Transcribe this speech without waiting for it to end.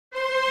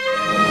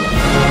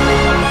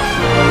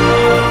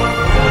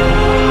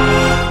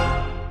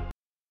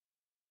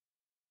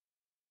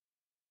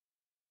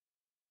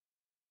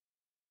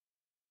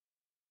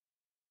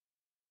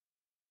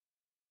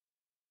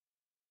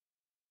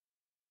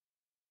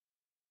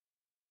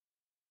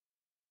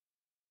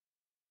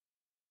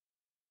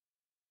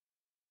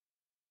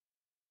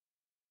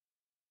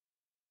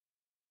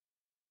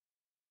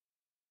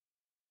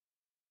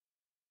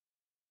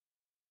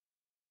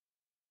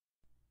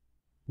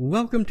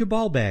Welcome to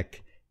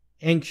Baalbek,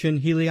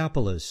 ancient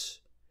Heliopolis.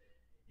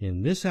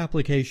 In this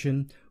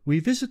application, we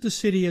visit the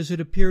city as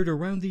it appeared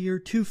around the year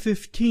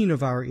 215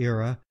 of our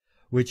era,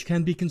 which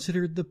can be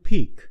considered the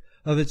peak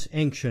of its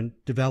ancient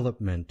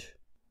development.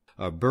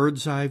 A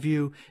bird's-eye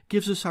view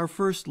gives us our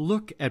first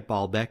look at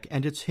Baalbek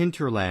and its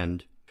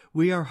hinterland.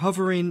 We are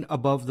hovering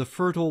above the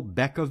fertile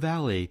Bekaa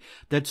Valley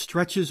that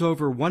stretches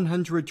over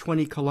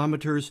 120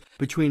 kilometers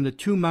between the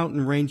two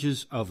mountain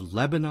ranges of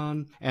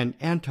Lebanon and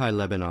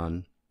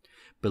Anti-Lebanon.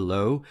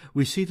 Below,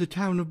 we see the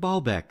town of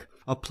Baalbek,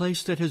 a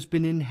place that has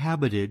been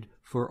inhabited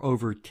for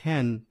over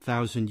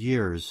 10,000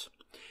 years.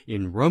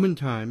 In Roman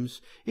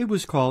times, it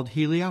was called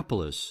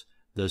Heliopolis,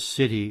 the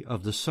city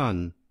of the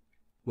sun.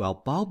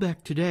 While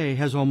Baalbek today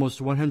has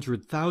almost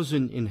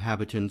 100,000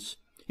 inhabitants,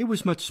 it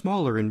was much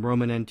smaller in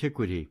Roman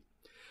antiquity.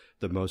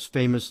 The most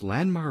famous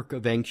landmark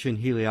of ancient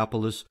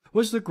Heliopolis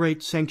was the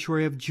great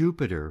sanctuary of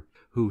Jupiter,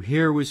 who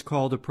here was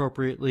called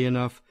appropriately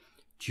enough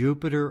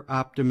Jupiter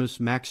Optimus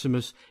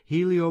Maximus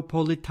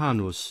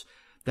Heliopolitanus,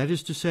 that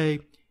is to say,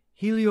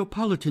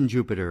 Heliopolitan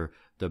Jupiter,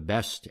 the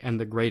best and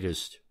the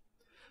greatest.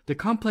 The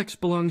complex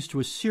belongs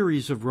to a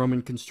series of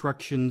Roman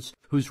constructions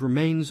whose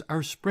remains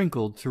are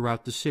sprinkled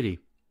throughout the city.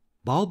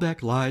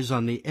 Baalbek lies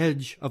on the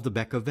edge of the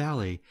Bekaa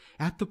Valley,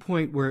 at the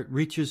point where it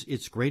reaches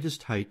its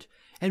greatest height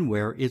and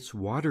where its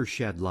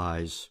watershed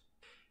lies.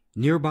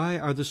 Nearby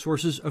are the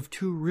sources of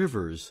two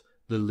rivers,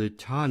 the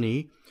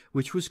Litani,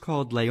 which was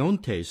called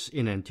Leontes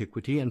in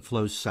antiquity and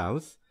flows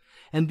south,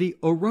 and the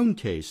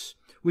Orontes,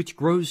 which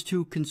grows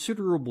to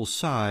considerable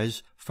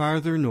size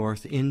farther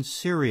north in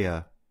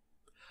Syria.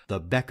 The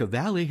Bekaa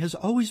Valley has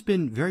always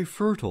been very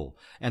fertile,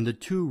 and the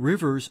two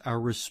rivers are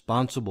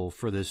responsible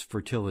for this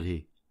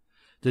fertility.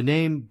 The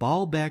name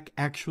Baalbek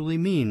actually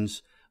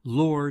means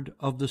Lord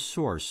of the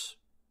Source.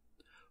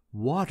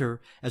 Water,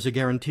 as a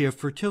guarantee of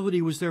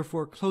fertility, was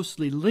therefore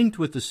closely linked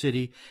with the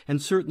city and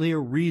certainly a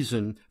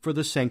reason for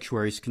the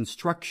sanctuary's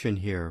construction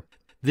here.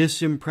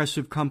 This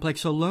impressive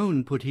complex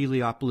alone put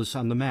Heliopolis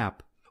on the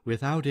map.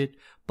 Without it,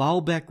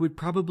 Baalbek would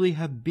probably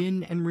have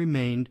been and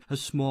remained a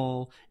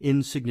small,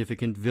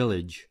 insignificant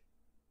village.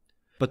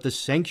 But the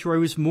sanctuary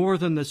was more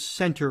than the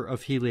center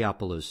of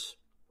Heliopolis.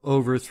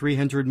 Over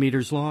 300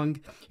 meters long,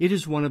 it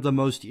is one of the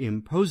most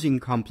imposing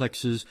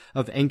complexes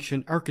of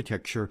ancient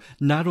architecture,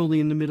 not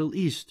only in the Middle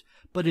East,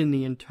 but in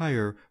the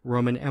entire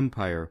Roman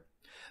Empire.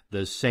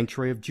 The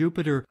sanctuary of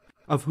Jupiter,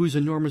 of whose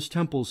enormous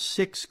temple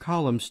 6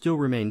 columns still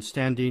remain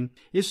standing,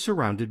 is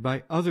surrounded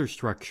by other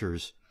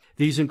structures.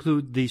 These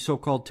include the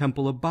so-called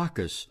Temple of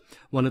Bacchus,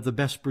 one of the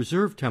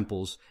best-preserved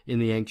temples in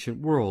the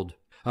ancient world,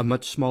 a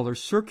much smaller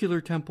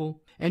circular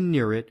temple, and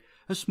near it,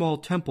 a small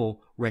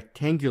temple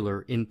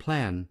rectangular in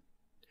plan.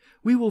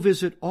 We will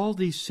visit all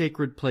these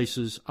sacred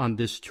places on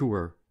this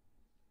tour.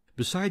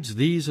 Besides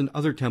these and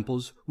other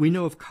temples, we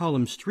know of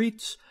column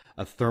streets,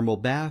 a thermal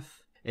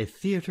bath, a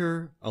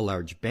theater, a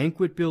large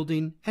banquet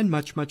building, and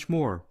much, much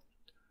more.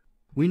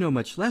 We know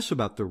much less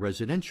about the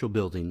residential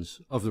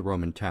buildings of the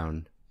Roman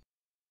town.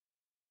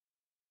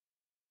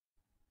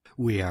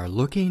 We are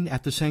looking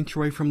at the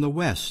sanctuary from the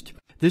west.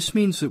 This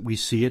means that we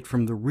see it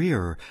from the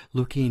rear,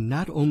 looking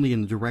not only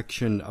in the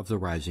direction of the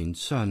rising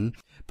sun,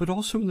 but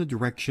also in the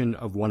direction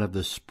of one of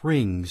the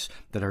springs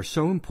that are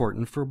so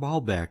important for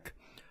Baalbek.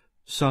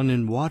 Sun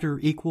and water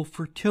equal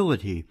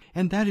fertility,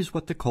 and that is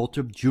what the cult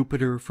of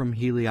Jupiter from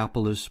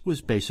Heliopolis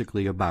was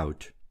basically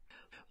about.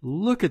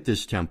 Look at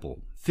this temple.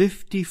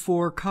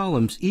 54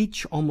 columns,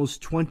 each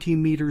almost 20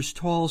 meters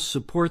tall,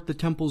 support the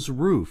temple's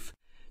roof,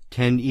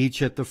 10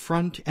 each at the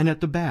front and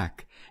at the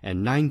back,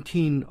 and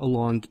 19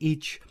 along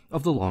each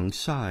of the long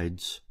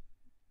sides.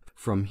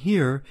 From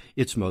here,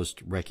 its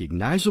most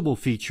recognizable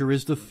feature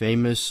is the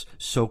famous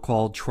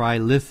so-called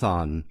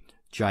trilithon,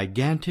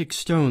 gigantic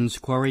stones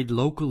quarried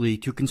locally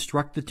to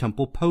construct the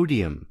temple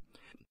podium.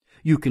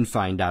 You can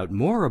find out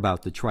more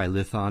about the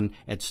trilithon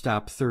at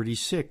stop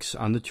 36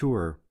 on the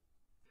tour.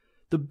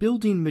 The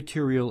building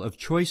material of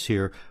choice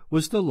here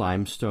was the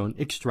limestone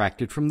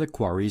extracted from the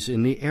quarries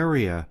in the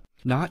area.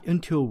 Not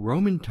until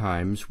Roman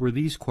times were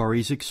these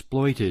quarries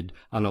exploited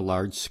on a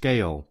large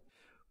scale.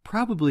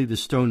 Probably the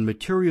stone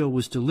material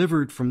was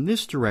delivered from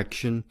this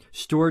direction,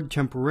 stored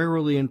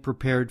temporarily and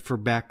prepared for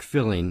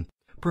backfilling.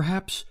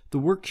 Perhaps the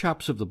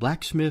workshops of the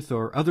blacksmith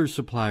or other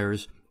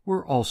suppliers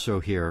were also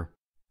here.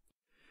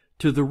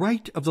 To the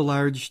right of the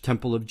large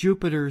temple of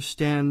Jupiter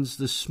stands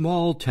the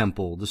small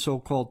temple, the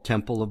so-called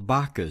Temple of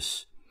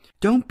Bacchus.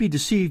 Don't be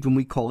deceived when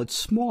we call it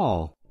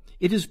small.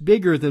 It is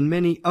bigger than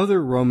many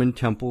other Roman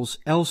temples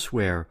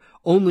elsewhere.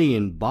 Only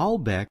in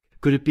Baalbek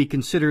could it be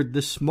considered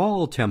the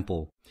small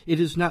temple. It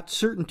is not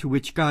certain to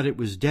which god it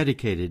was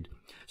dedicated.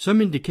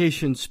 Some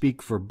indications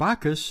speak for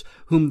Bacchus,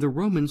 whom the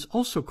Romans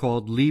also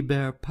called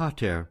Liber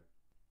Pater.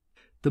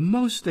 The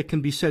most that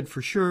can be said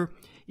for sure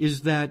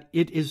is that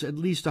it is at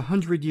least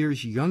 100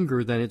 years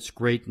younger than its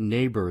great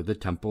neighbor, the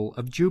Temple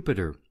of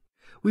Jupiter.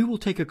 We will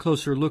take a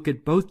closer look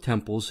at both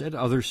temples at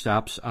other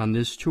stops on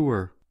this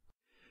tour.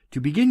 To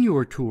begin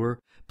your tour,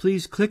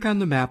 please click on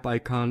the map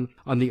icon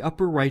on the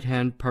upper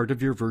right-hand part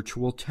of your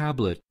virtual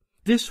tablet.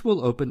 This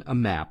will open a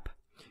map.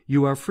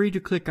 You are free to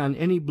click on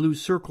any blue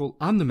circle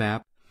on the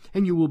map,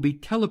 and you will be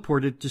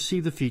teleported to see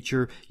the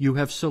feature you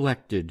have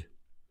selected.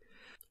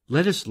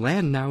 Let us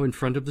land now in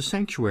front of the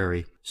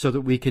sanctuary so that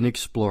we can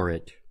explore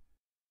it.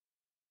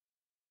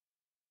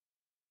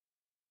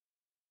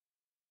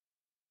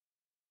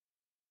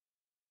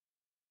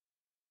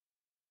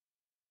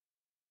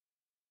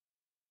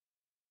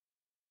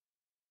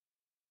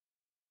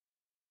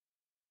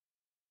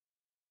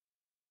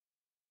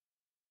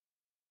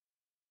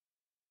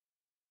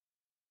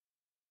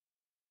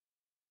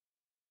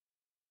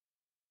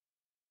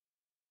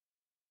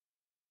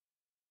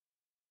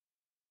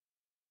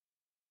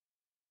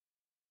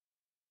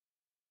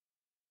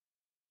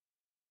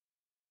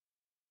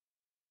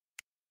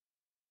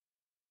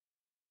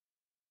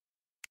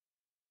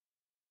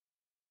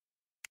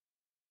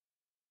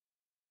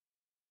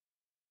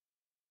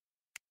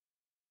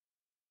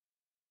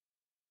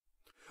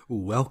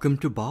 Welcome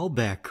to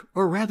Baalbek,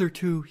 or rather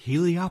to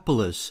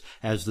Heliopolis,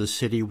 as the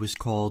city was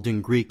called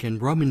in Greek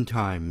and Roman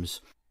times.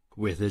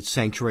 With its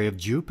sanctuary of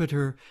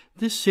Jupiter,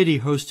 this city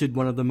hosted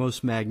one of the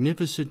most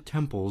magnificent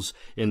temples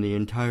in the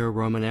entire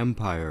Roman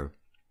Empire.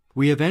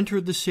 We have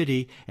entered the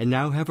city and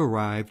now have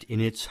arrived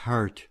in its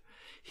heart.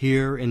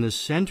 Here, in the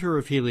center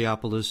of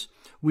Heliopolis,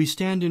 we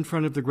stand in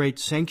front of the great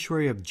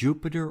sanctuary of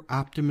Jupiter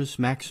Optimus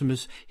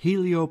Maximus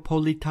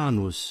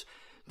Heliopolitanus.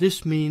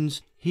 This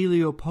means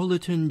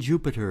Heliopolitan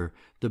Jupiter,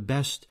 the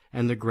best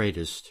and the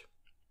greatest.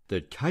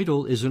 The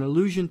title is an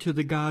allusion to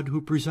the god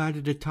who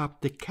presided atop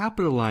the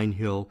Capitoline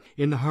Hill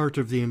in the heart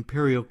of the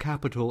imperial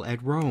capital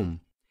at Rome.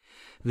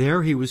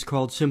 There he was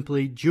called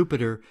simply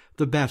Jupiter,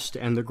 the best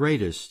and the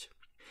greatest.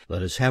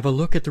 Let us have a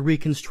look at the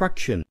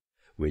reconstruction,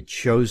 which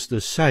shows the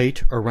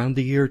site around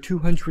the year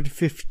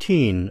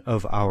 215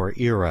 of our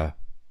era.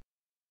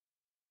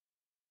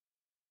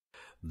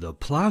 The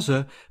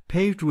plaza,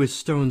 paved with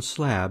stone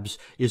slabs,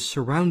 is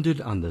surrounded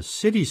on the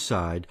city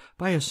side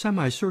by a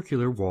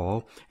semicircular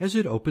wall as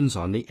it opens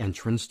on the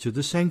entrance to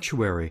the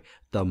sanctuary,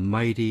 the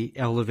mighty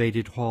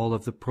elevated hall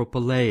of the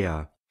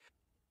Propylaea.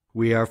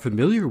 We are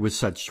familiar with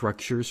such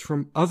structures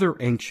from other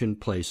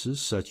ancient places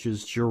such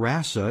as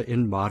Gerasa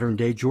in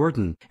modern-day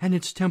Jordan and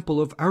its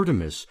Temple of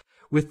Artemis,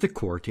 with the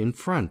court in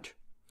front.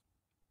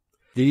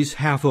 These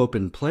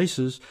half-open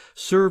places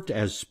served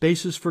as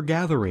spaces for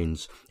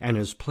gatherings and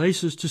as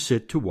places to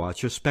sit to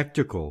watch a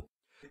spectacle.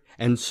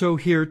 And so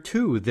here,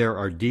 too, there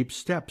are deep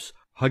steps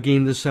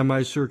hugging the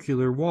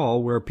semicircular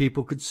wall where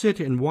people could sit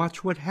and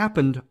watch what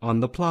happened on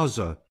the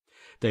plaza.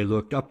 They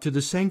looked up to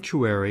the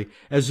sanctuary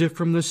as if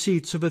from the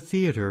seats of a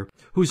theater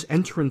whose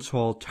entrance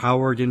hall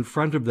towered in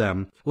front of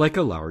them like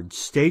a large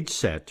stage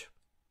set.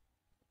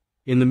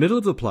 In the middle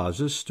of the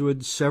plaza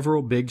stood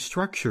several big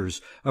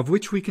structures, of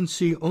which we can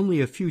see only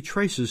a few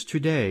traces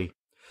today.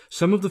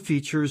 Some of the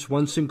features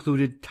once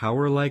included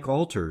tower-like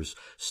altars,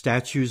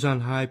 statues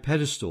on high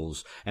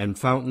pedestals, and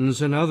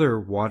fountains and other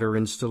water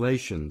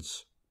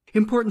installations.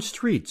 Important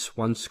streets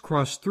once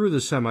crossed through the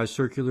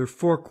semicircular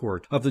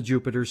forecourt of the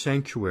Jupiter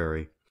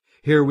sanctuary.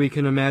 Here we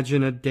can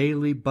imagine a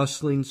daily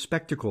bustling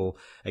spectacle,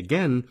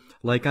 again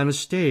like on a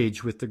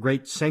stage with the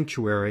great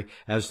sanctuary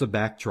as the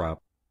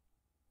backdrop.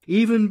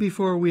 Even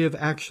before we have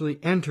actually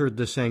entered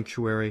the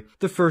sanctuary,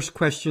 the first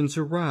questions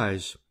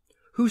arise.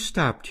 Who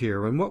stopped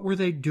here, and what were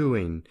they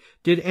doing?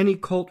 Did any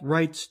cult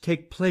rites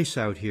take place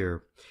out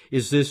here?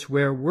 Is this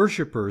where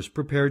worshippers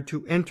prepared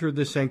to enter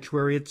the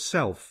sanctuary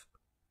itself?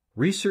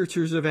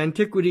 Researchers of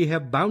antiquity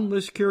have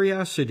boundless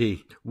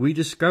curiosity. We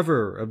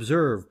discover,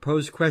 observe,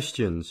 pose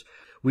questions.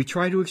 We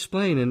try to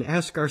explain and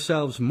ask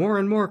ourselves more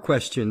and more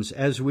questions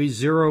as we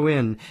zero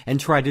in and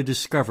try to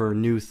discover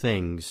new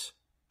things.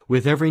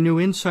 With every new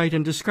insight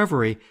and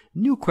discovery,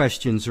 new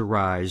questions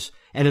arise,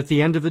 and at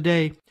the end of the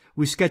day,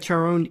 we sketch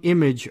our own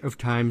image of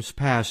times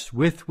past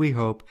with, we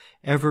hope,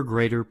 ever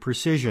greater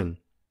precision.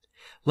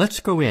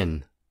 Let's go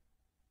in.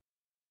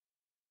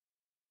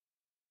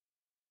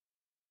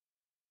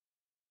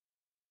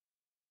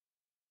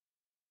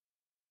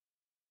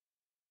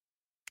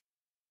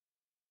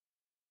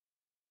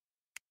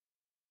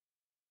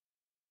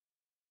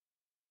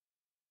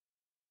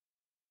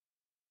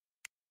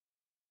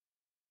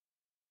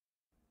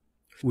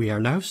 We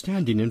are now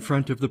standing in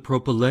front of the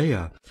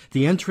Propylaea,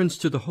 the entrance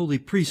to the holy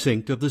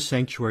precinct of the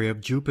sanctuary of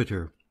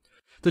Jupiter.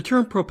 The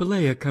term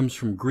Propylaea comes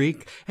from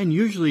Greek and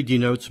usually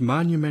denotes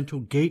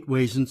monumental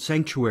gateways and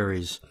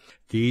sanctuaries.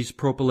 These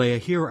Propylaea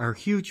here are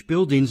huge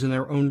buildings in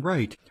their own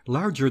right,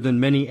 larger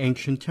than many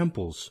ancient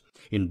temples.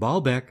 In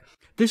Baalbek,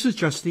 this is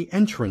just the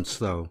entrance,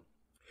 though.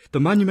 The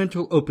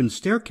monumental open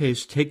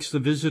staircase takes the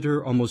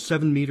visitor almost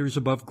 7 meters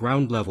above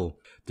ground level.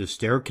 The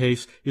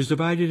staircase is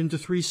divided into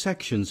 3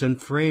 sections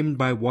and framed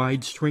by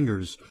wide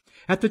stringers.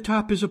 At the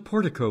top is a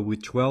portico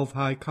with 12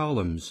 high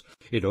columns.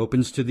 It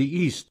opens to the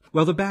east,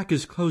 while the back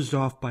is closed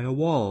off by a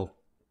wall.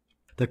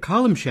 The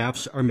column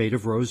shafts are made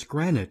of rose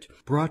granite,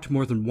 brought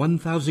more than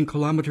 1,000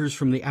 kilometers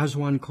from the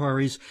Aswan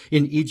quarries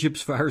in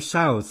Egypt's far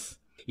south.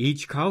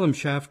 Each column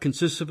shaft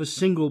consists of a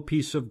single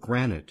piece of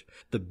granite.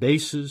 The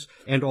bases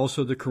and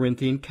also the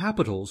Corinthian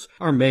capitals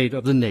are made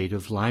of the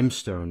native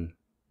limestone.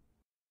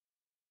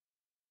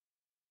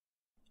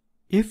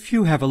 If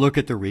you have a look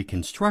at the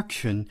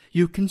reconstruction,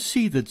 you can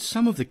see that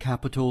some of the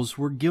capitals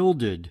were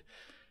gilded.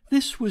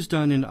 This was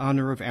done in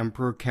honor of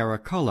Emperor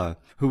Caracalla,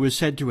 who was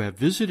said to have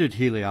visited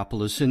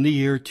Heliopolis in the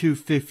year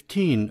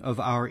 215 of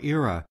our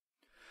era.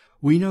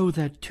 We know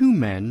that two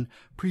men,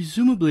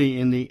 presumably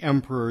in the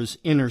emperor's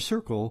inner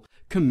circle,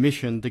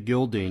 commissioned the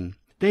gilding.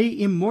 They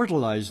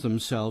immortalized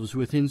themselves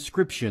with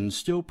inscriptions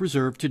still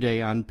preserved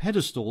today on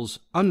pedestals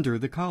under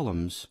the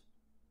columns.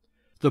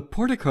 The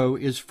portico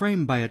is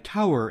framed by a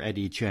tower at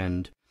each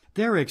end.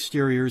 Their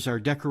exteriors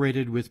are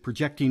decorated with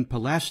projecting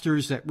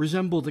pilasters that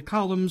resemble the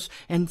columns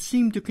and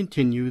seem to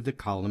continue the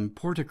column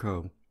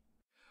portico.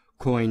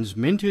 Coins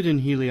minted in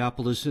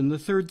Heliopolis in the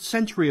 3rd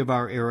century of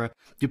our era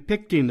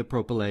depicting the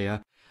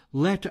propylaea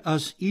let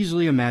us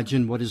easily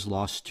imagine what is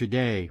lost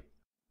today.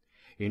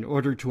 In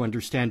order to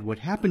understand what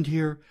happened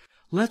here,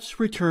 let's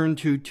return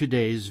to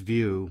today's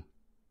view.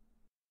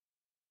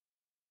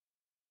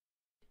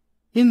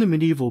 In the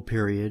medieval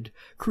period,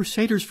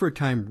 Crusaders for a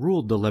time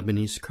ruled the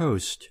Lebanese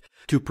coast.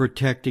 To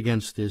protect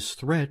against this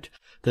threat,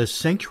 the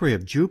sanctuary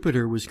of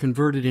Jupiter was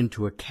converted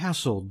into a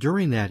castle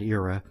during that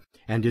era,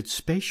 and its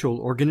spatial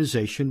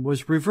organization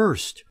was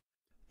reversed.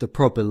 The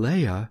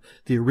propylaea,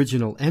 the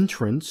original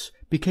entrance,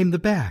 became the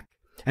back,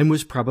 and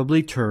was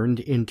probably turned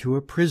into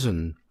a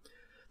prison.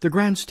 The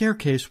grand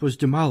staircase was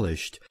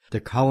demolished, the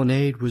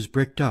colonnade was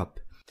bricked up,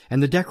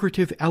 and the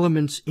decorative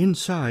elements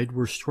inside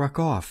were struck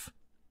off.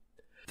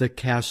 The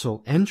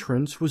castle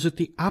entrance was at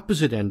the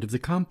opposite end of the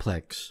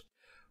complex.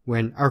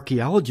 When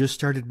archaeologists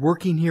started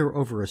working here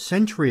over a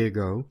century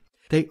ago,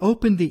 they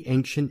opened the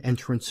ancient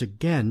entrance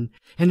again,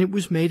 and it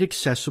was made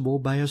accessible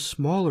by a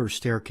smaller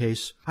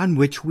staircase on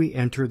which we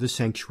enter the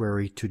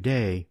sanctuary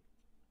today.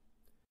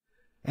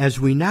 As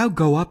we now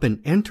go up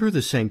and enter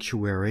the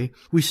sanctuary,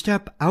 we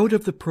step out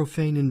of the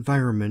profane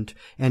environment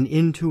and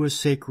into a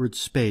sacred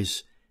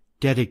space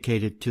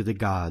dedicated to the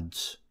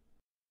gods.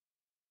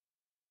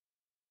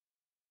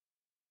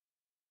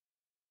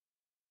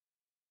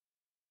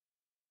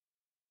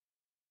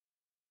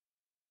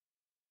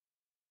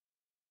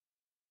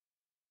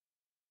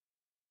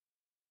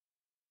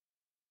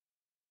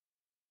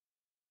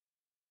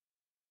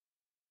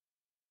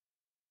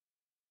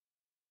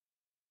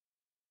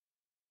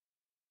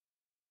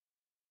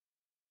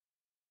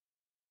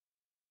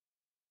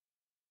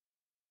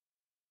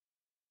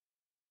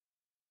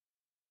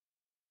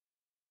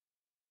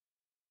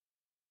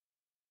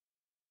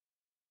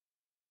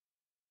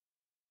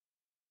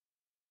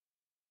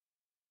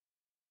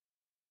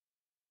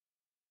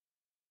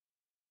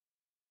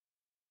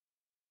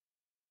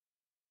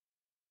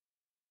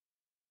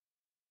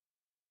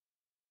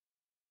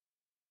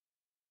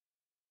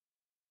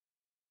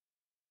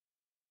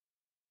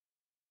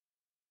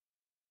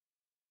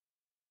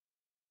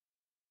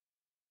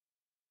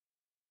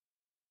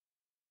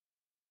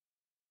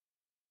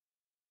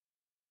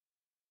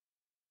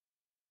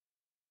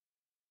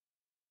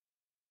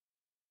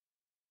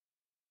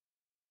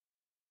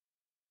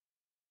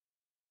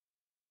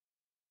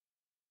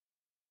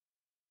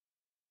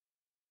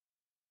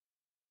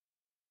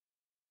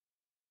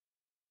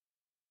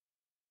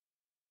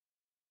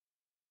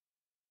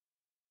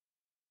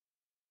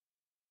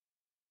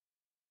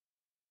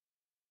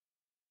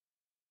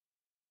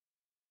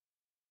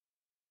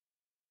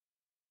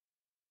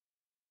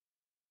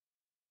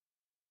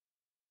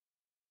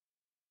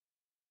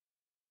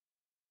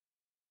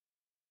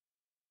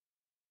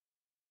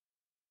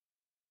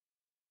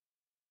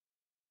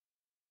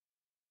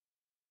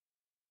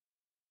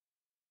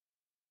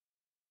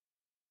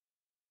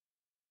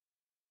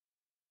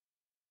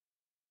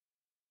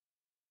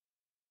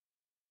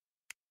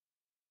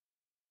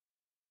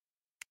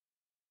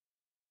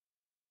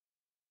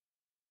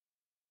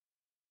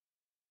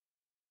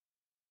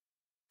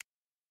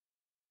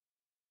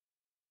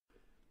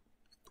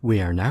 We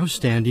are now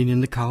standing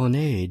in the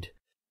colonnade.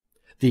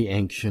 The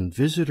ancient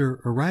visitor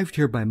arrived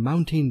here by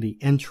mounting the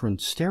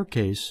entrance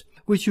staircase,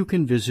 which you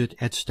can visit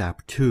at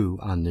stop 2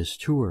 on this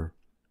tour.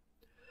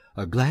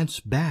 A glance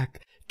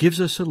back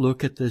gives us a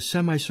look at the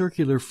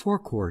semicircular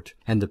forecourt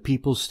and the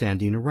people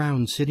standing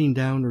around, sitting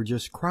down or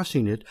just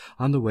crossing it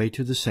on the way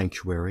to the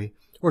sanctuary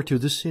or to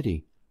the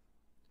city.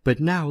 But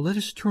now let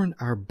us turn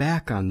our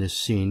back on this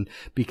scene,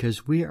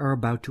 because we are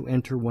about to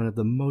enter one of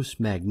the most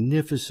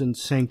magnificent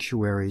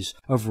sanctuaries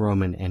of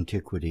Roman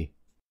antiquity.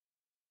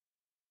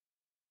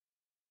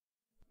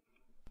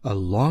 A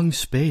long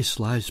space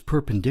lies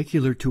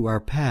perpendicular to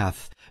our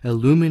path,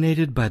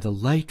 illuminated by the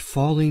light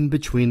falling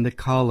between the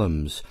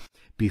columns.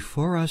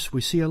 Before us we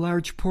see a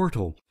large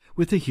portal,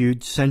 with a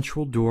huge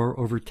central door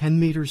over 10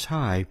 meters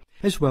high,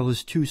 as well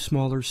as 2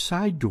 smaller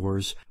side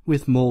doors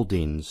with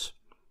moldings.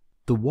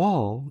 The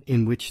wall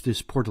in which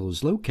this portal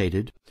is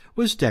located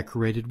was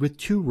decorated with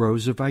 2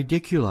 rows of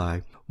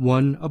aediculi,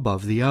 one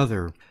above the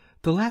other.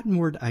 The Latin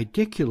word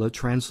aedicula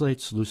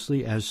translates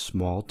loosely as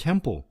small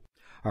temple.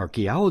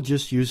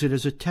 Archaeologists use it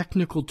as a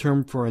technical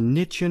term for a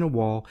niche in a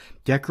wall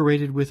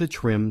decorated with a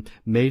trim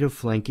made of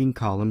flanking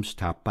columns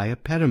topped by a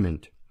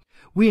pediment.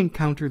 We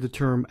encounter the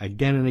term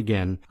again and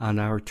again on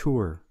our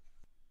tour.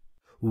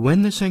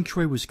 When the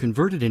sanctuary was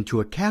converted into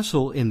a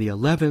castle in the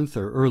 11th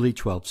or early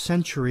 12th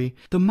century,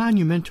 the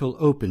monumental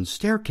open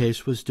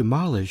staircase was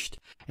demolished,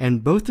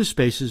 and both the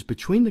spaces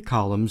between the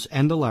columns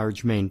and the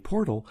large main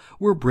portal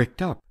were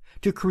bricked up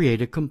to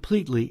create a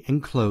completely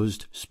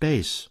enclosed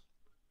space.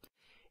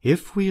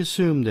 If we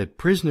assume that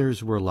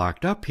prisoners were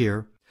locked up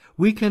here,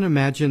 we can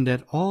imagine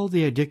that all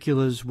the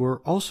aediculas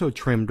were also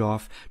trimmed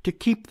off to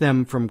keep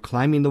them from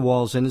climbing the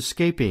walls and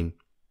escaping.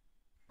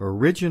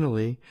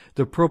 Originally,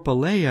 the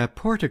propylaea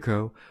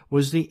portico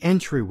was the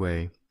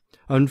entryway.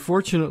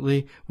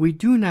 Unfortunately, we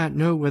do not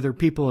know whether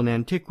people in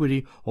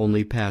antiquity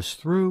only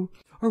passed through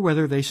or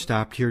whether they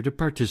stopped here to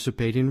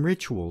participate in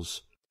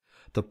rituals.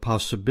 The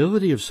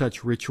possibility of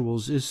such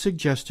rituals is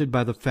suggested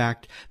by the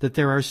fact that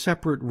there are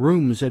separate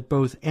rooms at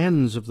both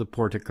ends of the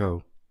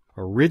portico.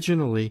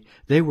 Originally,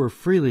 they were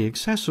freely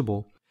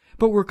accessible,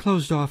 but were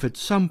closed off at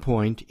some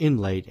point in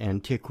late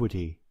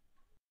antiquity.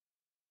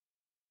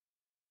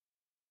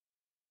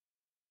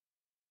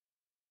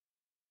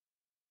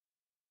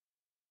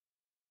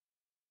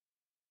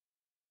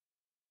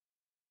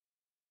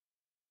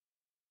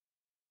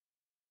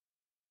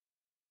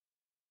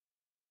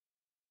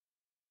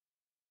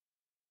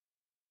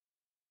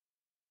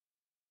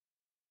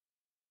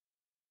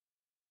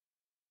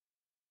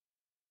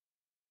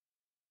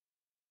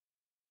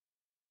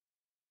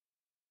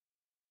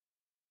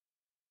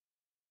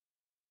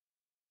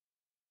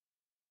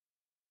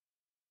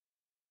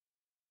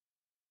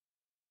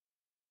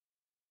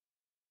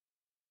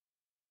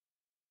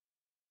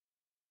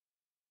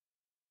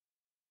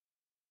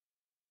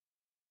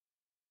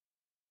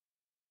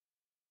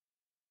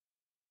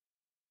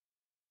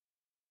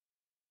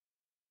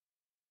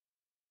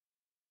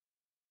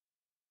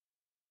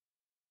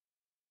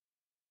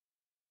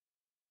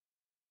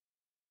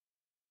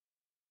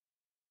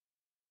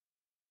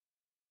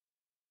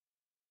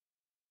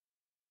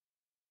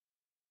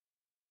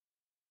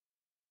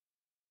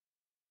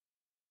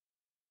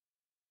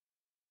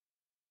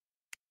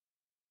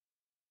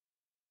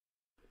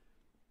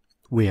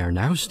 We are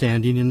now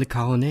standing in the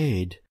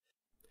colonnade.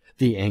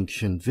 The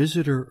ancient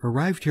visitor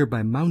arrived here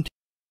by mounting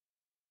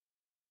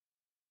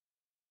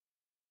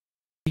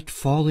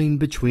falling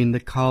between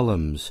the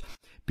columns.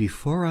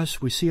 Before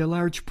us we see a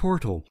large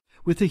portal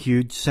with a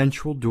huge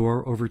central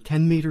door over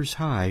 10 meters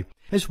high,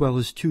 as well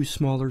as two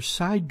smaller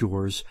side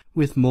doors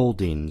with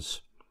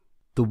moldings.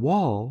 The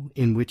wall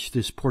in which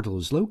this portal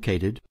is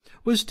located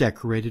was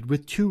decorated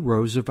with 2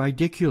 rows of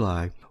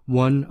aediculi,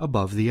 one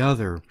above the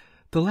other.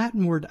 The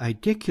Latin word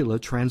aedicula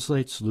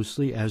translates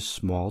loosely as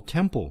small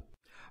temple.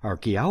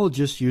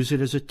 Archaeologists use it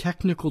as a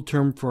technical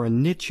term for a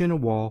niche in a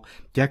wall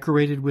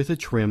decorated with a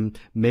trim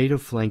made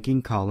of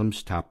flanking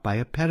columns topped by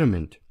a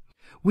pediment.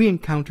 We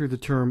encounter the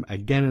term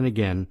again and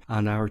again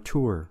on our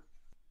tour.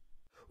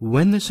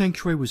 When the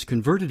sanctuary was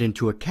converted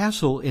into a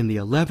castle in the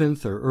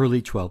 11th or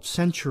early 12th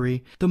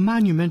century, the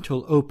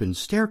monumental open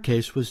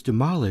staircase was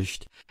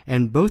demolished,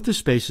 and both the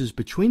spaces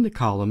between the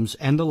columns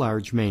and the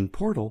large main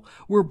portal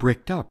were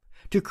bricked up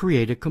to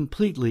create a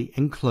completely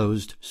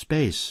enclosed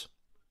space.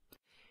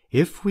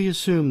 If we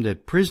assume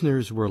that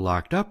prisoners were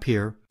locked up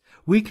here,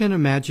 we can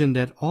imagine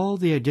that all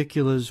the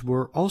aediculas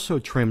were also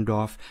trimmed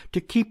off to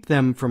keep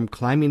them from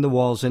climbing the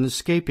walls and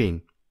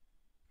escaping.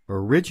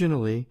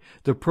 Originally,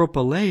 the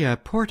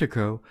propylaea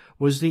portico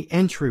was the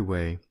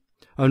entryway.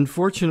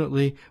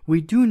 Unfortunately,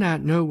 we do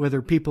not know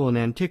whether people in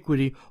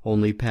antiquity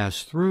only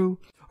passed through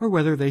or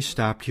whether they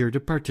stopped here to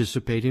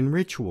participate in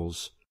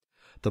rituals.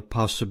 The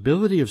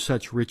possibility of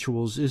such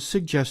rituals is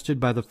suggested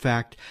by the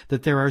fact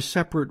that there are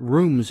separate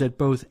rooms at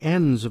both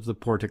ends of the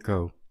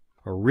portico.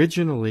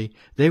 Originally,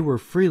 they were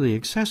freely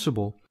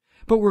accessible,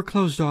 but were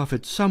closed off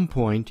at some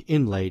point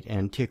in late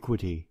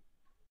antiquity.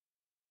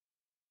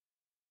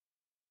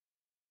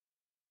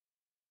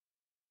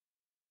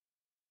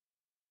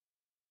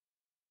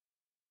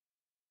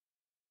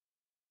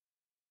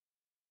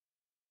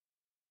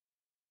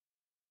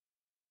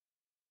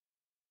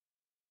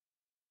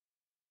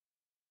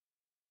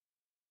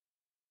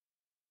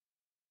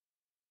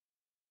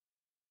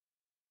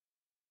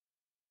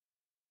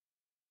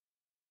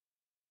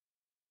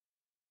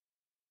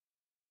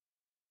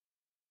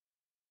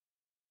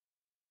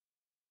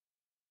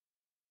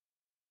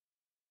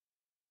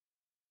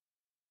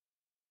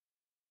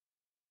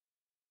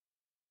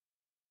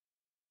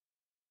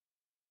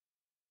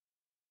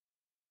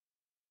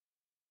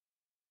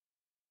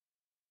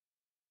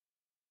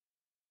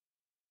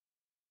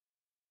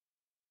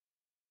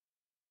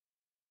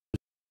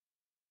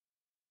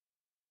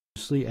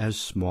 As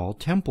small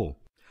temple.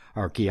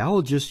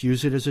 Archaeologists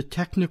use it as a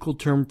technical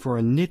term for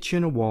a niche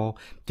in a wall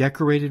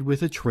decorated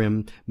with a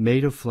trim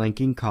made of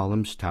flanking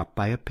columns topped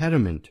by a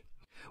pediment.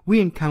 We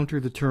encounter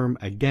the term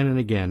again and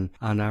again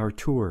on our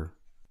tour.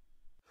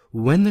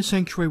 When the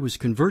sanctuary was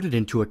converted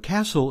into a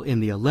castle in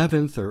the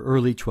 11th or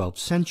early 12th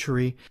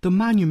century, the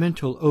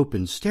monumental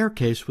open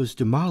staircase was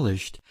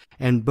demolished,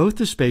 and both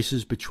the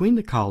spaces between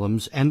the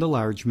columns and the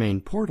large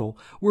main portal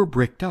were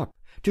bricked up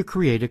to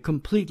create a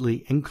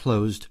completely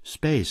enclosed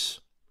space.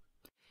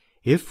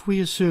 If we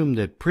assume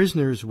that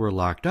prisoners were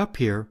locked up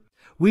here,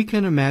 we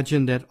can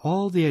imagine that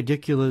all the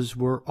ediculas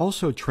were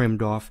also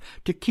trimmed off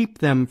to keep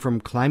them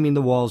from climbing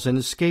the walls and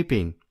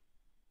escaping.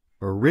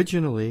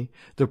 Originally,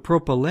 the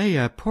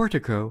propylaea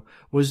portico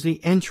was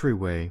the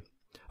entryway.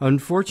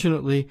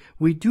 Unfortunately,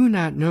 we do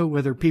not know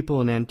whether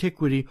people in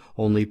antiquity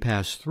only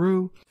passed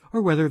through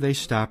or whether they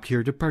stopped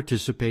here to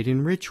participate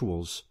in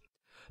rituals.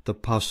 The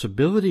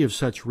possibility of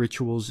such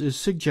rituals is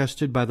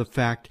suggested by the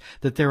fact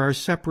that there are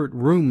separate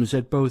rooms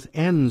at both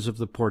ends of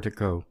the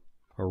portico.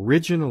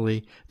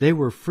 Originally, they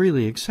were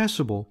freely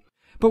accessible,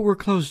 but were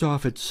closed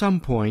off at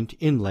some point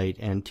in late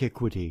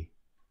antiquity.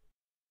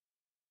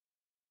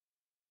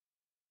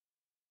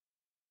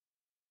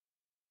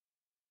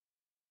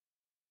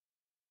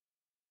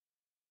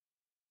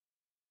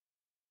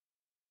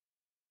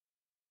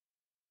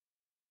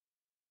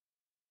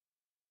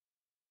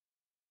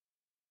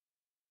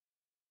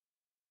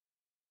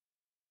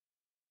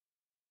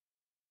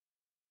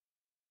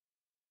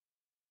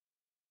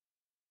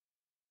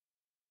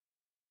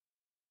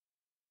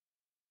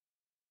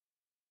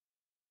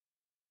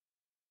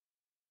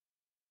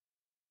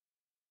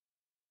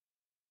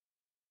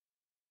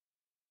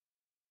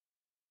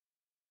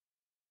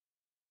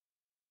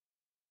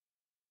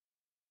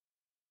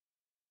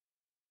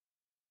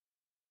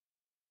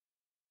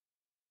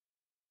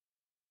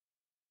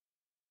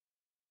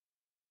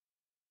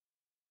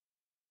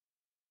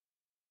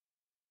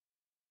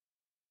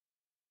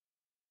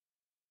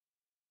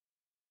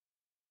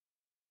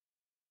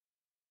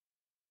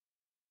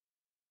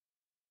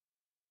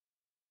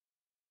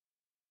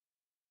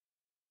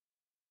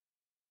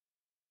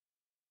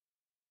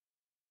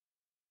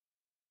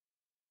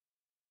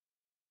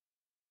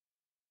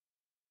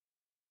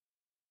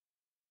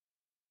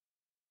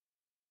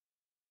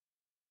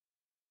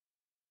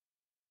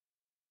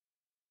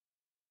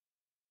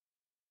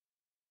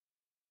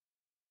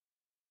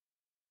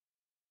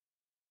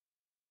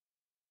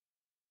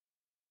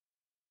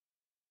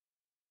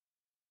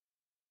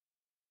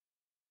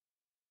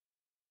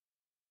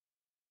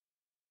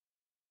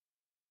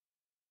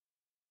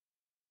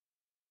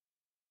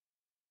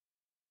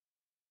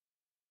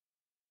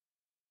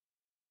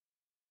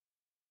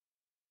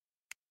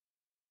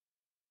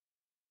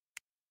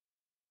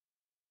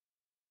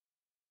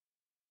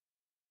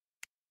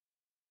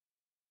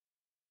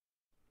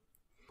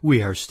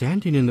 We are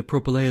standing in the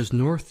propylaea's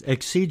north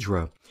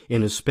exedra,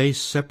 in a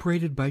space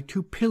separated by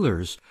two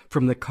pillars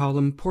from the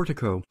column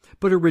portico,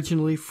 but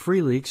originally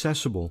freely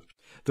accessible.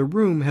 The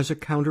room has a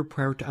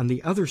counterpart on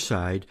the other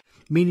side,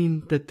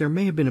 meaning that there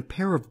may have been a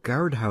pair of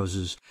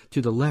guardhouses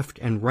to the left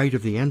and right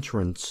of the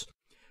entrance.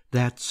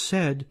 That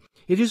said,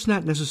 it is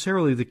not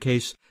necessarily the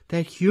case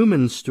that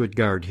humans stood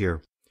guard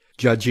here.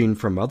 Judging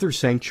from other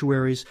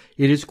sanctuaries,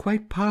 it is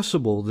quite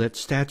possible that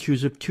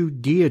statues of two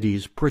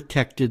deities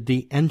protected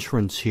the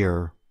entrance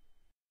here.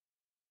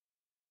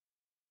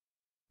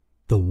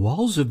 The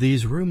walls of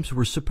these rooms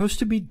were supposed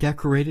to be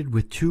decorated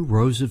with 2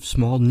 rows of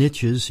small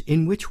niches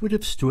in which would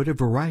have stood a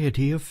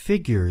variety of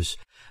figures.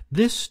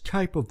 This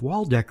type of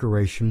wall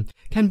decoration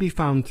can be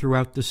found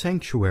throughout the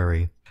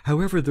sanctuary.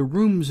 However, the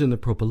rooms in the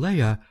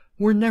propylaea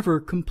were never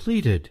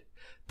completed.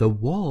 The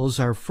walls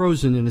are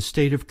frozen in a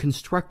state of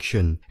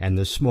construction, and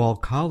the small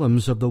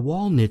columns of the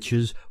wall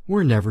niches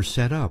were never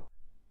set up.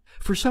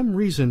 For some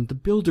reason, the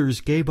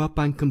builders gave up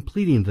on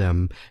completing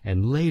them,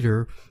 and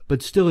later,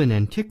 but still in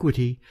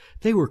antiquity,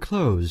 they were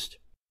closed.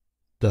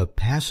 The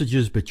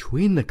passages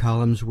between the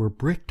columns were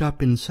bricked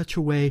up in such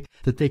a way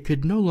that they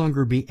could no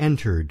longer be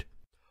entered.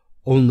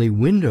 Only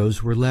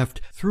windows were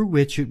left through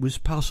which it was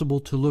possible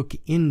to look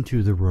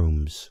into the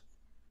rooms.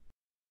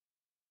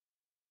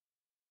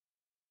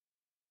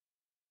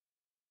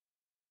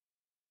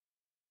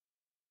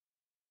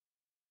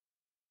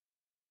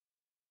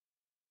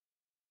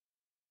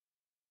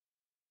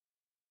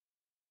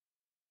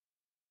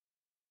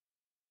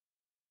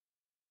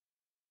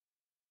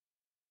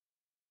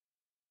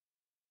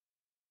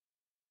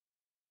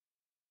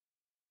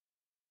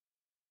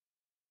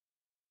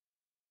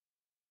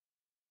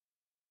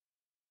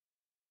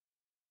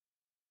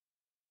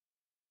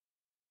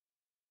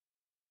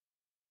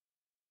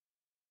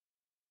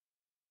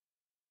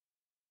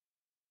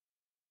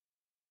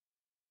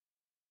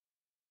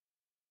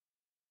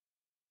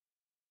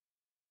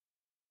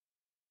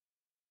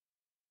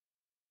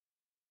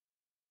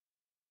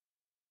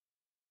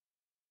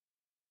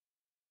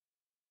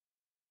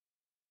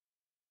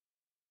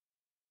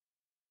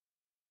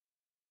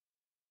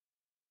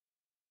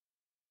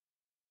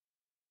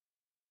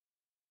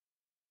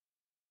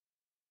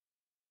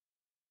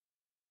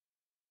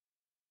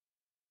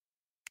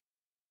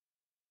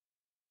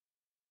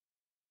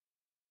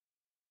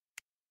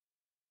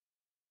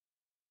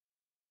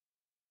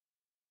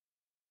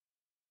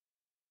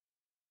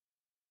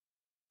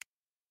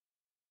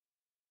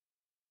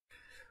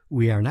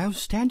 We are now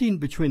standing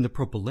between the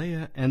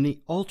propylaea and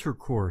the altar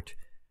court.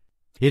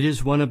 It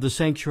is one of the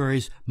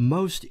sanctuary's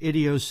most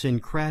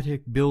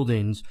idiosyncratic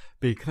buildings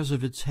because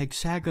of its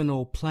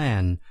hexagonal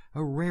plan,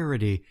 a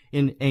rarity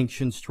in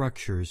ancient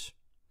structures.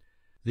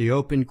 The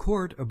open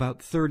court,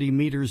 about 30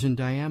 meters in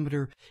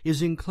diameter,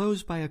 is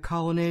enclosed by a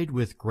colonnade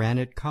with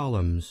granite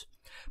columns.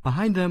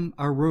 Behind them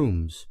are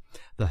rooms.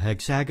 The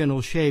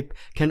hexagonal shape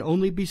can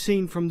only be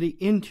seen from the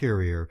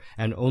interior,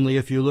 and only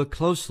if you look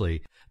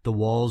closely. The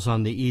walls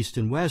on the east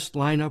and west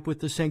line up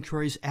with the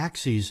sanctuary's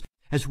axes,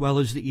 as well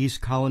as the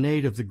east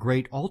colonnade of the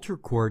great altar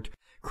court,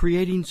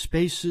 creating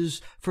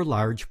spaces for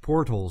large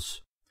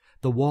portals.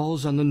 The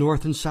walls on the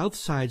north and south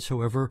sides,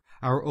 however,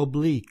 are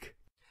oblique.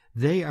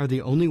 They are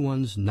the only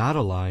ones not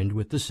aligned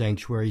with the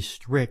sanctuary's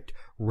strict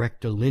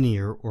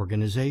rectilinear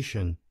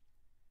organization.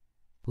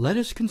 Let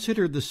us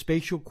consider the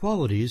spatial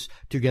qualities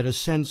to get a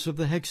sense of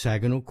the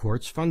hexagonal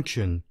court's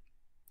function.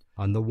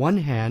 On the one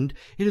hand,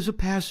 it is a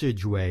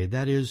passageway,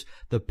 that is,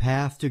 the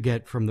path to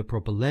get from the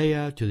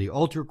propylaea to the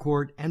altar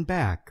court and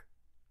back.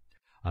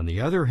 On the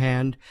other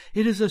hand,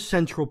 it is a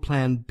central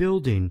plan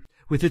building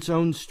with its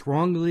own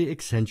strongly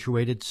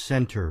accentuated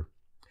center.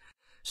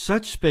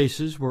 Such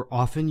spaces were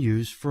often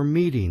used for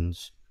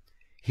meetings.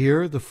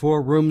 Here the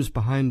 4 rooms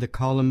behind the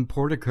column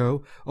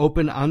portico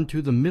open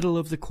onto the middle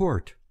of the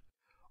court.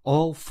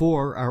 All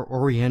 4 are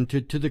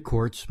oriented to the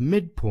court's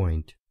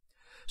midpoint.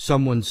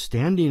 Someone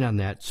standing on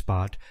that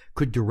spot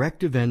could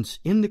direct events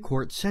in the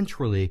court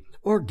centrally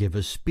or give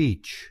a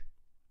speech.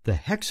 The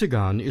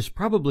hexagon is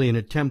probably an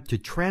attempt to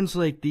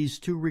translate these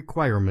 2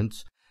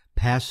 requirements,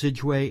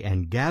 passageway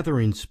and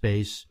gathering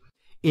space,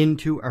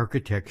 into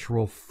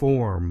architectural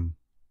form.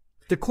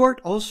 The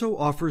court also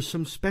offers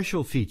some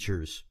special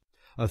features.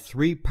 A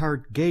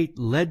 3-part gate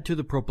led to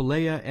the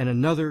propylaea and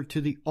another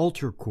to the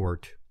altar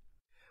court.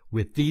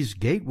 With these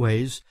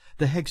gateways,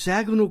 the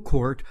hexagonal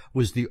court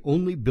was the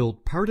only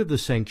built part of the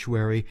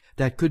sanctuary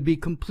that could be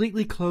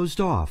completely closed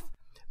off,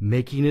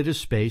 making it a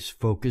space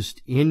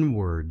focused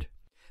inward.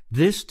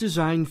 This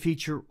design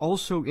feature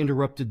also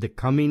interrupted the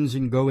comings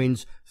and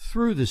goings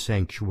through the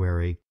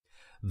sanctuary.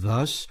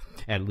 Thus,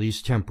 at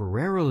least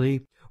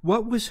temporarily,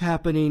 what was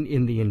happening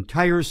in the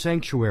entire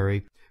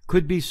sanctuary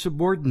could be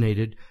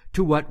subordinated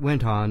to what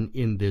went on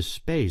in this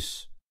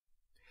space.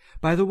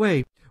 By the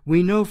way,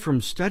 we know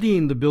from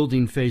studying the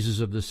building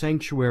phases of the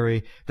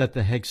sanctuary that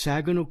the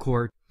hexagonal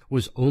court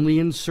was only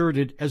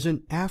inserted as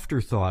an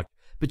afterthought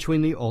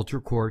between the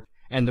altar court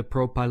and the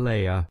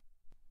propylaea.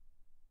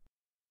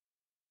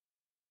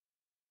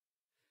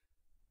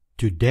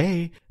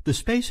 Today, the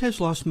space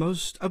has lost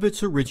most of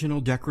its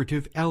original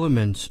decorative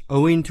elements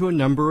owing to a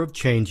number of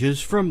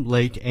changes from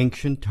late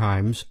ancient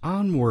times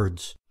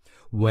onwards.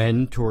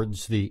 When,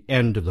 towards the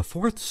end of the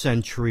 4th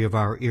century of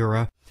our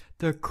era,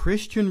 the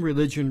Christian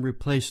religion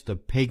replaced the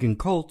pagan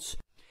cults,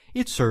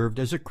 it served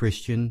as a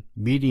Christian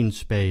meeting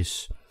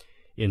space.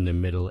 In the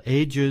Middle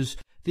Ages,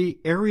 the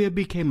area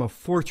became a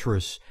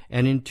fortress,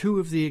 and in 2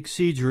 of the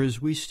exegeras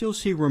we still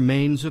see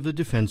remains of the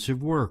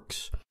defensive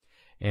works.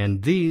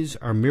 And these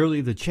are merely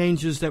the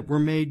changes that were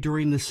made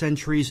during the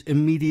centuries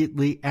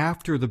immediately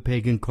after the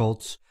pagan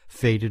cults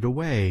faded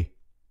away.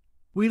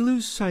 We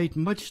lose sight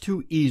much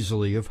too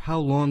easily of how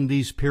long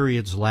these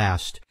periods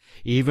last.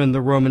 Even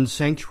the Roman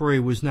sanctuary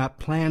was not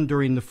planned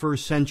during the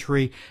 1st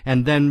century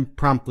and then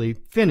promptly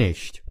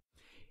finished.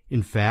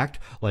 In fact,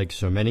 like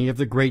so many of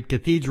the great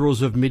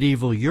cathedrals of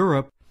medieval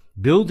Europe,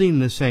 building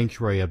the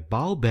sanctuary at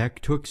Baalbek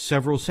took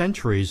several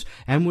centuries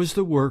and was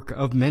the work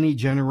of many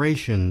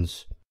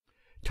generations.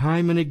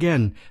 Time and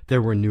again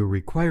there were new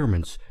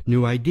requirements,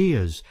 new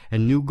ideas,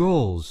 and new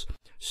goals.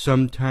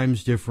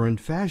 Sometimes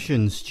different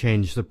fashions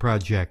changed the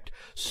project,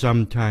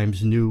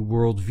 sometimes new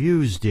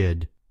worldviews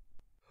did.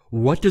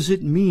 What does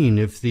it mean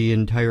if the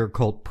entire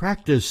cult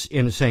practice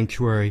in a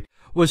sanctuary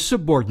was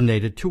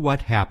subordinated to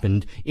what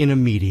happened in a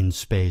meeting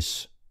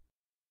space?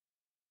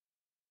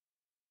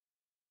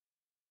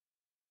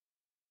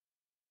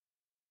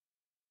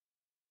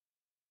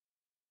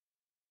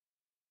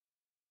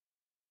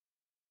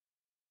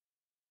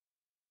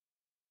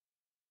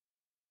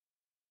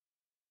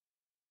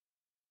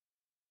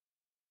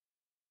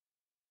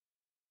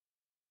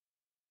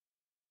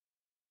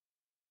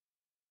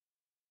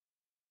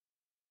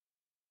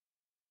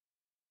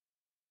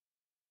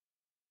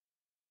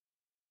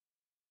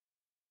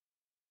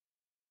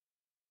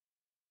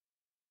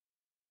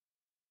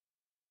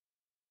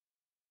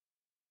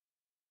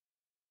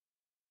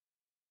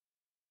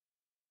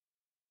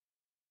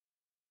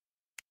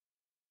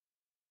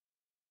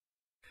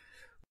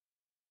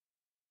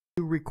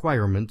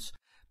 Requirements,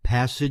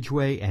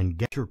 passageway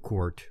and altar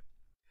court.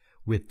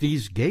 With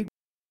these gateways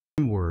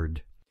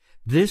inward,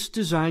 this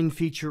design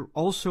feature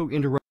also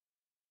interrupts,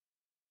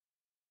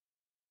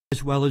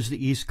 as well as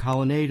the east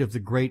colonnade of the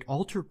great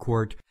altar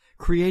court,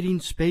 creating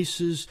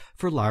spaces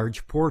for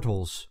large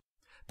portals.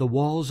 The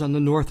walls on the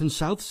north and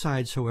south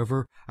sides,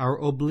 however,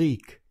 are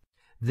oblique.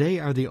 They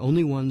are the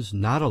only ones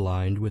not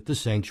aligned with the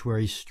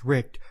sanctuary's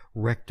strict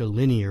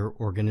rectilinear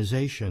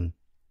organization.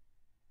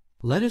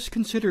 Let us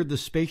consider the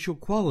spatial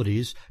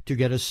qualities to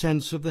get a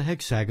sense of the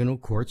hexagonal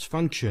court's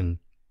function.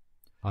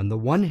 On the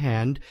one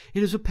hand,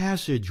 it is a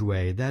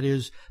passageway, that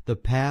is, the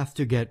path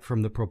to get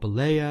from the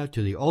propylaea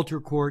to the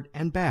altar court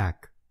and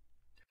back.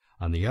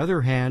 On the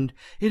other hand,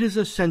 it is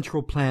a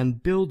central plan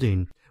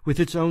building with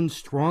its own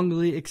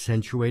strongly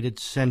accentuated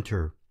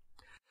center.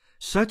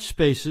 Such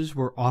spaces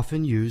were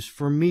often used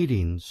for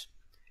meetings.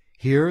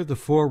 Here the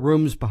 4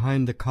 rooms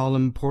behind the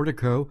column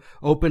portico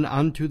open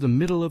onto the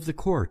middle of the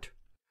court.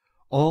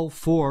 All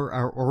 4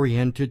 are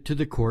oriented to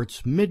the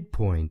court's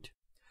midpoint.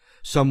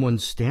 Someone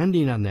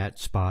standing on that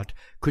spot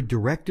could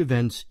direct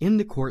events in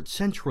the court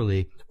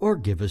centrally or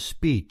give a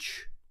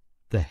speech.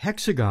 The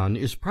hexagon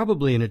is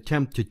probably an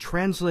attempt to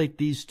translate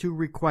these 2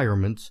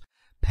 requirements,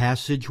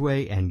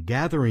 passageway and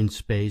gathering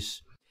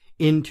space,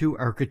 into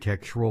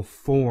architectural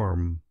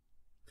form.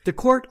 The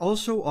court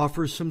also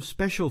offers some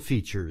special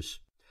features.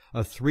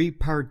 A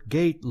 3-part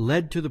gate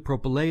led to the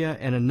propylaea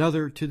and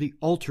another to the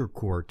altar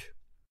court.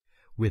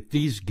 With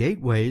these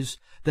gateways,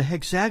 the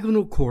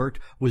hexagonal court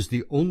was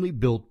the only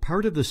built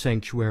part of the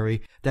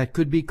sanctuary that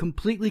could be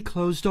completely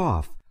closed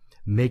off,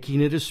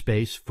 making it a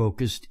space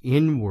focused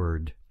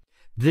inward.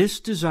 This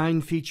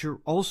design feature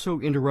also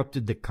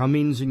interrupted the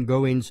comings and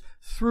goings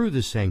through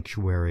the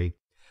sanctuary.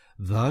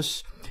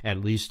 Thus,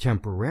 at least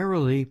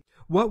temporarily,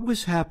 what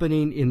was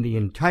happening in the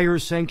entire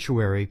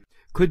sanctuary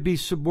could be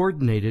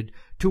subordinated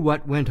to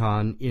what went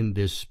on in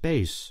this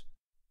space.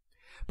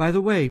 By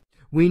the way,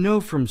 we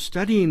know from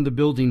studying the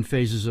building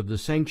phases of the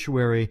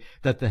sanctuary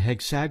that the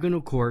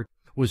hexagonal court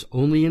was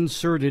only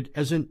inserted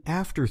as an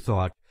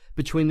afterthought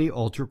between the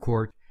altar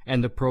court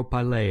and the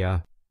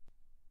propylaea.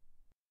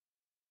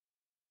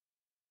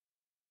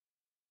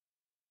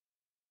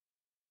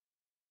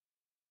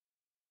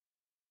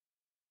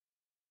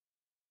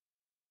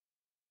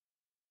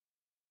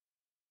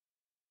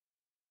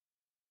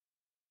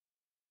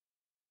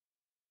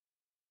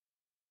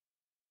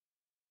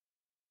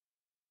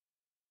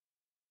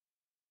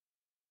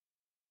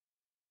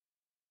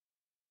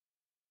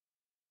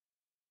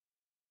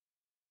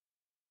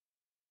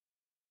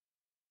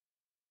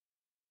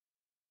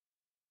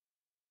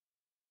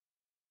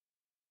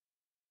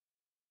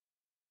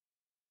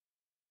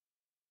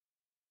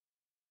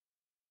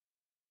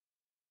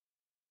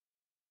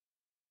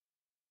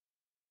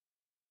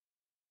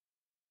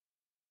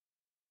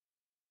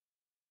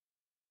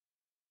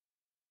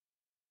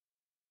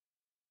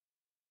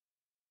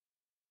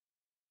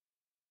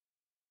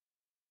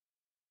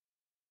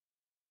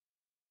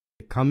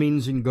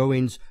 Comings and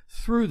goings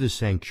through the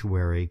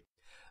sanctuary.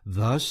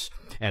 Thus,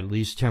 at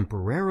least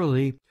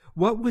temporarily,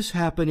 what was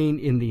happening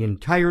in the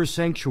entire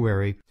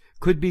sanctuary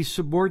could be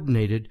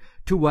subordinated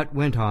to what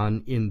went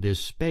on in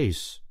this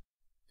space.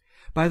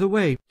 By the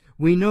way,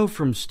 we know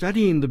from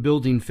studying the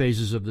building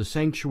phases of the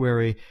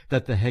sanctuary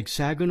that the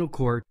hexagonal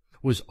court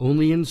was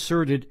only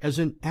inserted as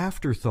an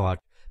afterthought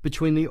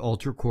between the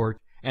altar court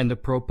and the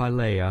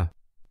propylaea.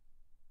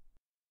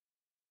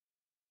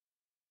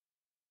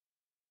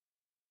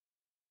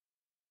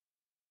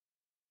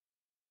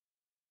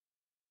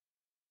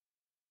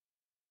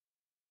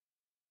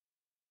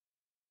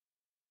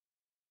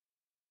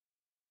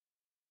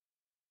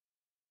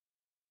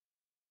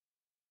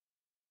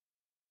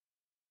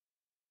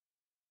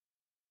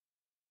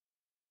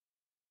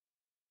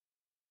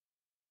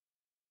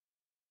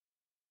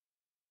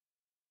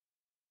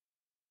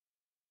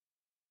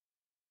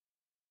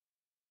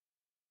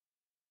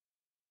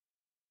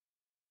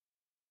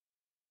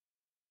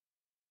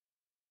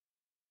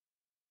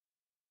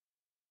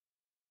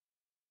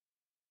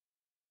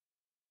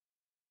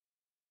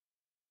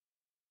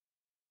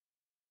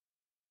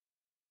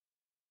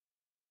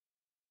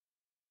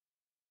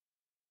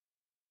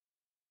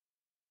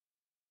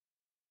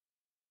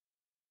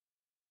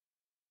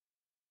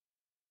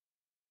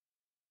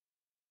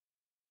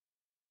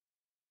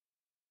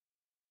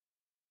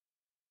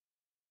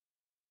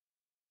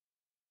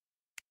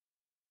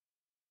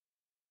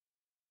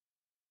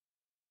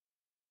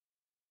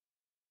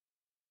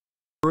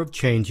 Of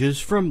changes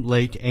from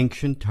late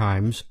ancient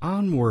times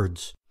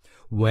onwards.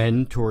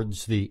 When,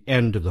 towards the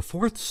end of the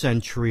 4th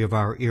century of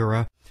our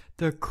era,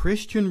 the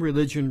Christian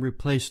religion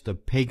replaced the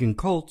pagan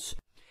cults,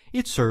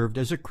 it served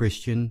as a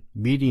Christian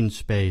meeting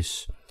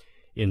space.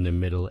 In the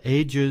Middle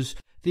Ages,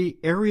 the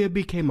area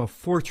became a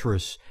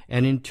fortress,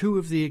 and in 2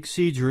 of the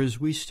exegeras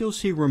we still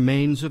see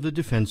remains of the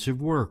defensive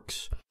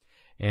works.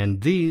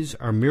 And these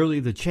are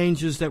merely the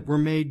changes that were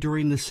made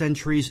during the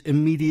centuries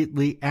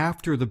immediately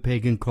after the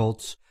pagan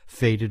cults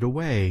faded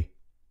away.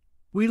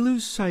 We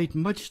lose sight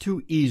much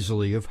too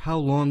easily of how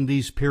long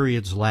these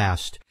periods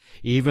last.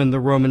 Even the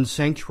Roman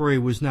sanctuary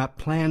was not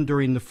planned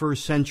during the 1st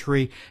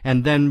century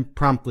and then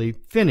promptly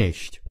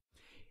finished.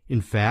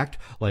 In fact,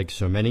 like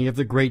so many of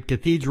the great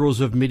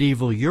cathedrals of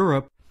medieval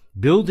Europe,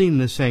 building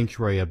the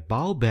sanctuary at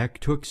Baalbek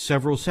took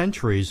several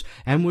centuries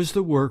and was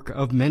the work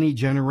of many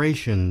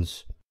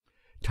generations.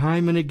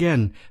 Time and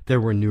again there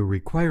were new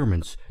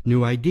requirements,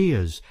 new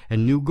ideas,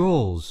 and new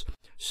goals.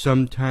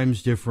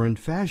 Sometimes different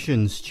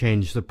fashions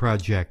changed the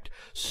project,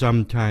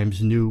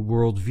 sometimes new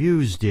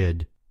worldviews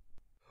did.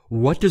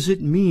 What does it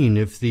mean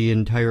if the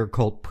entire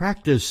cult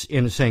practice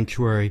in a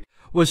sanctuary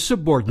was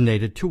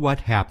subordinated to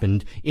what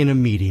happened in a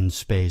meeting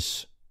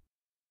space?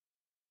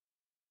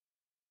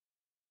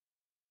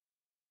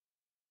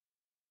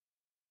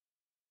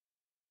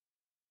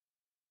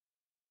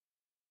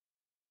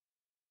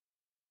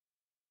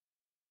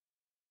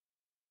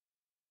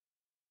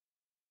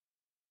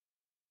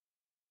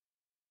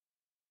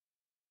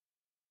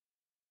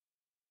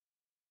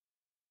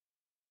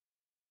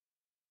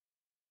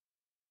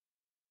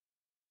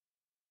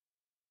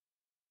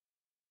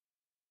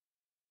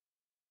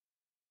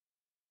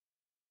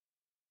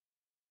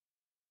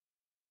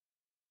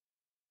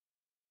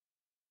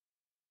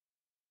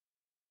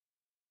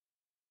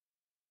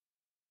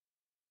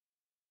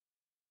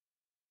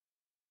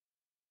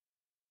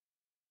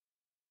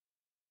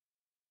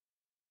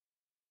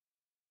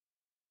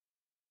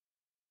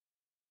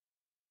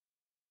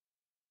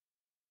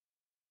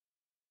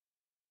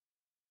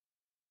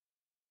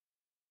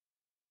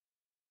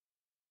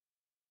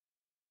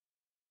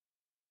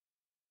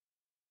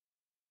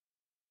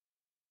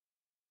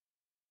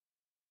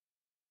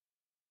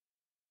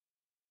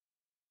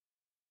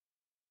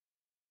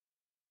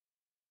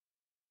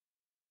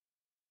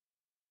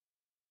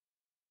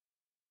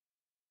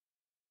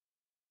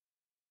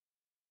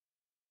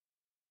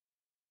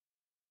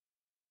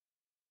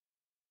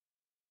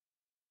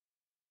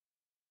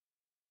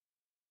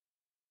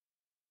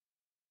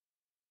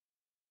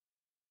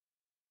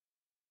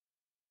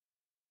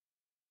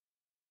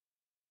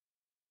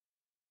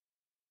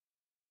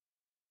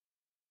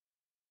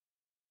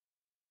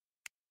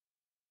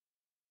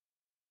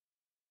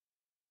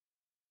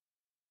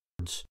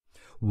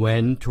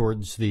 When,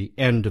 towards the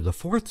end of the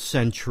 4th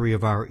century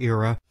of our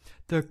era,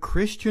 the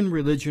Christian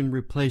religion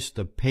replaced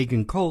the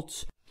pagan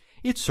cults,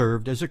 it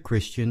served as a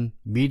Christian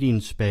meeting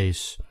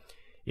space.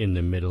 In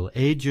the Middle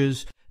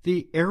Ages,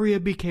 the area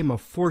became a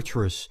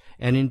fortress,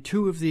 and in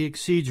 2 of the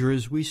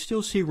exegeras we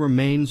still see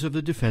remains of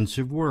the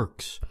defensive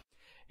works.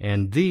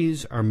 And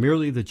these are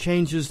merely the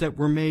changes that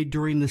were made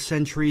during the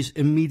centuries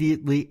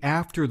immediately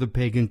after the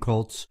pagan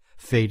cults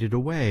faded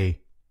away.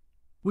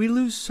 We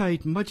lose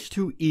sight much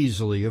too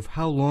easily of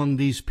how long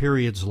these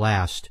periods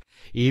last.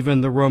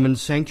 Even the Roman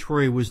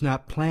sanctuary was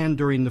not planned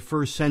during the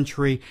 1st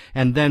century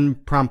and then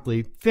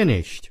promptly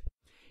finished.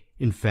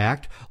 In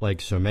fact,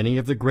 like so many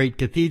of the great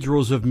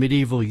cathedrals of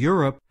medieval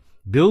Europe,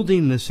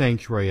 building the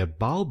sanctuary at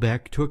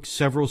Baalbek took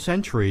several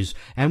centuries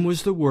and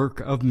was the work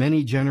of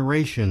many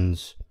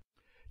generations.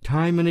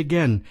 Time and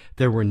again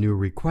there were new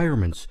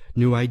requirements,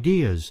 new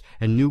ideas,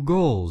 and new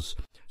goals.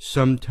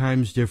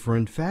 Sometimes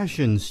different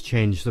fashions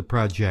changed the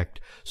project,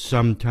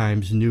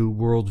 sometimes new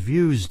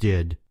worldviews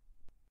did.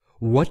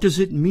 What does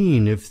it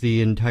mean if the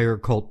entire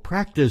cult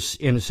practice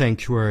in a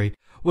sanctuary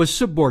was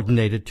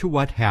subordinated to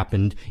what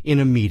happened in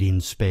a meeting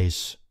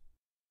space?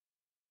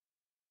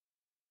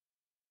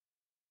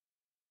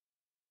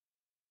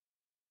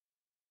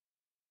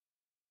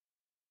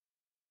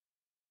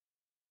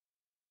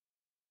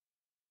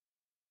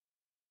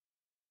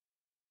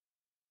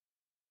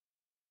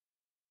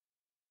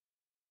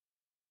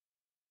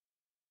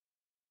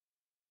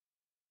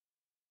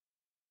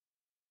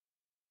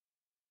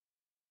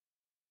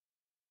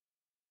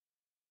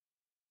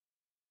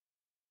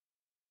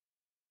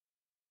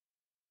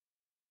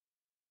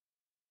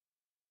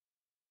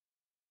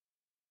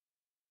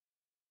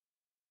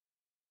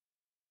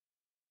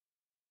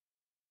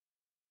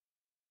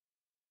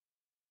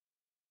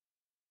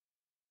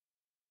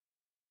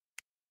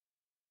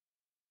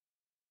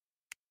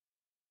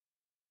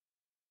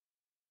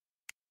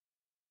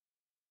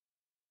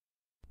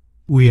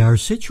 We are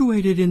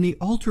situated in the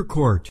altar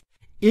court.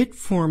 It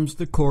forms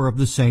the core of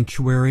the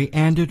sanctuary,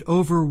 and at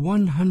over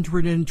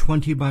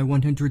 120 by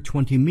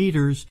 120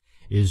 meters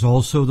is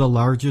also the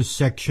largest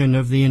section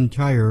of the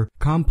entire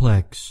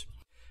complex.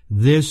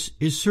 This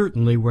is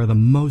certainly where the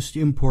most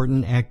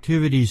important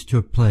activities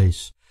took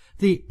place,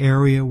 the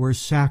area where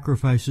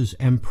sacrifices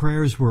and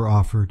prayers were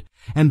offered,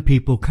 and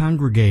people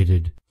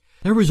congregated.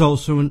 There was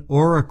also an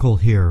oracle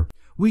here.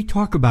 We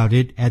talk about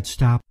it at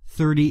stop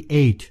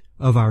 38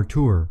 of our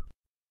tour.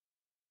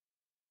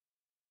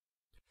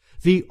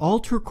 The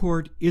altar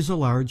court is a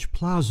large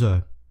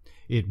plaza.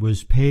 It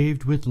was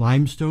paved with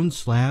limestone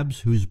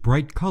slabs whose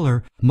bright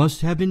color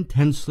must have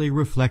intensely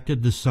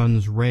reflected the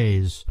sun's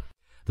rays.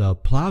 The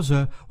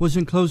plaza was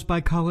enclosed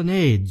by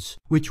colonnades,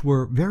 which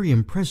were very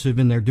impressive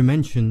in their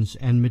dimensions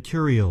and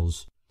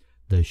materials.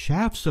 The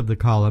shafts of the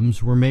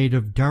columns were made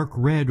of dark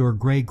red or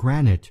gray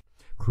granite,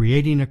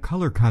 creating a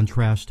color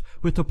contrast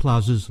with the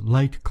plaza's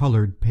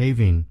light-colored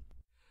paving.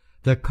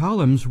 The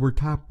columns were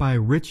topped by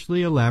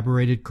richly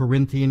elaborated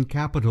Corinthian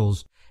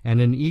capitals and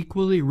an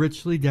equally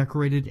richly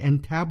decorated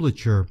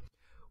entablature,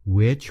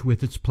 which,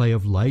 with its play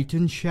of light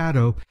and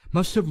shadow,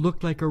 must have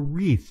looked like a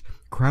wreath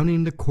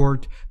crowning the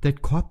court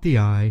that caught the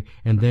eye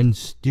and then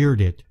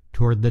steered it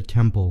toward the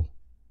temple.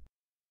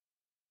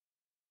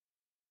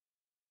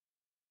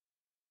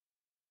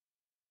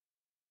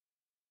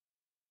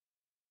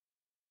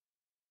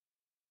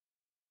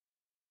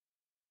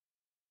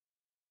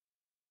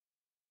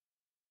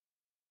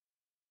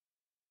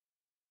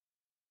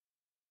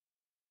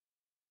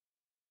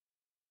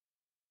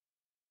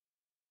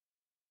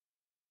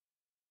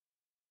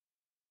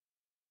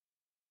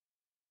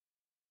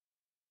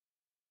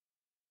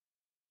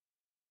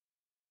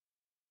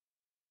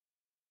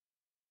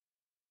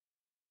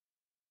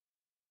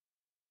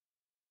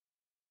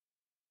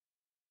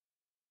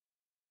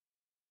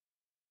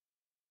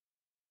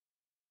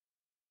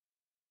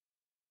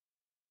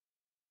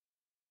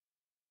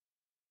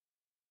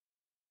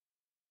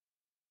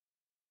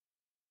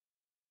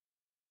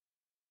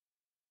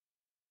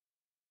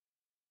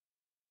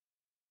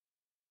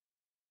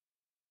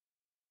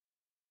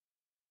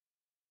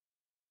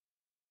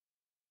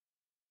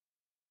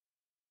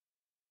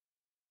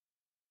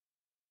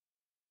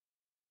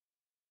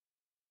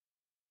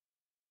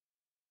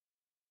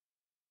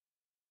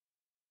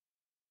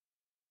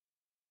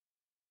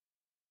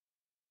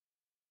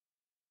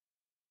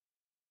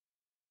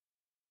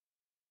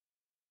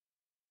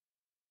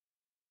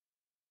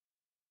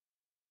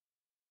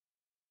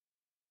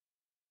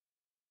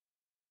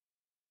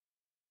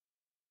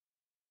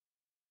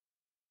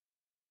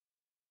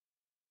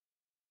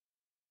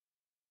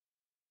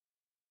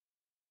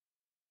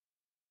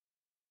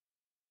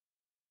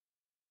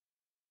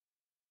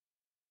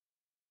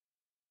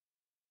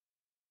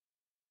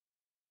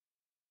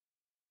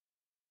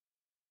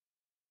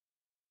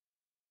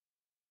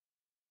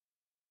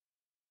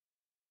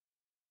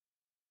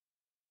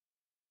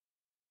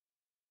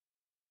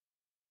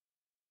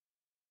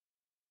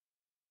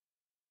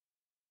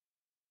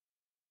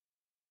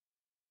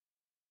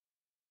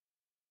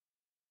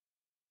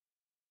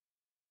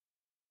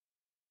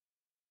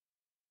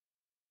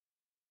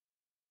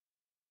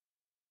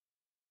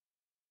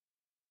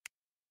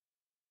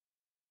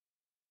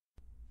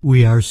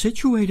 We are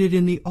situated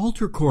in the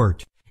altar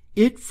court.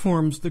 It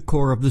forms the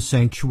core of the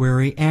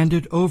sanctuary, and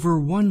at over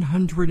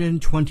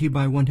 120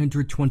 by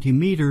 120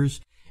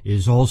 meters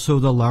is also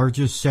the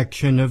largest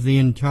section of the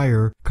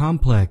entire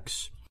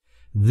complex.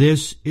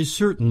 This is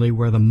certainly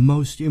where the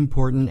most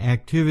important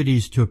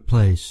activities took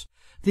place,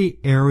 the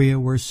area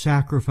where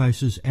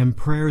sacrifices and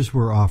prayers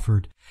were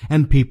offered,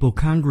 and people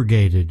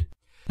congregated.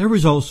 There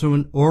was also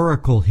an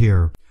oracle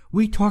here.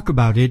 We talk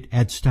about it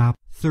at stop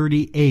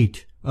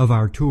 38 of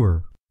our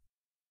tour.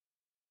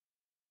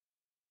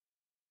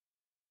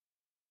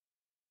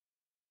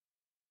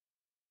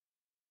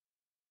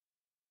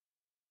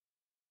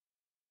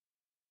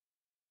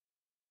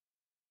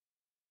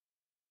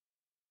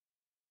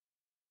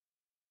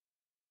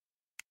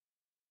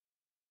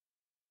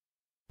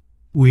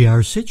 We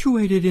are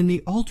situated in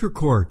the altar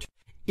court.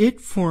 It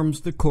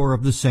forms the core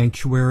of the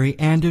sanctuary,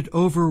 and at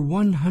over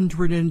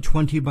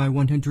 120 by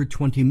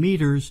 120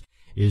 meters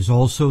is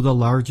also the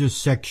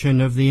largest section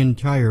of the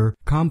entire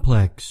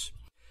complex.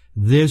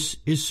 This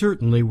is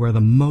certainly where the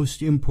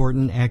most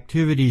important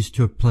activities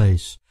took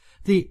place,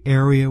 the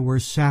area where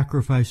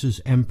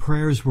sacrifices and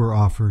prayers were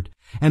offered,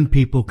 and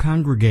people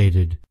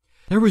congregated.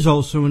 There was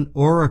also an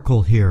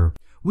oracle here.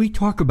 We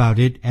talk about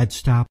it at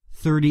stop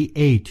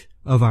 38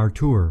 of our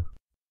tour.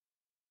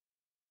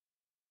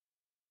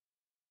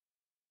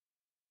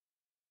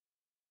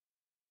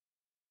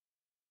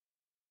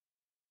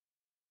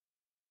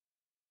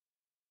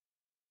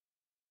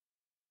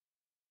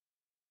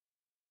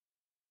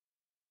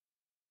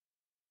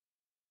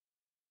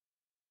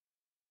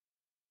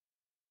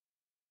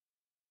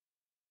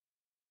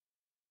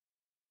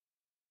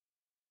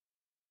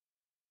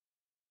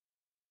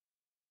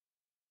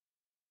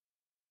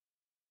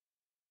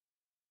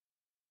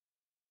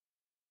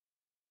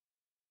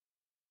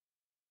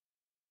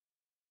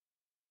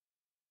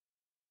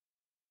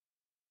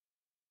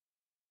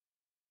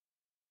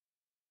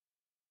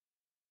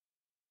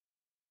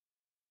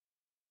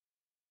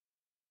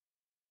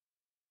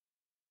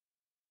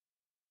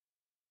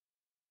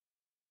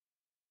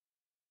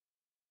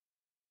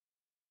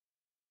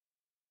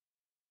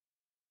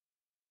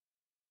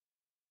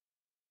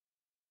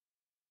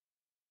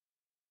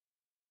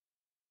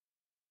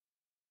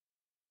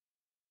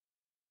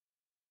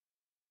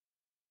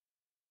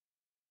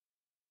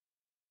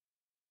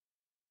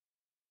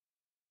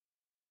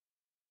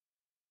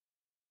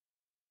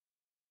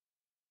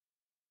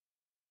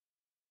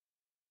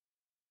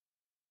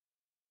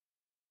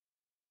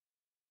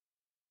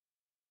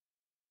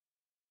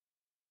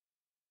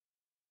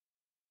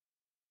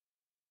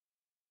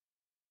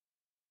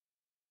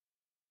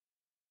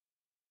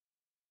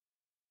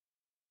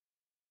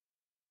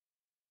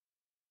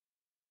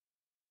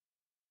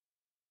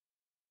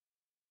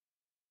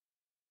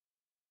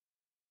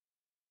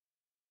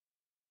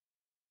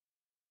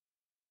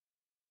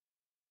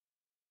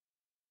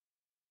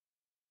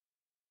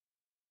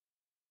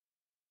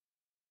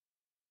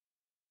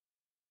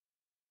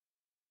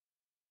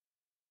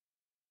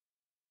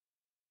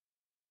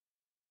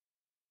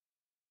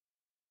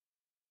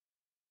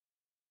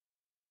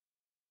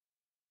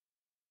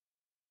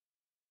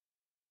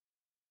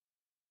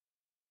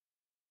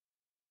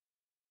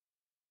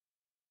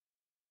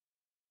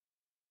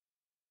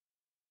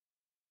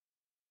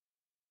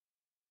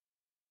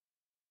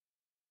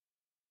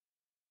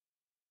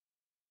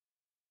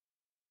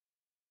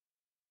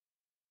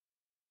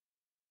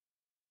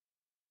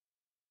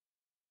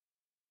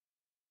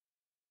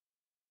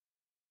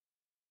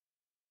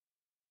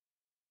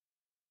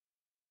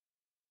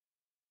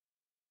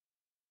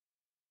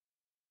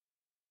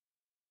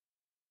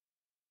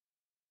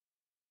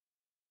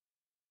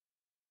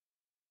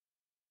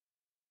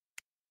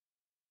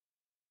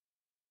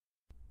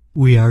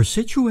 We are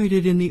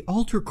situated in the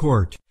altar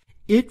court.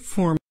 It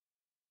forms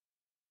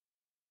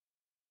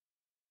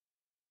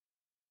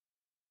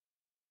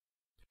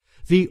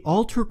The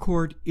altar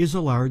court is a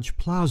large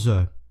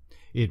plaza.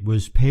 It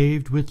was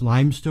paved with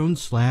limestone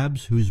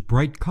slabs whose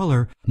bright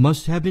color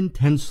must have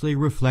intensely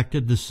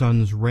reflected the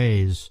sun's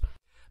rays.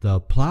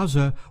 The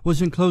plaza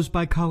was enclosed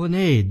by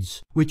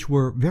colonnades, which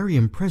were very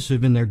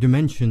impressive in their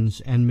dimensions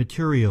and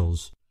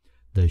materials.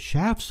 The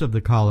shafts of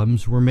the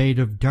columns were made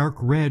of dark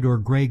red or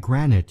gray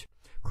granite,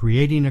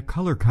 creating a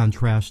color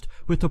contrast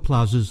with the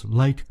plaza's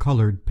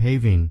light-colored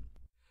paving.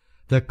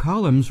 The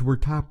columns were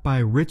topped by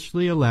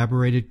richly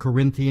elaborated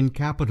Corinthian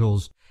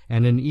capitals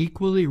and an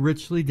equally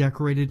richly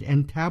decorated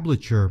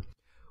entablature,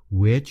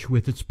 which,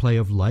 with its play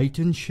of light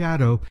and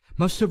shadow,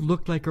 must have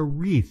looked like a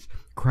wreath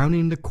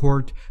crowning the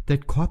court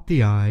that caught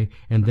the eye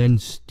and then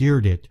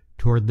steered it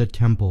toward the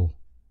temple.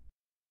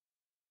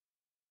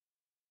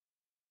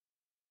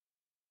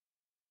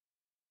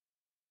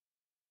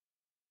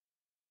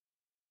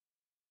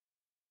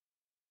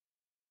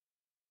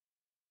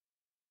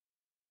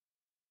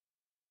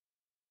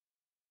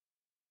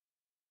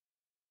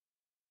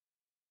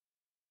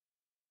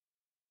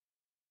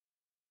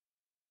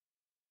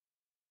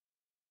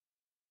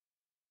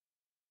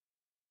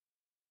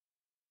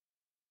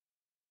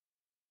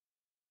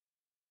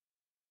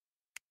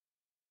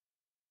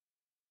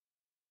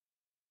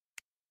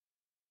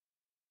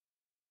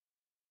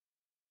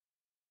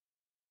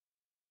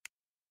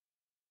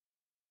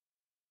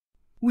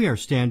 We are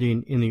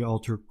standing in the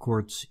altar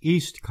court's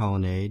east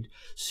colonnade,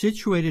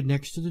 situated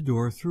next to the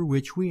door through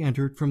which we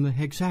entered from the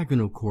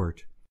hexagonal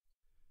court.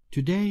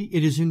 Today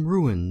it is in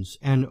ruins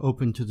and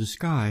open to the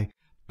sky,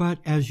 but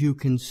as you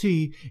can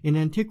see, in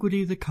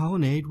antiquity the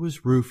colonnade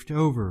was roofed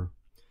over.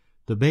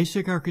 The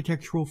basic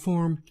architectural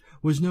form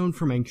was known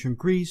from ancient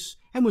Greece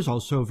and was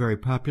also very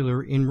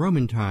popular in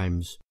Roman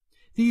times.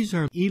 These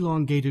are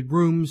elongated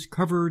rooms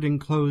covered and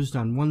closed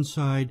on one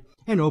side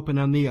and open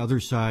on the other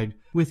side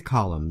with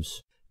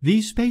columns.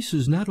 These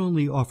spaces not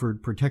only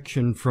offered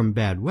protection from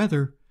bad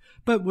weather,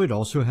 but would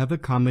also have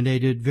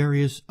accommodated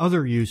various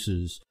other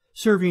uses,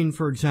 serving,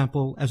 for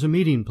example, as a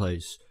meeting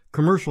place,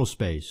 commercial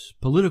space,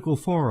 political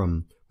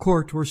forum,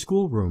 court or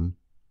schoolroom.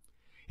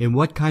 In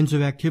what kinds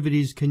of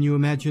activities can you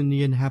imagine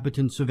the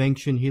inhabitants of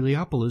ancient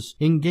Heliopolis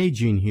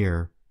engaging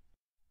here?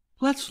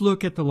 Let's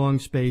look at the long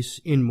space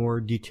in more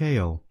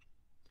detail.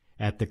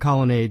 At the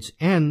colonnade's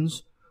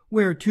ends,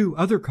 where two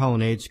other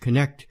colonnades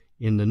connect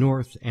in the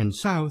north and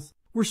south,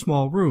 were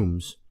small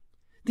rooms.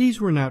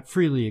 These were not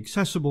freely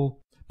accessible,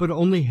 but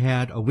only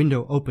had a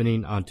window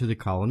opening onto the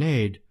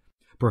colonnade.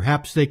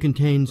 Perhaps they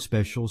contained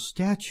special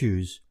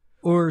statues,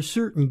 or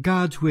certain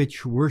gods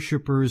which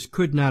worshippers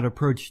could not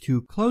approach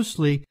too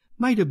closely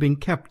might have been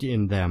kept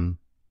in them.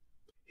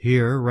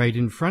 Here, right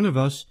in front of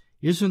us,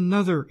 is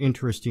another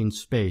interesting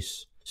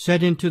space.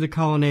 Set into the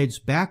colonnade's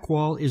back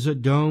wall is a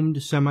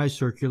domed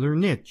semicircular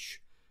niche.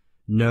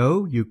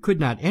 No, you could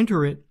not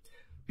enter it,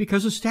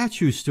 because a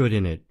statue stood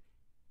in it.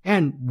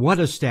 And what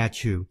a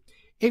statue!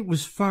 It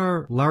was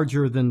far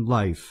larger than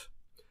life.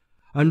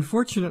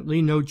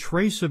 Unfortunately, no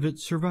trace of it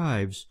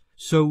survives,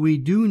 so we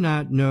do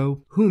not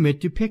know whom it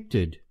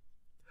depicted.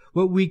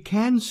 What we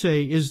can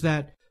say is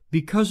that,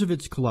 because of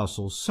its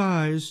colossal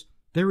size,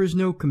 there is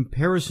no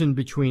comparison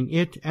between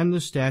it and the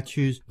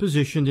statues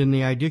positioned in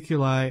the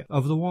aediculi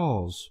of the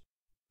walls.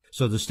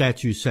 So the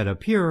statues set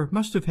up here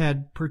must have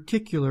had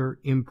particular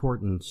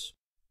importance.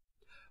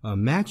 A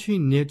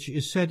matching niche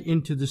is set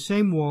into the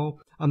same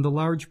wall on the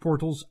large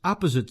portal's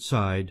opposite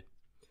side.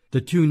 The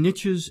two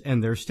niches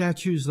and their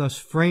statues thus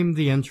frame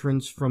the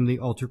entrance from the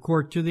altar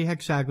court to the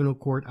hexagonal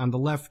court on the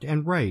left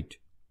and right.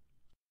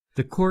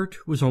 The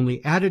court was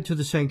only added to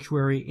the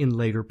sanctuary in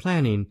later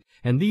planning,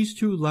 and these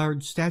two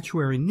large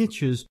statuary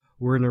niches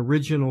were an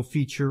original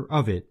feature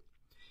of it.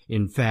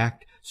 In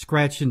fact,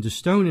 scratched into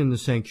stone in the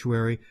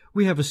sanctuary,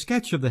 we have a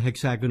sketch of the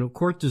hexagonal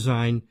court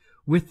design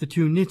with the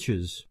two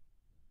niches.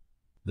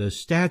 The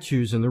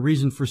statues and the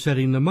reason for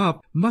setting them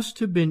up must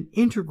have been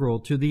integral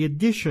to the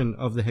addition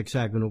of the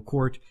hexagonal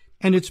court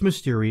and its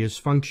mysterious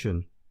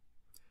function.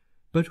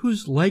 But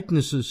whose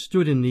likenesses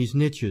stood in these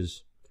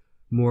niches?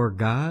 More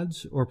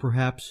gods, or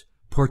perhaps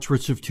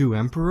portraits of two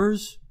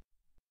emperors?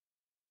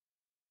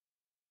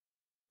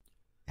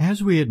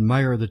 As we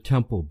admire the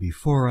temple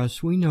before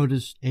us, we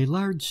notice a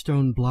large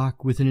stone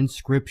block with an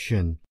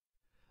inscription.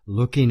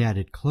 Looking at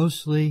it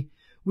closely,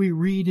 we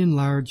read in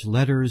large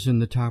letters in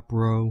the top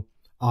row,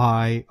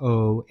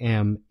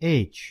 IOMH,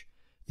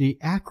 the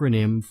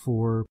acronym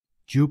for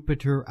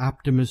Jupiter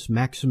Optimus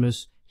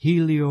Maximus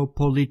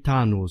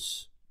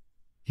Heliopolitanus.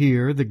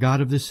 Here, the god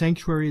of the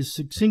sanctuary is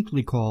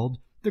succinctly called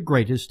the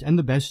greatest and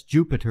the best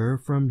Jupiter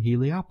from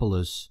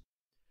Heliopolis.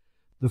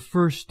 The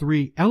first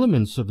three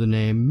elements of the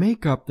name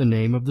make up the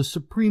name of the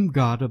supreme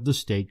god of the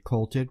state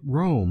cult at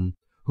Rome,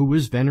 who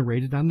was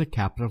venerated on the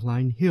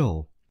Capitoline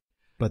Hill.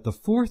 But the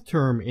fourth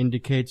term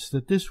indicates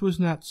that this was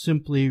not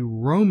simply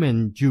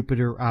Roman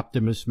Jupiter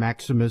Optimus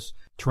Maximus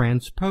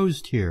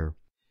transposed here.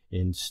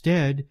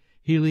 Instead,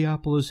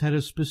 Heliopolis had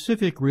a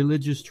specific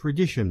religious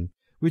tradition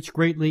which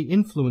greatly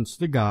influenced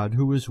the god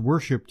who was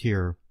worshipped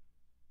here.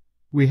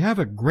 We have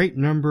a great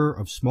number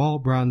of small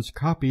bronze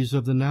copies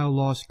of the now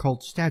lost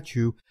cult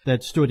statue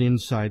that stood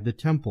inside the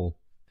temple.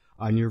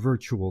 On your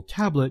virtual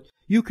tablet,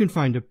 you can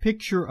find a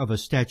picture of a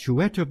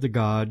statuette of the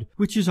god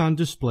which is on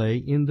display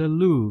in the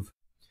Louvre.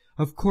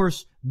 Of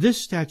course, this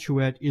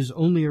statuette is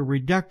only a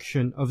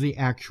reduction of the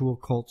actual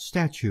cult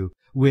statue,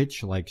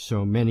 which, like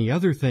so many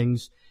other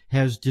things,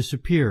 has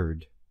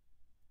disappeared.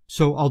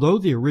 So although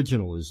the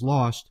original is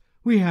lost,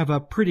 we have a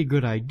pretty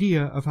good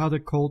idea of how the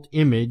cult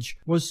image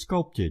was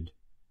sculpted.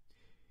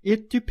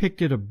 It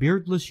depicted a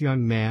beardless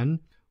young man,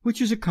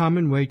 which is a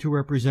common way to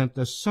represent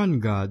the sun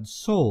god's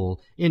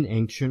soul in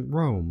ancient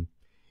Rome.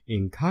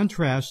 In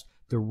contrast,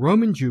 the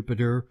Roman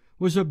Jupiter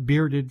was a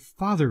bearded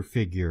father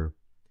figure.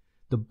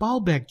 The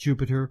Baalbek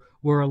Jupiter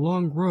wore a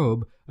long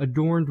robe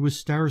adorned with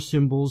star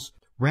symbols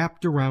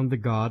wrapped around the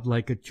god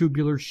like a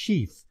tubular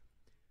sheath.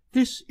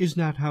 This is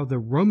not how the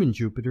Roman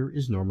Jupiter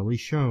is normally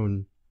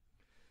shown.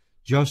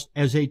 Just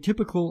as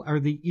atypical are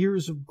the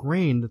ears of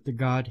grain that the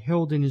god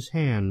held in his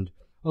hand,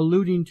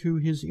 alluding to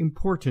his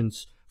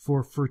importance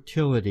for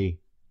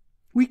fertility.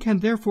 We can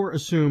therefore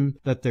assume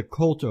that the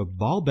cult of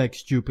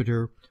Baalbek's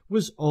Jupiter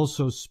was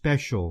also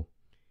special.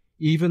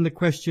 Even the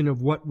question of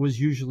what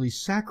was usually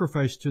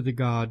sacrificed to the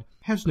god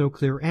has no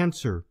clear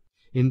answer.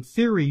 In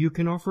theory, you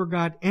can offer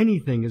God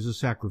anything as a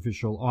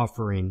sacrificial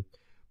offering: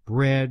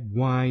 bread,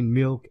 wine,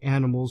 milk,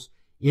 animals,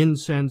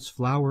 incense,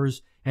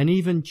 flowers, and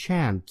even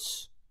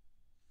chants.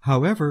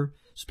 However,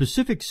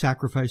 specific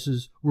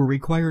sacrifices were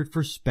required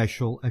for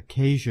special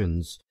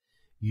occasions.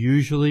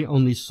 Usually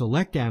only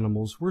select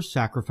animals were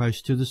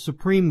sacrificed to the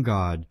supreme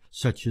god,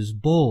 such as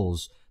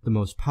bulls, the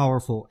most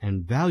powerful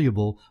and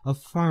valuable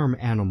of farm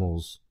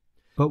animals.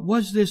 But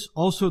was this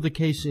also the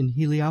case in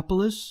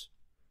Heliopolis?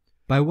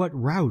 By what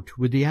route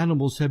would the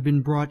animals have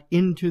been brought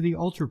into the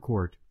altar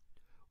court?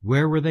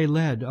 Where were they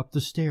led up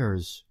the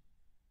stairs?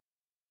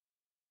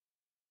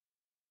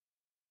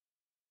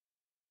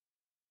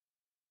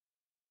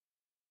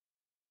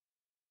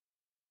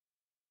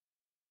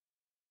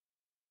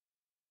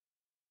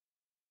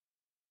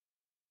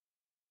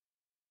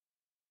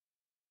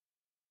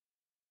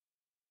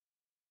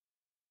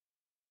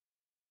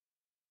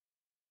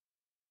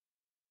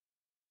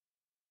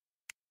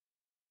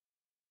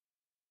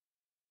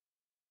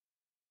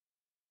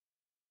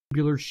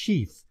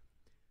 Sheath.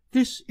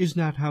 This is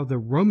not how the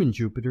Roman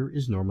Jupiter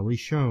is normally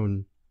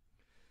shown.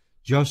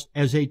 Just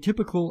as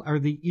atypical are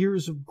the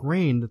ears of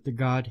grain that the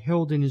god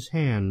held in his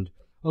hand,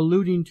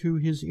 alluding to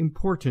his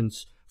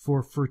importance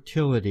for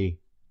fertility.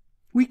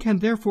 We can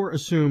therefore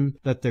assume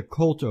that the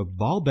cult of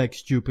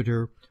Baalbek's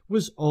Jupiter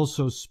was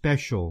also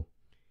special.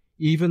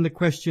 Even the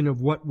question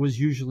of what was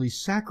usually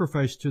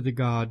sacrificed to the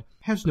god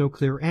has no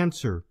clear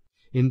answer.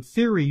 In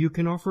theory, you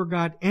can offer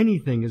God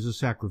anything as a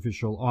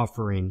sacrificial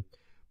offering: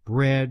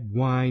 bread,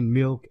 wine,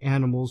 milk,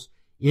 animals,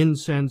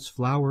 incense,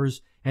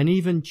 flowers, and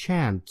even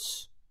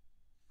chants.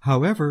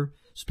 However,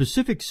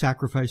 specific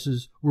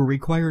sacrifices were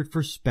required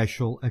for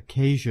special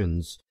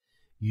occasions.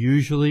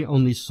 Usually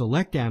only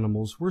select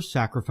animals were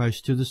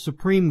sacrificed to the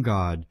supreme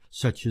god,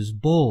 such as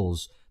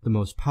bulls, the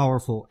most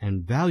powerful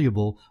and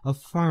valuable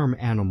of farm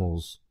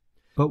animals.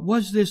 But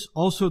was this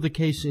also the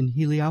case in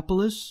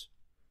Heliopolis?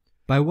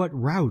 By what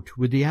route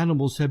would the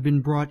animals have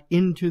been brought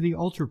into the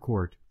altar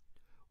court?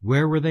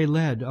 Where were they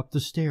led up the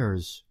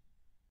stairs?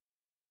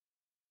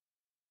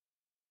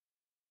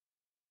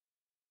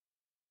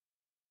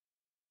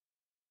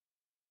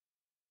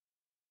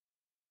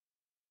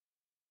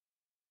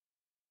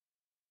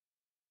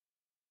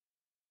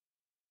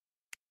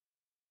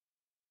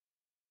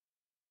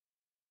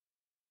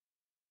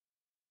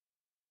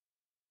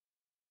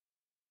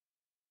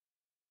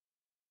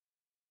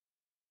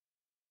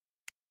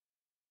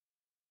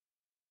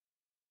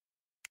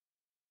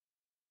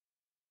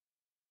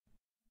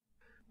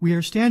 We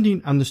are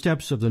standing on the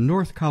steps of the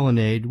north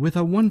colonnade with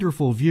a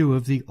wonderful view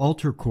of the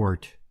altar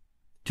court.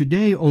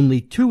 Today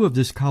only 2 of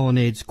this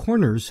colonnade's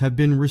corners have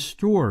been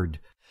restored,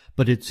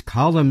 but its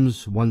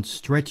columns once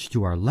stretched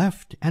to our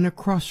left and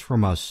across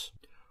from us.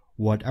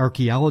 What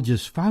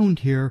archaeologists found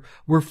here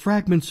were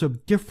fragments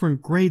of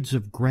different grades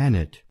of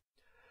granite.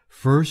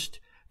 First,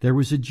 there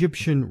was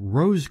Egyptian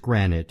rose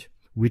granite,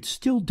 which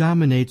still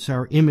dominates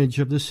our image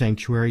of the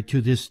sanctuary to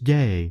this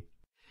day,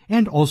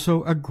 and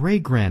also a gray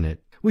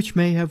granite, which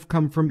may have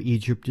come from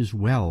Egypt as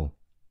well.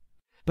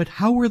 But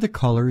how were the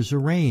colors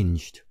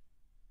arranged?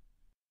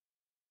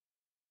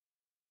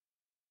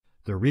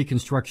 The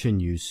reconstruction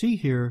you see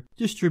here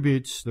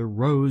distributes the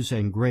rose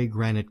and gray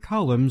granite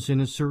columns in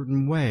a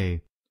certain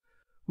way.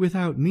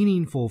 Without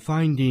meaningful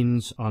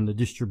findings on the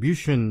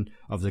distribution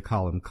of the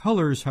column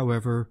colors,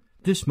 however,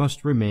 this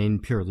must remain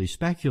purely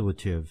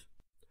speculative.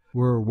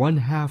 Were one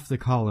half the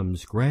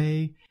columns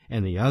gray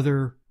and the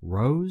other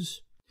rose?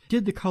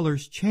 Did the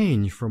colors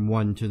change from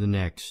one to the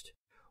next?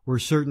 Were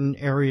certain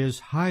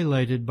areas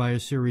highlighted by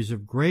a series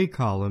of gray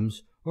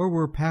columns, or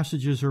were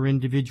passages or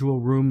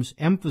individual rooms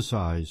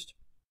emphasized?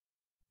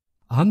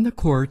 On the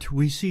court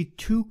we see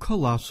 2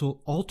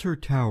 colossal altar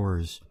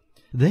towers.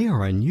 They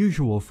are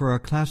unusual for a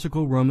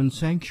classical Roman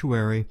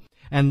sanctuary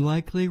and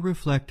likely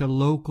reflect a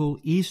local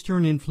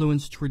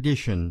Eastern-influenced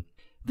tradition.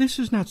 This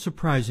is not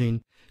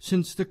surprising,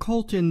 since the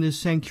cult in this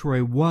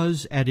sanctuary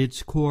was, at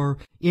its core,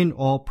 in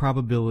all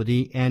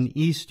probability, an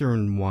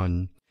Eastern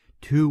one.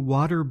 2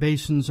 water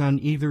basins on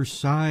either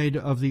side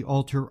of the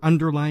altar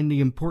underline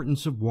the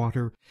importance of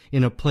water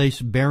in a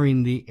place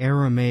bearing the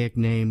Aramaic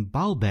name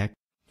Baalbek,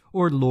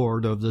 or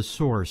Lord of the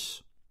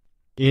Source.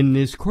 In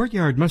this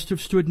courtyard must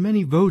have stood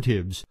many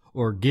votives,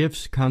 or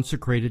gifts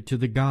consecrated to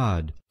the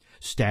god,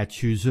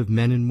 statues of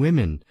men and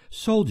women,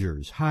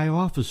 soldiers, high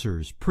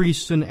officers,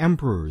 priests and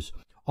emperors,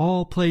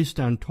 all placed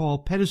on tall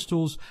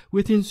pedestals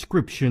with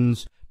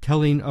inscriptions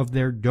telling of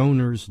their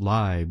donors'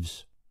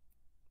 lives.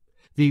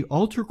 The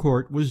altar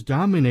court was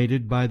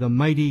dominated by the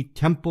mighty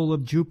Temple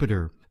of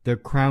Jupiter, the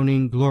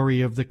crowning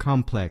glory of the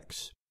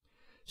complex.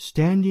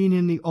 Standing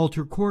in the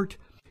altar court,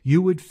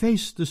 you would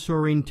face the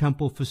soaring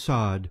temple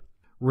facade.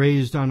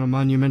 Raised on a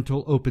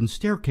monumental open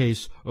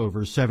staircase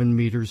over 7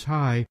 meters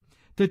high,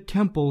 the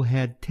temple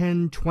had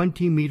 10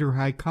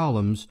 20-meter-high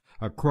columns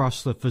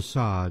across the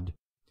facade.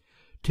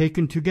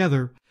 Taken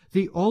together,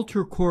 the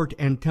altar court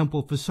and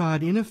temple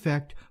facade in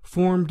effect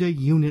formed a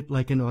unit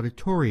like an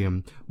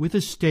auditorium with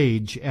a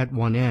stage at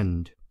one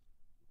end.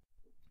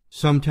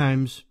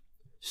 Sometimes,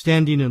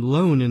 standing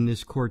alone in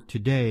this court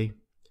today,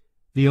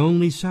 the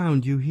only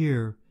sound you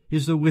hear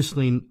is the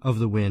whistling of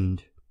the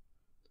wind.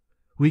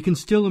 We can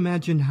still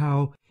imagine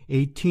how,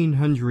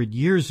 1800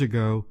 years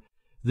ago,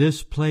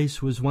 This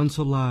place was once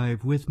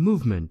alive with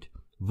movement,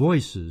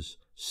 voices,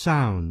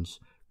 sounds,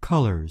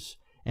 colors,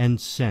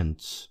 and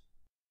scents.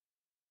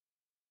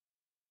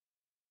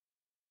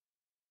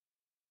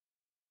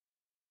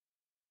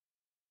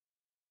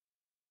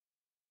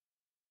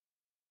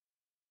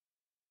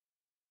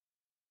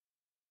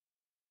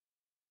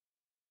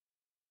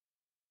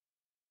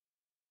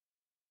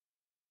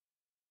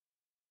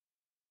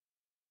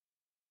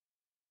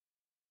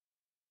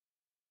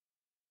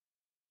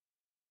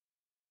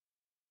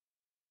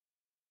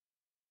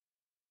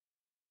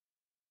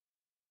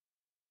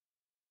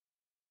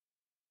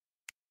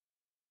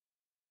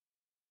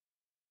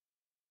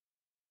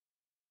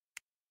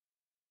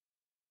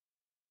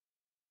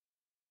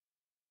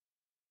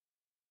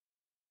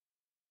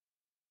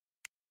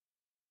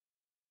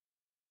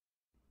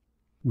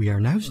 We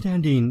are now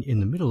standing in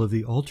the middle of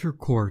the altar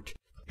court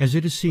as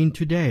it is seen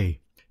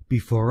today.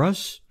 Before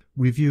us,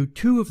 we view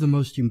two of the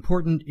most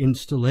important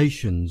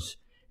installations,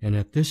 and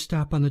at this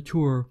stop on the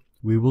tour,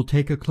 we will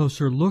take a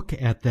closer look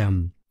at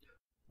them.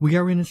 We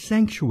are in a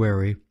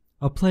sanctuary,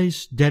 a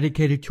place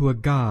dedicated to a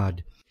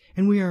god,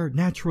 and we are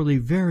naturally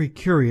very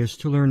curious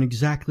to learn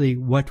exactly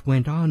what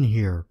went on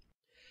here.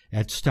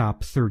 At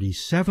stop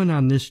 37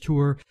 on this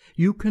tour,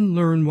 you can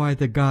learn why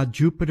the god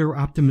Jupiter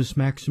Optimus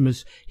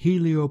Maximus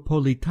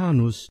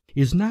Heliopolitanus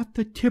is not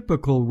the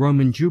typical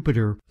Roman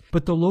Jupiter,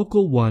 but the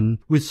local one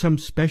with some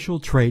special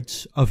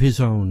traits of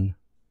his own.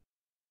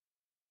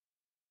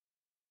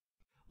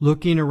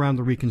 Looking around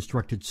the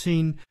reconstructed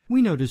scene,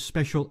 we notice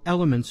special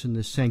elements in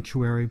this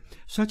sanctuary,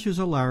 such as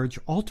a large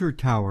altar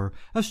tower,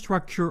 a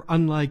structure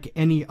unlike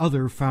any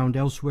other found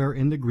elsewhere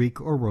in the Greek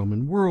or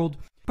Roman world,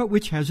 but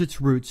which has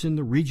its roots in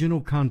the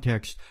regional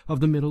context of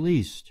the Middle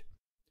East.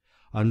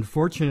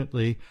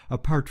 Unfortunately,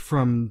 apart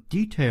from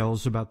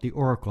details about the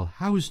oracle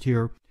housed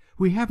here,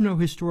 we have no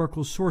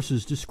historical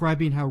sources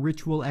describing how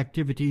ritual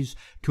activities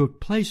took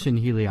place in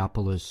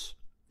Heliopolis.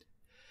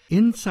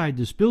 Inside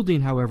this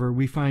building, however,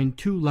 we find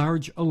two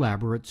large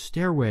elaborate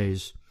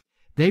stairways.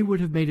 They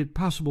would have made it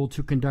possible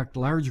to conduct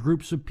large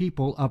groups of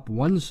people up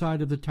one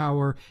side of the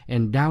tower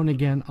and down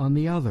again on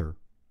the other.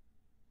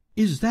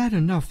 Is that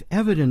enough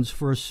evidence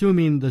for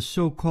assuming the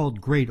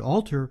so-called Great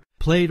Altar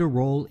played a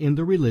role in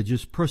the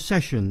religious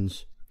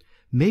processions?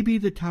 Maybe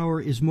the tower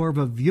is more of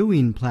a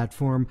viewing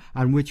platform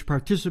on which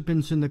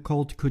participants in the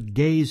cult could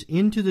gaze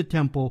into the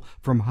temple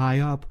from high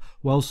up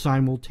while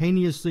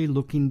simultaneously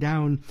looking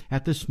down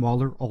at the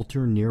smaller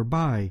altar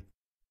nearby.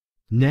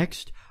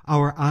 Next,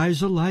 our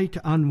eyes alight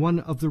on one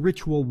of the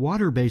ritual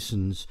water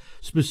basins,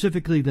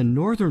 specifically the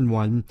northern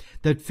one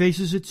that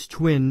faces its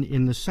twin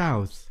in the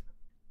south.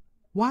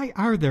 Why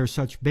are there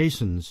such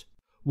basins?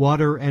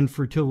 Water and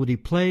fertility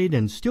played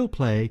and still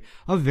play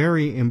a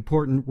very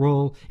important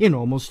role in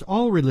almost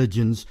all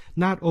religions,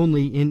 not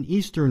only in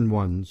Eastern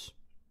ones.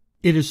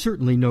 It is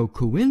certainly no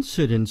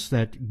coincidence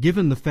that,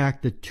 given the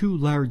fact that two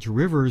large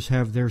rivers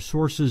have their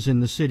sources in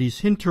the city's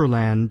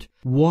hinterland,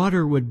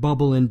 water would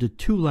bubble into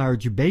two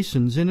large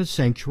basins in a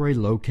sanctuary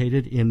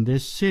located in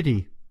this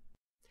city.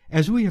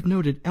 As we have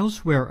noted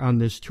elsewhere on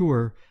this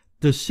tour,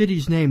 the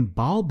city's name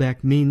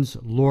Baalbek means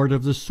Lord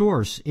of the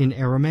Source in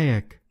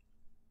Aramaic.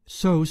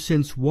 So,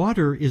 since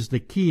water is the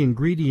key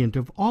ingredient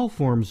of all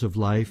forms of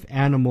life,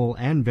 animal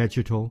and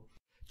vegetal,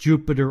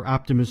 Jupiter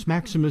Optimus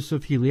Maximus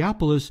of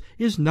Heliopolis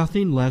is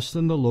nothing less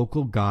than the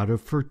local god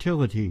of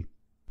fertility.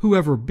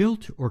 Whoever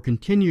built or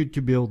continued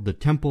to build the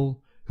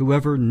temple,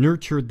 whoever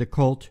nurtured the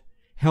cult,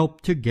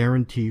 helped to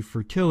guarantee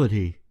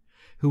fertility.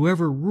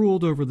 Whoever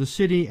ruled over the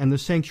city and the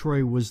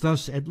sanctuary was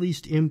thus, at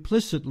least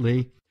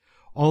implicitly,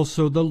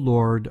 also the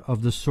Lord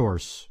of the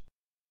Source.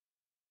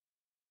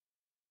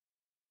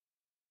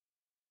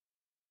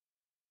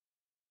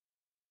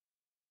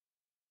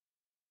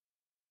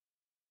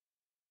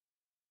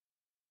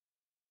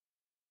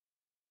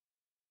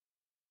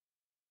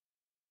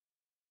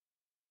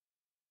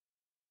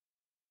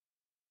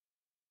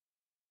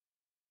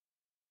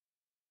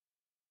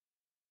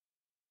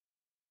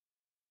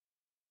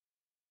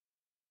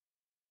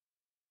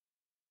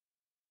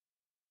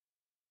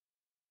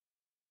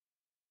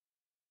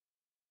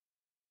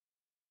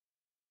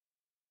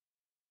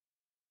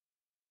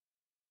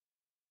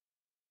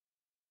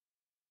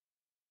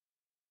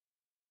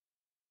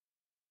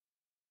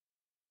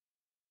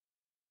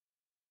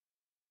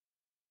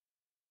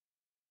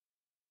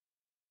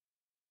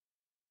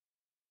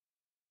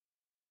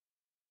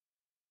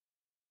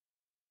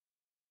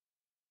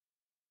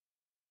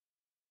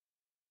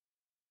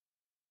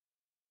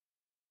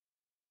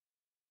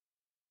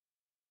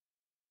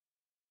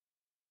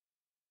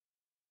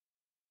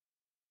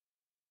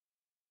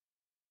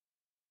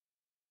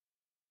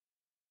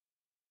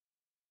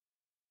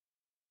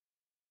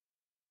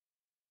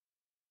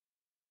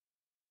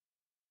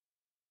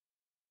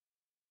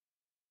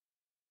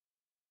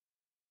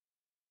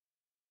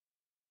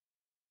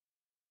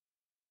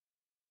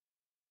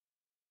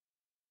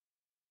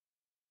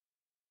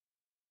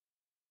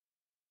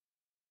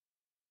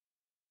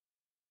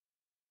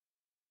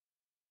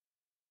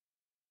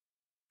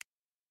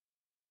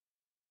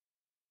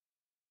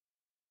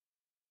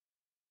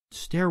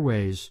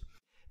 stairways.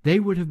 They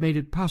would have made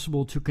it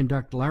possible to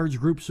conduct large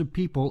groups of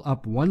people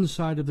up one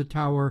side of the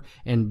tower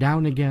and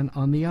down again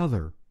on the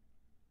other.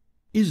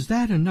 Is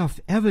that enough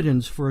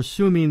evidence for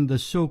assuming the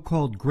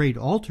so-called Great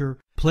Altar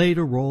played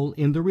a role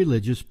in the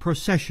religious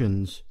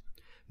processions?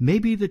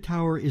 Maybe the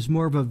tower is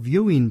more of a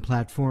viewing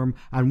platform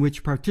on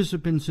which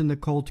participants in the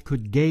cult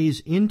could gaze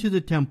into the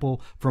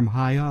temple from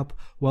high up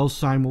while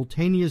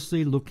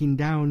simultaneously looking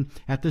down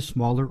at the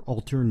smaller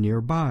altar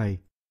nearby.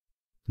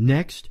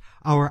 Next,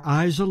 our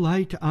eyes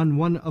alight on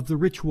one of the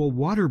ritual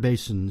water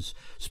basins,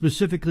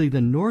 specifically the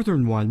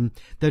northern one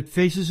that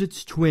faces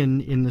its twin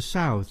in the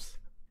south.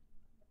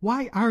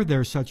 Why are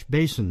there such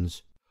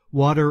basins?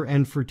 Water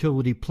and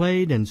fertility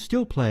played and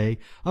still play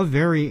a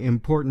very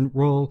important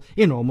role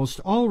in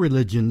almost all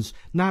religions,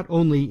 not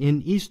only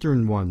in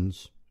Eastern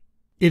ones.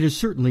 It is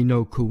certainly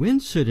no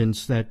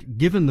coincidence that,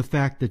 given the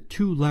fact that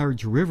two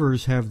large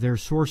rivers have their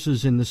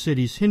sources in the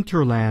city's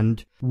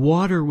hinterland,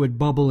 water would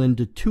bubble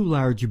into two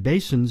large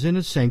basins in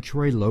a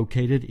sanctuary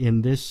located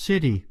in this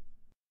city.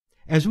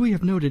 As we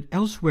have noted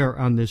elsewhere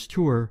on this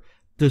tour,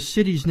 the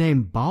city's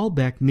name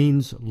Baalbek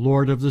means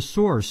Lord of the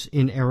Source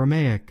in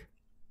Aramaic.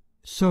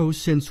 So,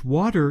 since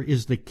water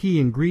is the key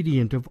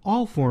ingredient of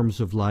all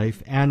forms of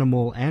life,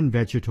 animal and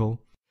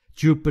vegetal,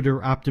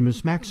 Jupiter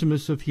Optimus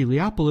Maximus of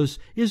Heliopolis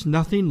is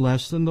nothing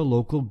less than the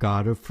local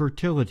god of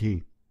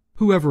fertility.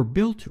 Whoever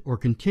built or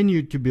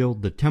continued to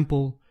build the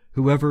temple,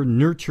 whoever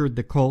nurtured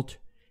the cult,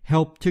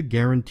 helped to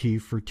guarantee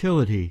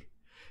fertility.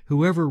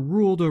 Whoever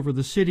ruled over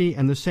the city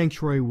and the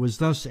sanctuary was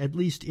thus, at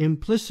least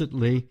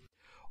implicitly,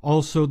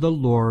 also the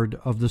Lord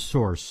of the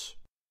Source.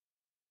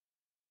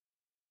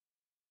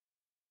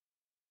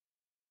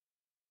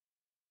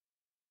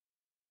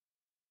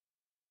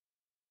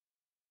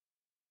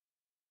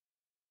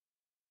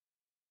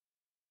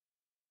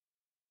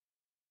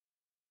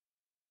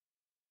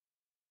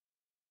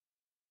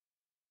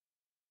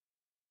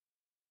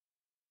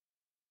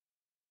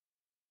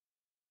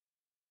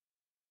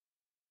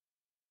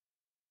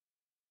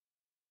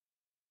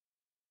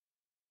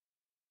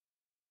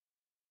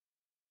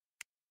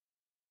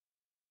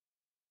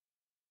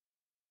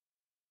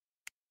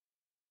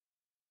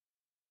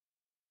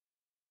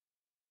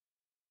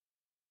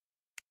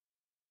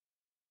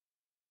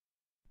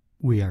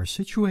 We are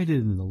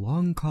situated in the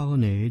long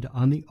colonnade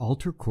on the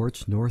altar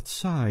court's north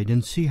side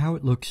and see how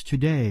it looks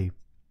today.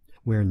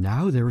 Where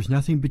now there is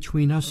nothing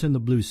between us and the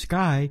blue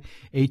sky,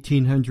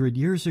 1800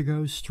 years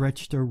ago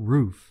stretched a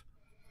roof.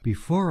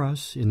 Before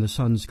us, in the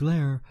sun's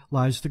glare,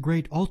 lies the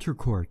great altar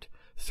court,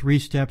 3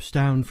 steps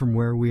down from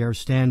where we are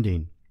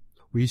standing.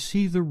 We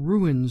see the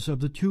ruins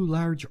of the 2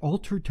 large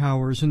altar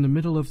towers in the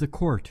middle of the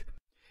court.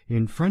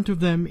 In front of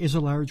them is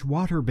a large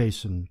water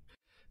basin.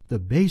 The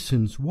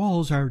basin's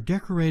walls are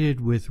decorated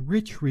with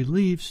rich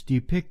reliefs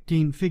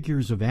depicting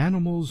figures of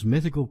animals,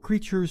 mythical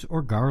creatures,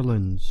 or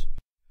garlands.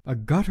 A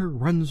gutter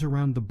runs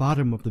around the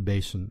bottom of the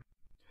basin.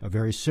 A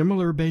very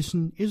similar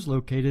basin is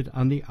located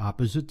on the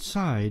opposite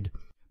side.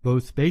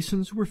 Both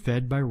basins were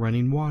fed by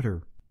running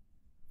water.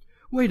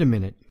 Wait a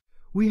minute.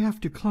 We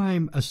have to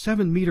climb a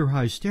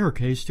 7-meter-high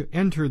staircase to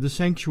enter the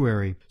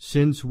sanctuary.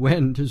 Since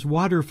when does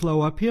water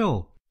flow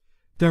uphill?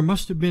 There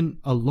must have been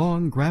a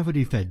long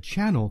gravity-fed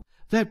channel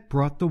that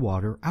brought the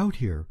water out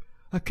here,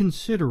 a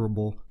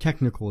considerable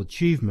technical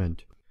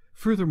achievement.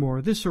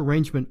 Furthermore, this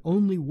arrangement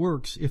only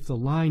works if the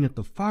line at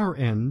the far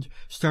end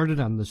started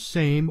on the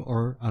same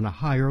or on a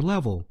higher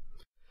level.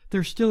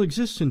 There still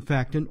exists, in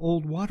fact, an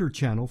old water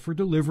channel for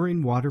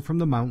delivering water from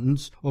the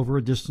mountains over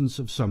a distance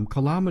of some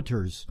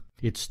kilometers.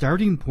 Its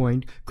starting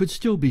point could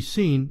still be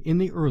seen in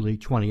the early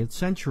 20th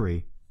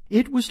century.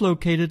 It was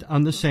located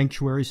on the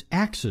sanctuary's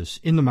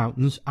axis in the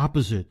mountains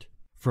opposite.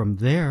 From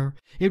there,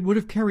 it would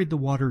have carried the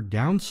water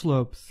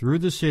downslope through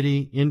the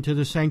city into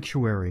the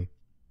sanctuary.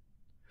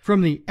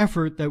 From the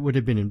effort that would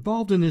have been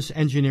involved in this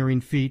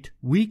engineering feat,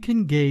 we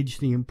can gauge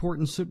the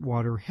importance that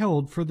water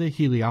held for the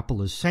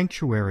Heliopolis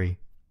sanctuary.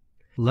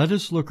 Let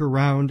us look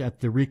around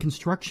at the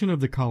reconstruction of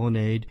the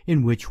colonnade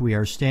in which we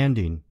are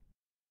standing.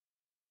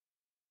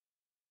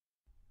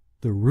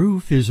 The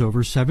roof is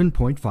over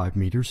 7.5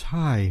 meters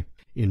high.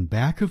 In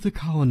back of the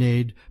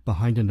colonnade,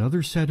 behind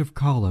another set of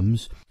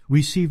columns,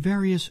 we see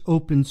various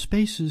open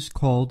spaces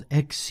called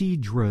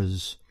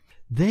exedras.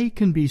 They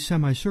can be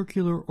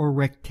semicircular or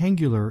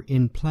rectangular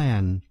in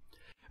plan.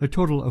 A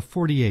total of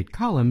 48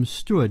 columns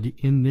stood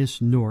in this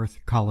north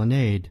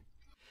colonnade.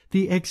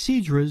 The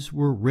exedras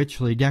were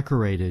richly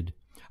decorated.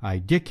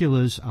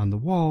 Idiculas on the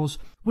walls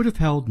would have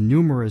held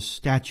numerous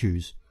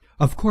statues.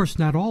 Of course,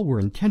 not all were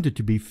intended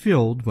to be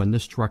filled when the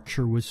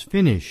structure was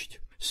finished.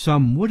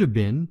 Some would have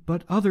been,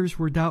 but others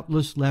were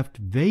doubtless left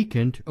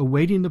vacant,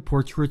 awaiting the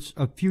portraits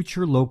of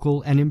future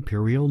local and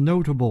imperial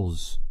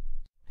notables.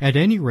 At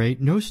any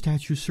rate, no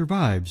statue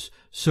survives,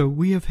 so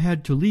we have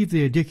had to leave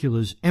the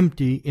idiculas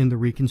empty in the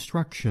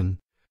reconstruction.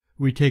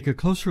 We take a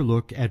closer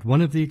look at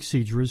one of the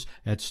exedras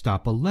at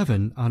stop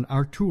 11 on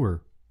our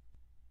tour.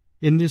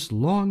 In this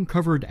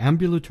long-covered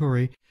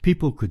ambulatory,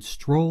 people could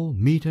stroll,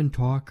 meet and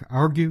talk,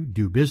 argue,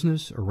 do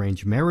business,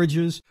 arrange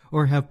marriages,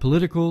 or have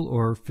political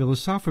or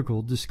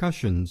philosophical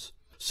discussions.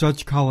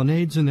 Such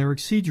colonnades and their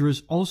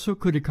exedras also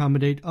could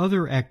accommodate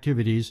other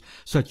activities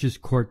such as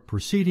court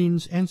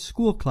proceedings and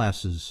school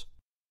classes.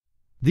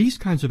 These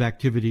kinds of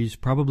activities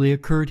probably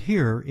occurred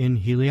here in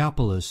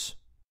Heliopolis.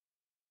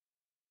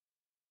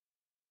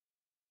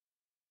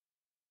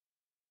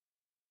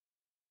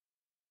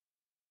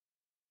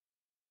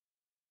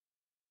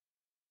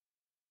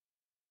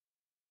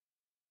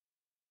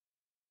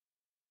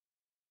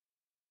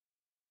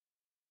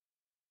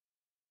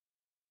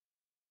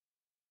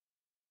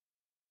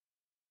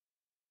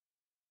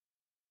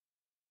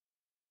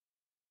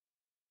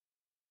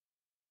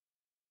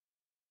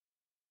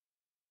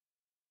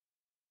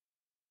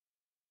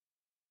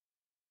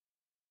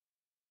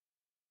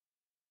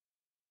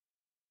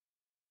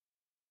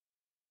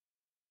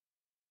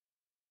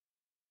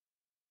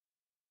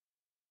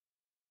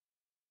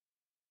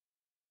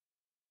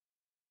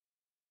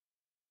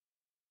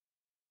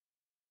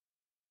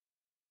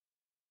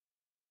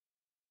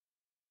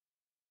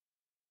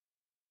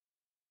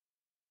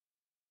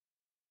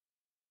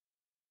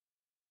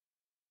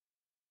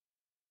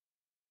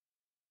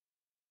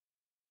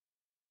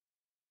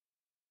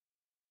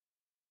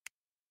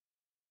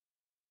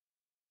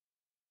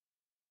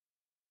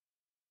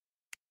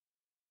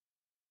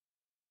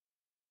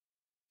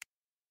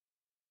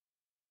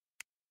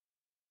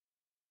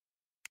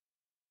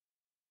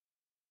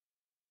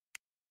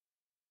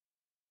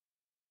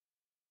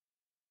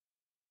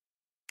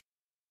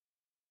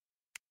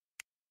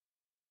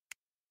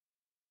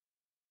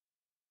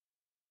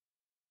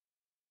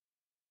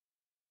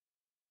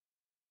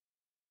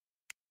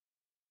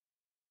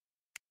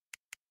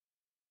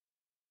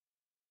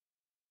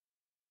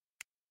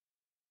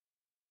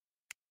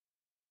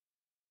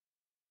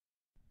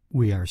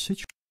 We are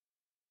situated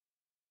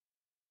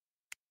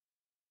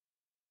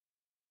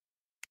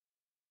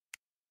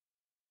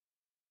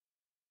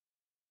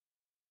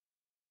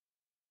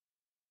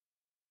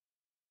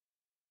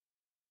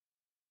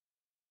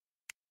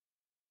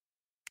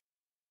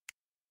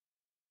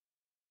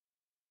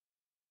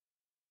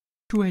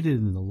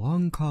in the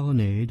long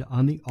colonnade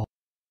on the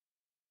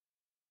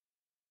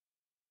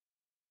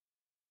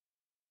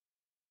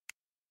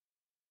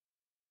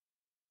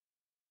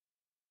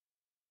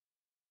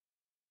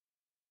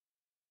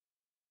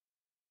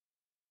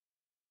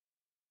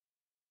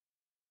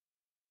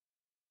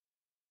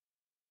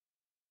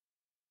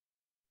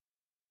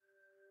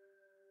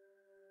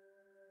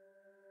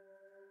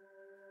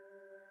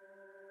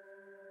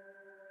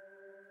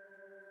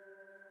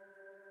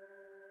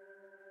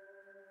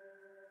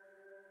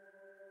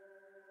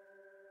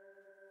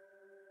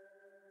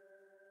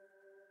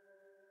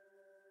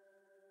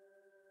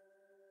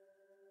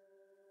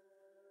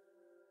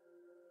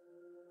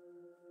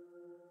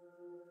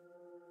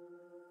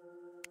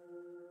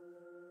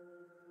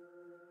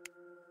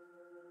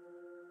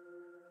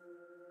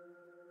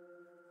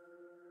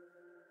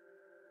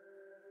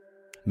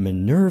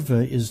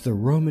Minerva is the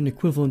Roman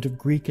equivalent of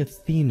Greek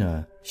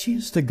Athena. She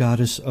is the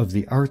goddess of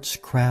the arts,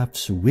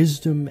 crafts,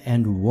 wisdom,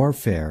 and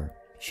warfare.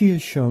 She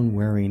is shown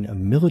wearing a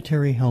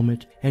military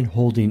helmet and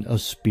holding a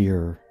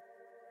spear.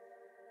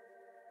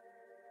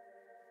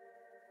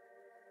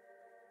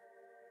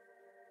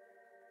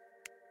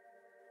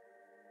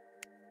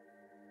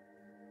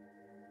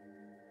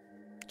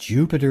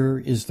 Jupiter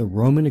is the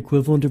Roman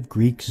equivalent of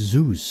Greek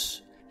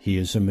Zeus. He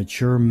is a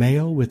mature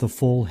male with a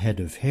full head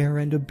of hair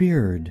and a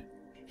beard.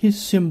 His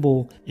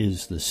symbol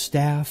is the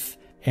staff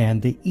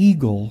and the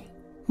eagle,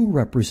 who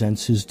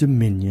represents his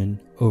dominion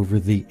over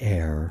the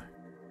air.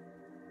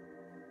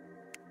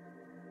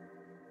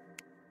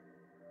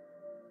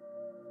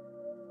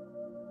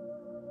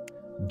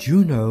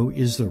 Juno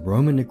is the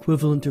Roman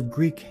equivalent of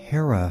Greek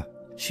Hera.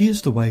 She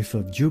is the wife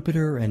of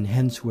Jupiter and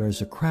hence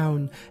wears a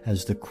crown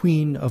as the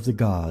queen of the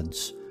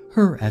gods.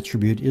 Her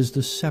attribute is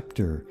the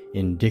scepter,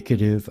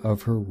 indicative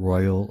of her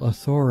royal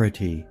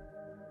authority.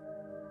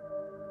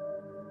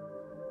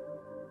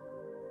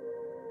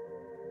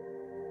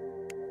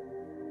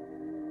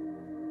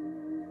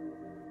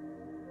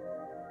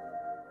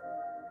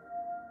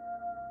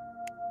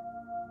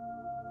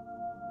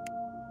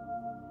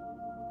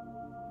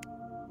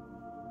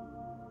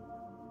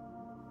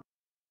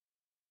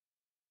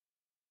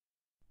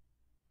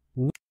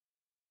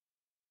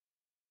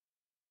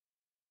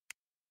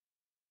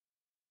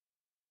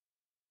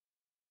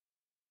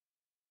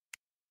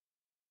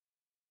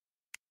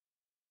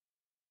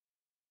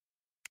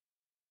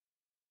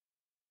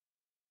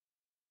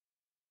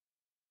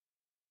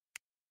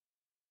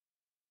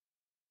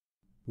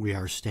 We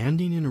are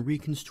standing in a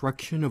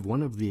reconstruction of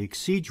one of the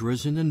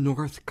exedras in the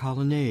north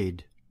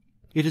colonnade.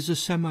 It is a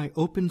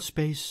semi-open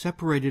space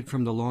separated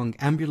from the long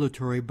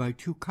ambulatory by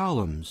 2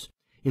 columns.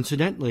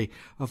 Incidentally,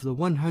 of the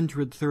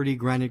 130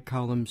 granite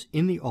columns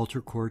in the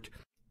altar court,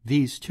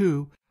 these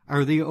 2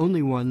 are the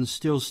only ones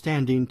still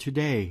standing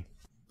today.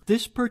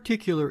 This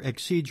particular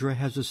exedra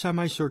has a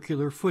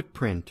semicircular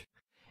footprint,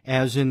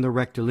 As in the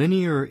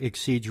rectilinear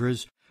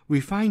exedras, we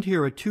find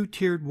here a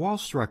two-tiered wall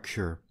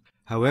structure.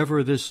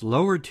 However, this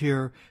lower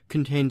tier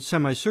contains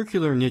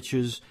semicircular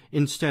niches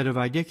instead of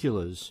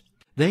idiculas.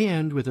 They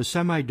end with a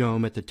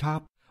semidome at the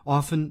top,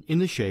 often in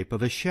the shape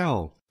of a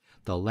shell.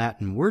 The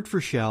Latin word for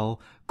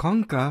shell,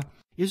 concha,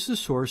 is the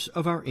source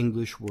of our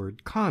English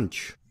word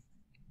conch.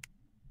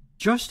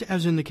 Just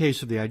as in the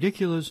case of the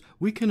idiculas,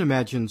 we can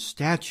imagine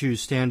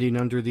statues standing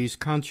under these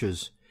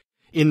conches.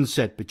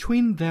 Inset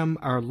between them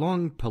are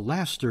long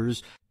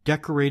pilasters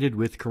decorated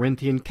with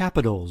Corinthian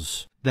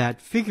capitals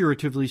that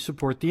figuratively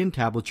support the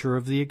entablature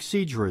of the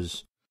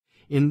exedras.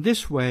 In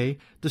this way,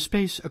 the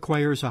space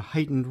acquires a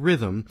heightened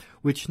rhythm,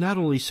 which not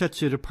only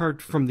sets it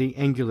apart from the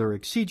angular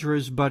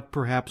exedras, but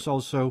perhaps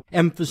also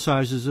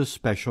emphasizes a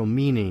special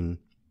meaning.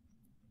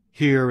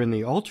 Here in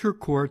the altar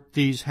court,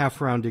 these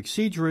half-round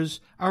exedras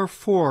are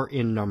 4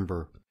 in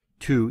number.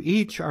 2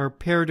 each are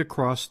paired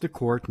across the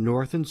court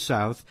north and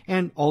south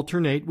and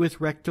alternate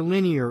with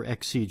rectilinear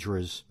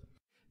exedras.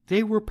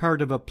 They were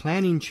part of a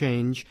planning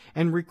change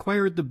and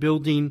required the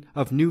building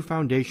of new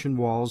foundation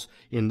walls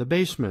in the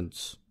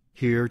basements.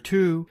 Here,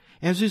 too,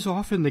 as is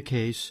often the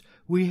case,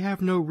 we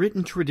have no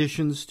written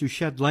traditions to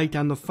shed light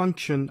on the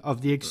function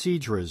of the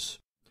exedras.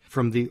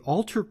 From the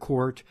altar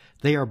court,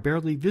 they are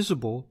barely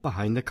visible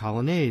behind the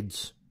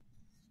colonnades.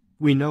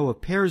 We know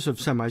of pairs of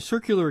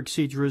semicircular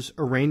exedras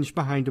arranged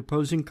behind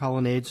opposing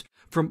colonnades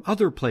from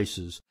other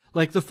places,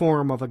 like the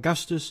Forum of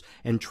Augustus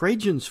and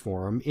Trajan's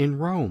Forum in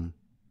Rome.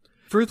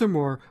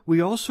 Furthermore, we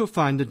also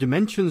find the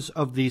dimensions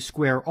of the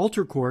square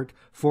altar court,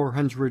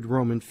 400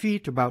 Roman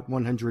feet, about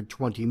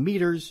 120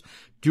 meters,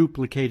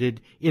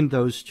 duplicated in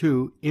those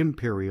 2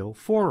 imperial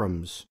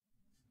forums.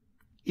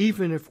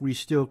 Even if we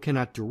still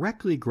cannot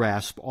directly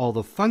grasp all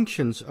the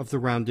functions of the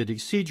rounded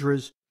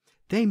exedras,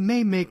 they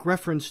may make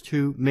reference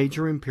to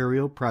major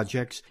imperial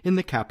projects in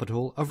the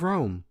capital of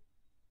Rome.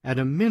 At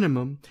a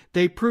minimum,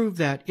 they prove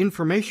that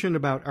information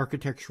about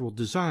architectural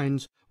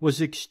designs was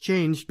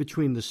exchanged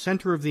between the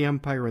center of the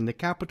empire and the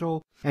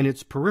capital and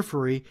its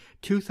periphery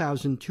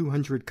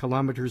 2,200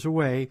 kilometers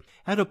away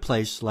at a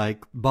place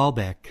like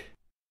Baalbek.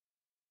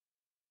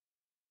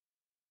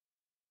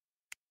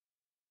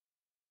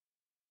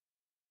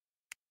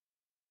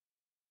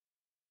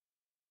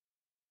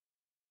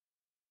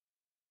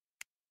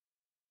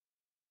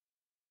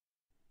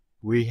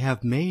 We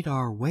have made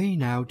our way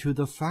now to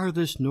the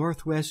farthest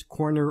northwest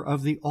corner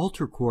of the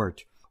altar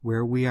court,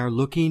 where we are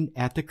looking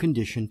at the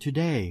condition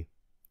today.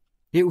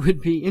 It would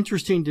be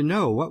interesting to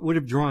know what would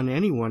have drawn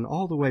anyone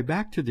all the way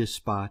back to this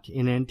spot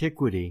in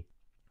antiquity.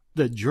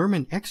 The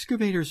German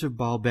excavators of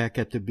Baalbek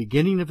at the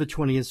beginning of the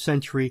 20th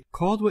century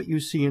called what you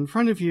see in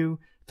front of you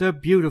the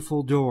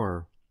Beautiful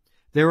Door.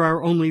 There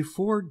are only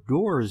 4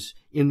 doors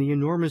in the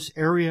enormous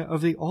area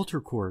of the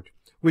altar court,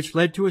 which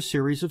led to a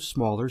series of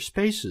smaller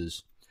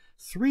spaces.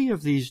 3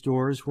 of these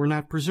doors were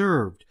not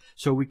preserved,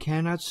 so we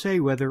cannot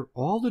say whether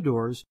all the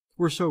doors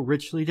were so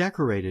richly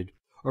decorated,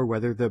 or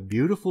whether the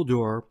Beautiful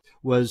Door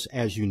was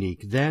as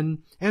unique then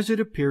as it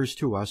appears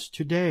to us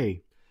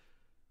today.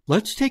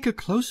 Let's take a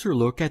closer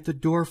look at the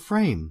door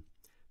frame.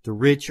 The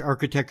rich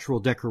architectural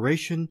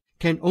decoration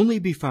can only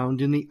be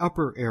found in the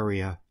upper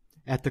area.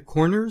 At the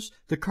corners,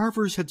 the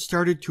carvers had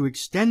started to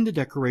extend the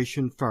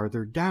decoration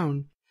farther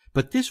down,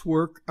 but this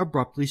work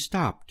abruptly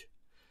stopped.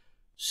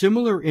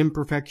 Similar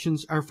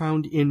imperfections are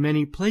found in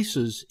many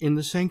places in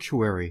the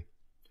sanctuary.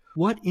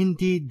 What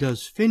indeed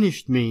does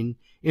finished mean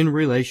in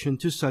relation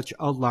to such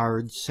a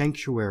large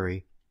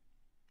sanctuary?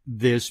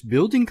 This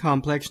building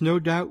complex no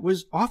doubt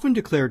was often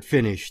declared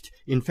finished.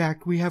 In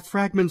fact, we have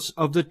fragments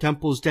of the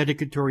temple's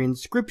dedicatory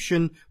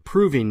inscription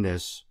proving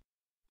this.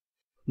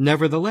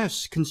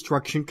 Nevertheless,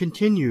 construction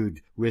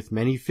continued, with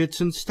many fits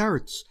and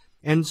starts,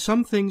 and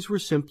some things were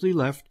simply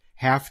left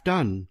half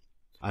done.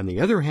 On the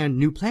other hand,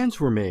 new plans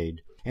were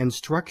made, and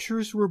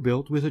structures were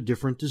built with a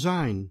different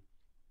design.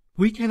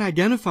 We can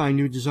identify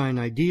new design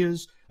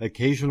ideas,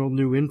 occasional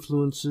new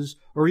influences,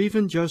 or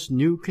even just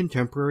new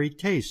contemporary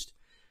taste.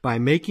 By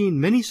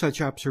making many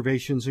such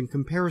observations and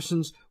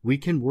comparisons, we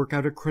can work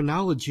out a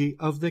chronology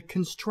of the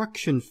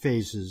construction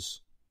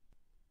phases.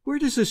 Where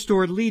does this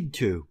door lead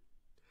to?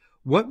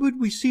 What would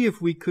we see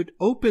if we could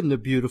open the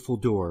Beautiful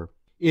Door,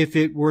 if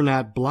it were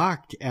not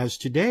blocked, as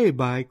today,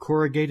 by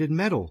corrugated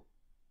metal?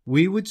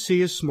 We would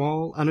see a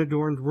small,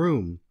 unadorned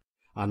room.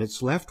 On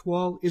its left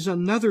wall is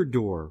another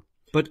door,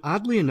 but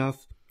oddly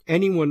enough,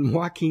 anyone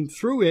walking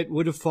through it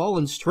would have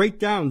fallen straight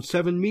down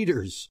 7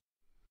 meters.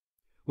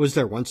 Was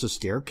there once a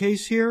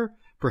staircase here,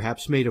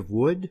 perhaps made of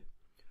wood?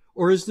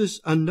 Or is this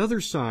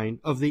another sign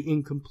of the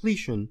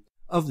incompletion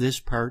of this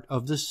part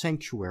of the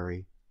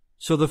sanctuary?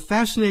 So the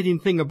fascinating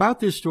thing about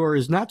this door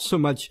is not so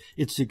much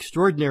its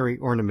extraordinary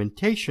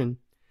ornamentation,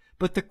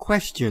 but the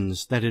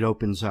questions that it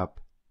opens up.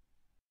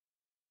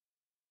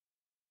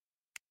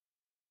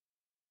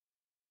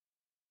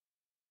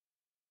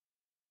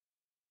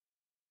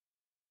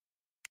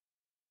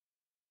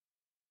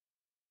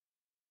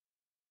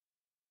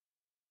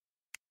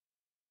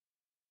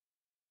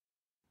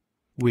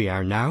 We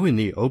are now in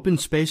the open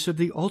space of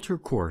the altar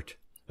court,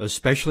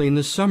 Especially in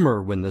the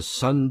summer when the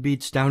sun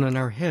beats down on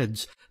our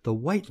heads, the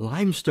white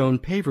limestone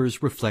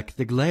pavers reflect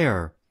the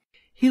glare.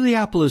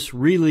 Heliopolis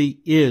really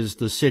is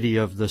the city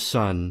of the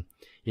sun.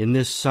 In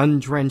this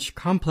sun-drenched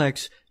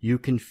complex, you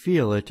can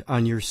feel it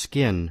on your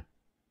skin.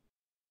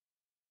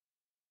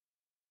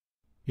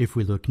 If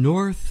we look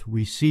north,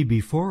 we see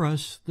before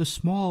us the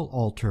small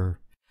altar,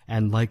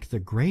 and like the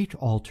great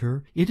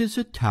altar, it is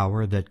a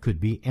tower that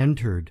could be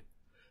entered.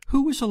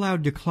 Who was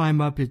allowed to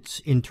climb up its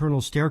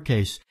internal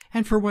staircase,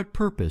 and for what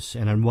purpose,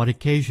 and on what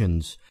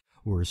occasions?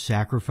 Were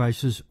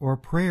sacrifices or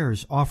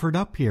prayers offered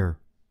up here?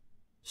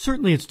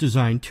 Certainly its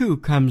design, too,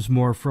 comes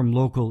more from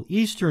local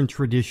Eastern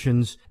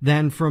traditions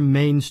than from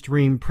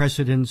mainstream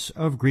precedents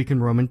of Greek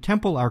and Roman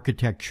temple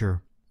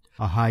architecture.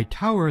 A high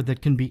tower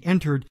that can be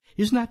entered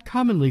is not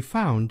commonly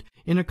found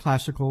in a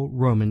classical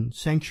Roman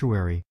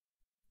sanctuary.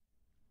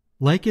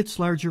 Like its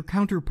larger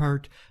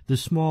counterpart, the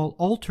small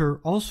altar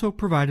also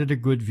provided a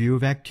good view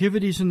of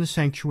activities in the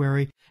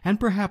sanctuary and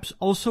perhaps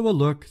also a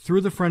look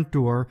through the front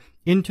door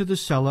into the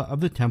cella of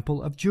the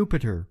Temple of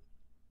Jupiter.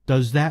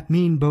 Does that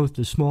mean both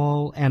the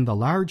small and the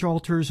large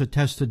altars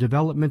attest the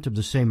development of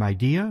the same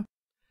idea?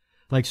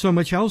 Like so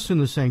much else in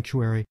the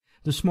sanctuary,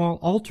 the small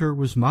altar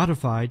was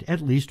modified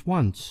at least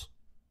once.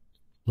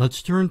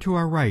 Let's turn to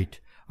our right.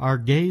 Our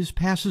gaze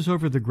passes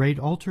over the great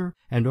altar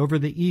and over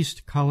the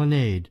east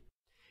colonnade.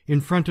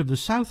 In front of the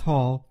south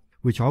hall,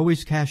 which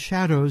always casts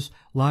shadows,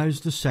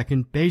 lies the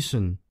second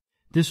basin.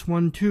 This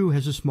one, too,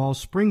 has a small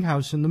spring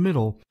house in the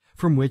middle,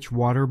 from which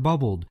water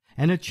bubbled,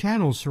 and a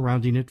channel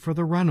surrounding it for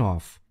the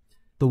runoff.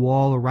 The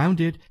wall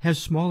around it has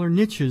smaller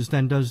niches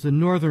than does the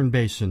northern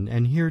basin,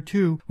 and here,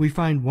 too, we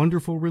find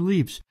wonderful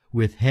reliefs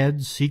with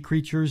heads, sea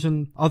creatures,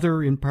 and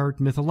other, in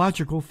part,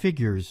 mythological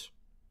figures.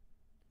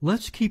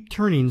 Let's keep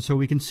turning so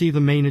we can see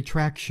the main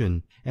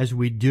attraction. As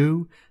we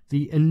do,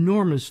 the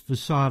enormous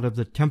facade of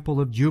the Temple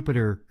of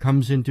Jupiter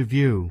comes into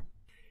view.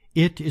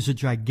 It is a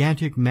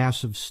gigantic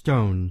mass of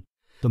stone.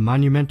 The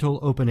monumental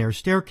open-air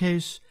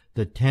staircase,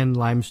 the 10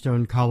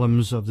 limestone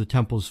columns of the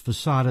temple's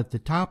facade at the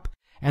top,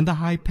 and the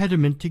high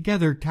pediment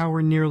together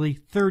tower nearly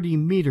 30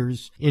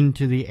 meters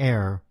into the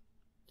air.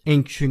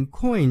 Ancient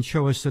coins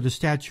show us that a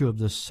statue of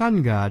the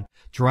sun god,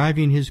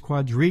 driving his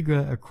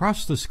quadriga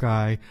across the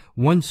sky,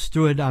 once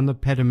stood on the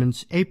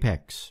pediment's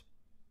apex.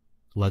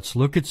 Let's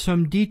look at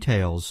some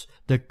details.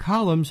 The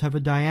columns have a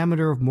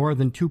diameter of more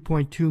than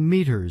 2.2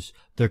 meters.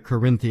 The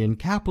Corinthian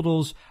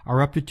capitals are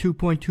up to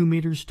 2.2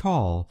 meters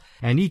tall,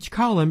 and each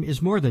column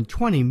is more than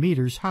 20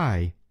 meters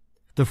high.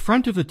 The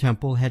front of the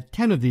temple had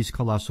 10 of these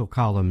colossal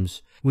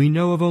columns. We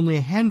know of only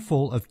a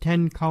handful of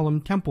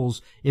 10-column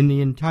temples in the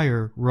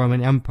entire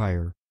Roman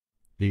Empire.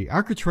 The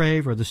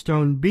architrave, or the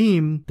stone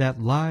beam that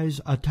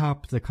lies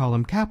atop the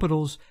column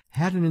capitals,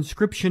 had an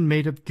inscription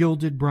made of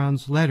gilded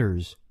bronze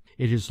letters.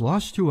 It is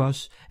lost to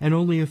us, and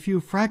only a few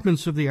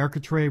fragments of the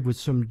architrave with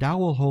some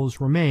dowel holes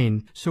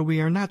remain, so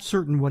we are not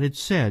certain what it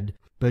said,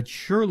 but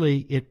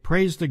surely it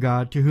praised the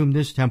god to whom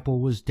this temple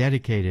was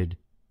dedicated.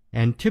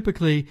 And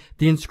typically,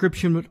 the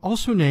inscription would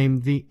also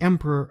name the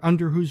emperor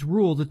under whose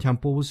rule the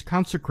temple was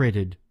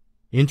consecrated.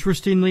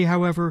 Interestingly,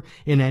 however,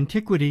 in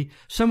antiquity,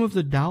 some of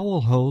the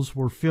dowel holes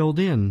were filled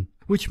in,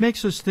 which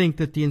makes us think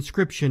that the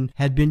inscription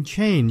had been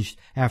changed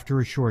after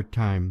a short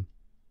time.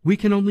 We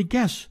can only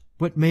guess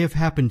what may have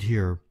happened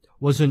here.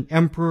 Was an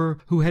emperor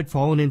who had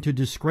fallen into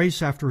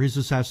disgrace after his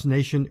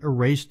assassination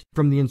erased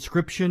from the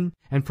inscription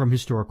and from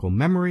historical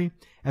memory,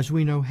 as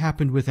we know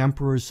happened with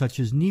emperors such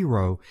as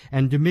Nero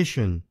and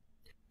Domitian?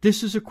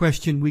 This is a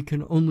question we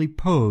can only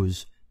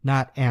pose,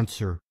 not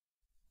answer.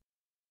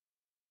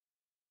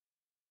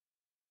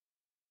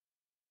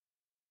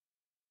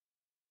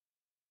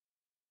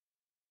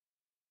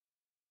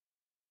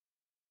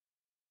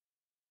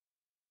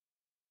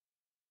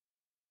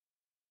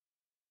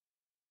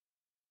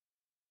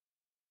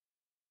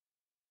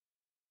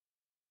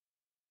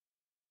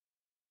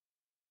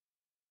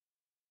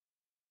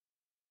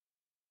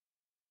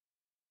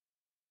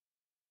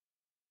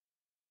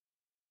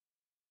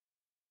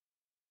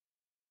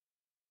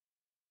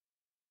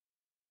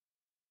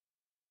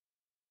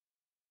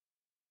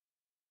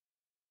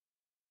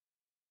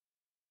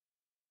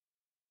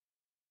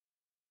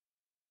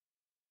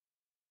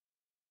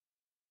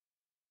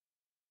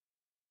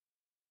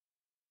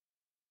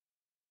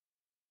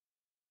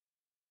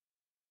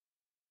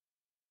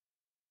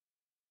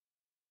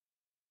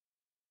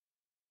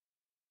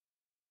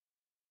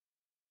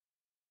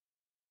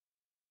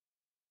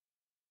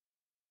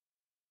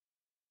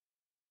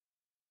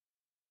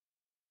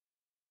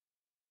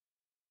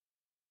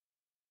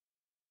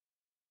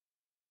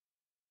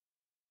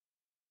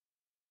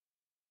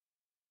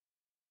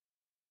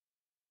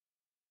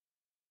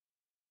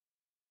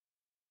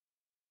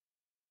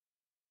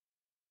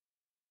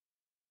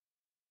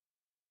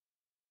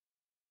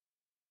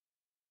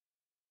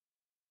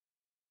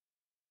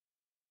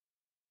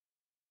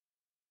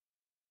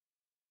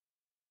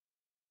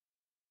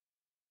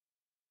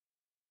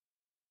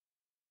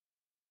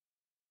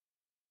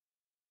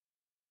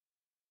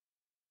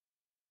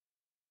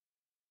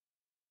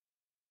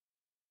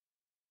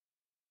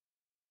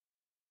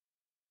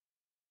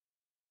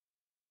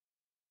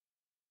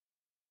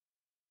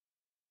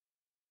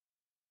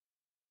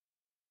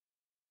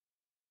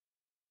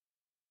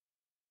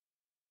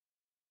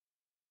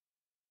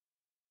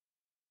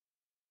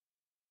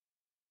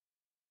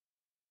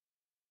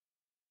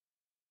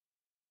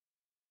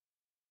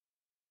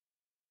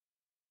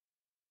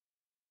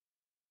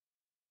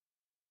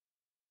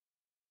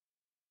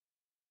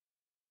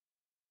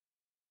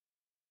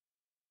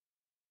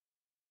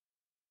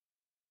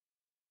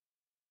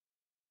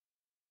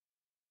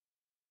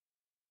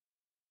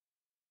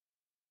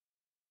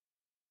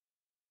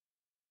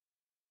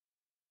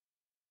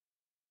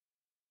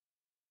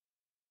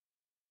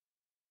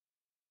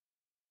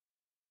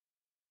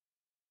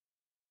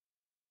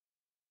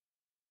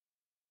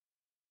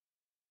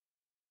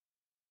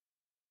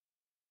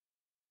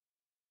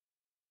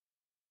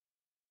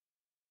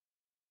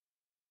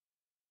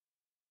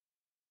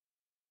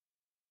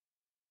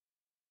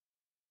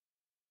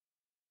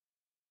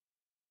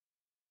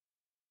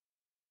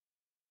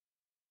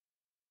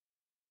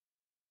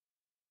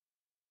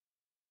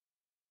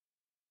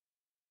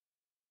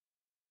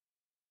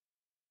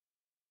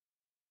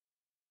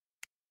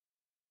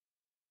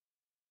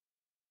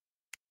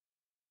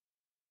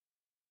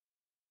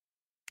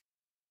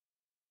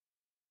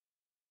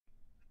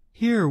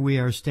 Here we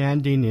are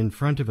standing in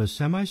front of a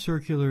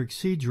semicircular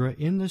exedra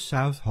in the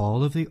south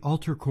hall of the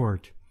altar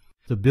court.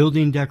 The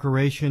building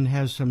decoration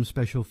has some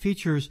special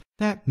features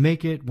that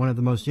make it one of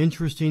the most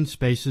interesting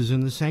spaces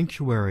in the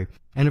sanctuary.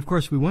 And of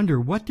course we wonder,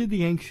 what did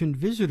the ancient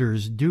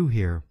visitors do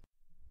here?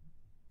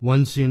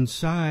 Once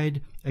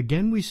inside,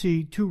 again we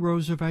see 2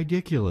 rows of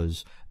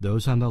idiculas.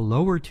 Those on the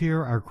lower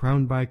tier are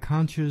crowned by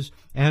conches,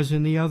 as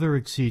in the other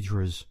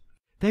exedras.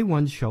 They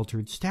once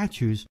sheltered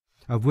statues,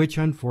 of which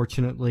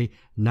unfortunately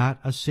not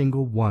a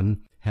single one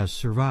has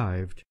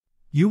survived.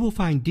 You will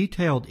find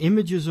detailed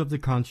images of the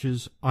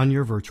conches on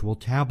your virtual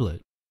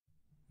tablet.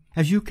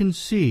 As you can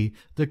see,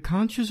 the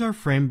conches are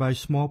framed by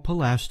small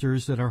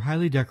pilasters that are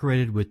highly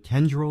decorated with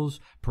tendrils,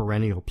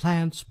 perennial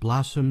plants,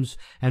 blossoms,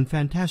 and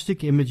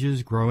fantastic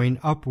images growing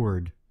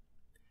upward.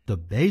 The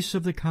base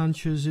of the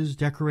conches is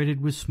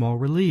decorated with small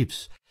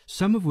reliefs,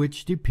 some of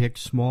which depict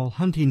small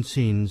hunting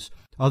scenes,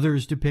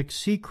 others depict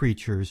sea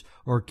creatures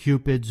or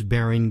cupids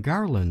bearing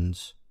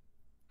garlands.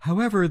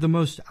 However, the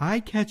most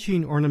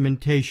eye-catching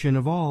ornamentation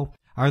of all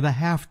are the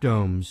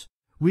half-domes.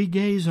 We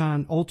gaze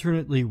on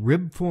alternately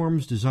rib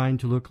forms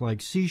designed to look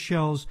like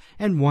seashells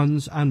and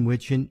ones on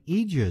which an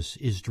aegis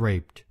is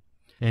draped.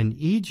 An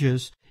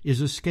aegis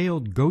is a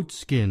scaled goat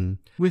skin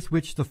with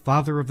which the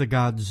father of the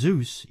god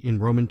Zeus, in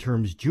Roman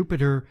terms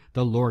Jupiter,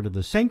 the lord of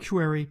the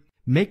sanctuary,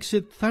 makes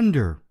it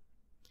thunder.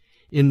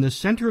 In the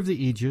center of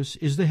the aegis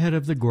is the head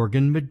of the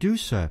Gorgon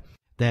Medusa,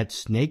 that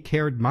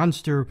snake-haired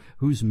monster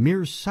whose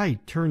mere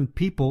sight turned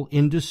people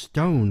into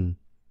stone.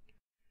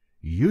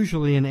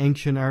 Usually in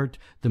ancient art,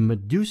 the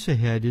Medusa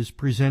head is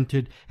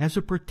presented as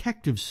a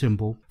protective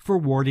symbol for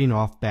warding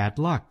off bad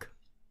luck.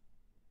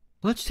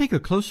 Let's take a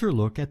closer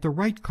look at the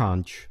right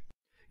conch.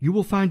 You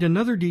will find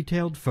another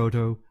detailed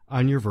photo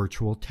on your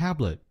virtual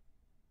tablet.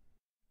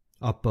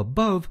 Up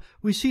above,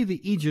 we see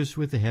the aegis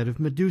with the head of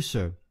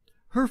Medusa.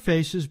 Her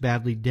face is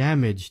badly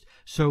damaged,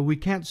 so we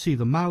can't see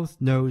the mouth,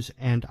 nose,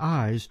 and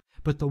eyes,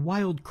 but the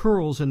wild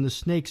curls and the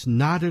snakes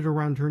knotted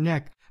around her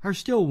neck are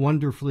still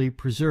wonderfully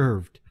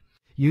preserved.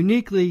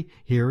 Uniquely,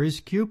 here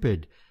is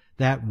Cupid,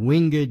 that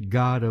winged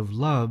god of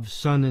love,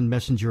 son and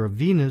messenger of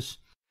Venus,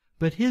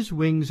 but his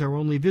wings are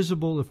only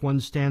visible if one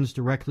stands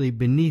directly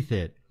beneath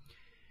it.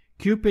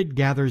 Cupid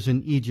gathers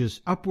an aegis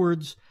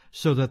upwards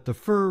so that the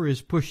fur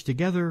is pushed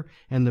together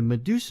and the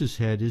Medusa's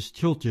head is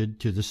tilted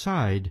to the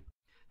side.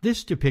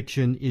 This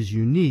depiction is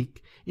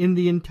unique in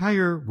the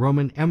entire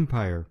Roman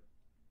Empire.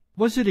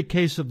 Was it a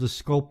case of the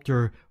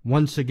sculptor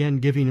once again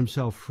giving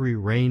himself free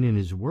rein in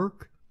his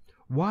work?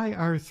 Why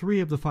are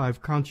 3 of the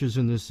 5 conches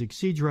in this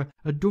exedra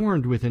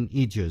adorned with an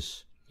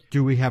aegis?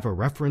 Do we have a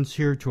reference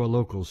here to a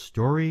local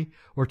story,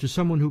 or to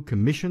someone who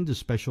commissioned a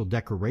special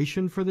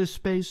decoration for this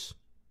space?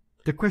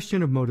 The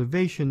question of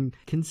motivation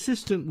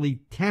consistently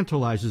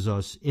tantalizes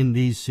us in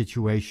these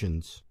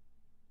situations.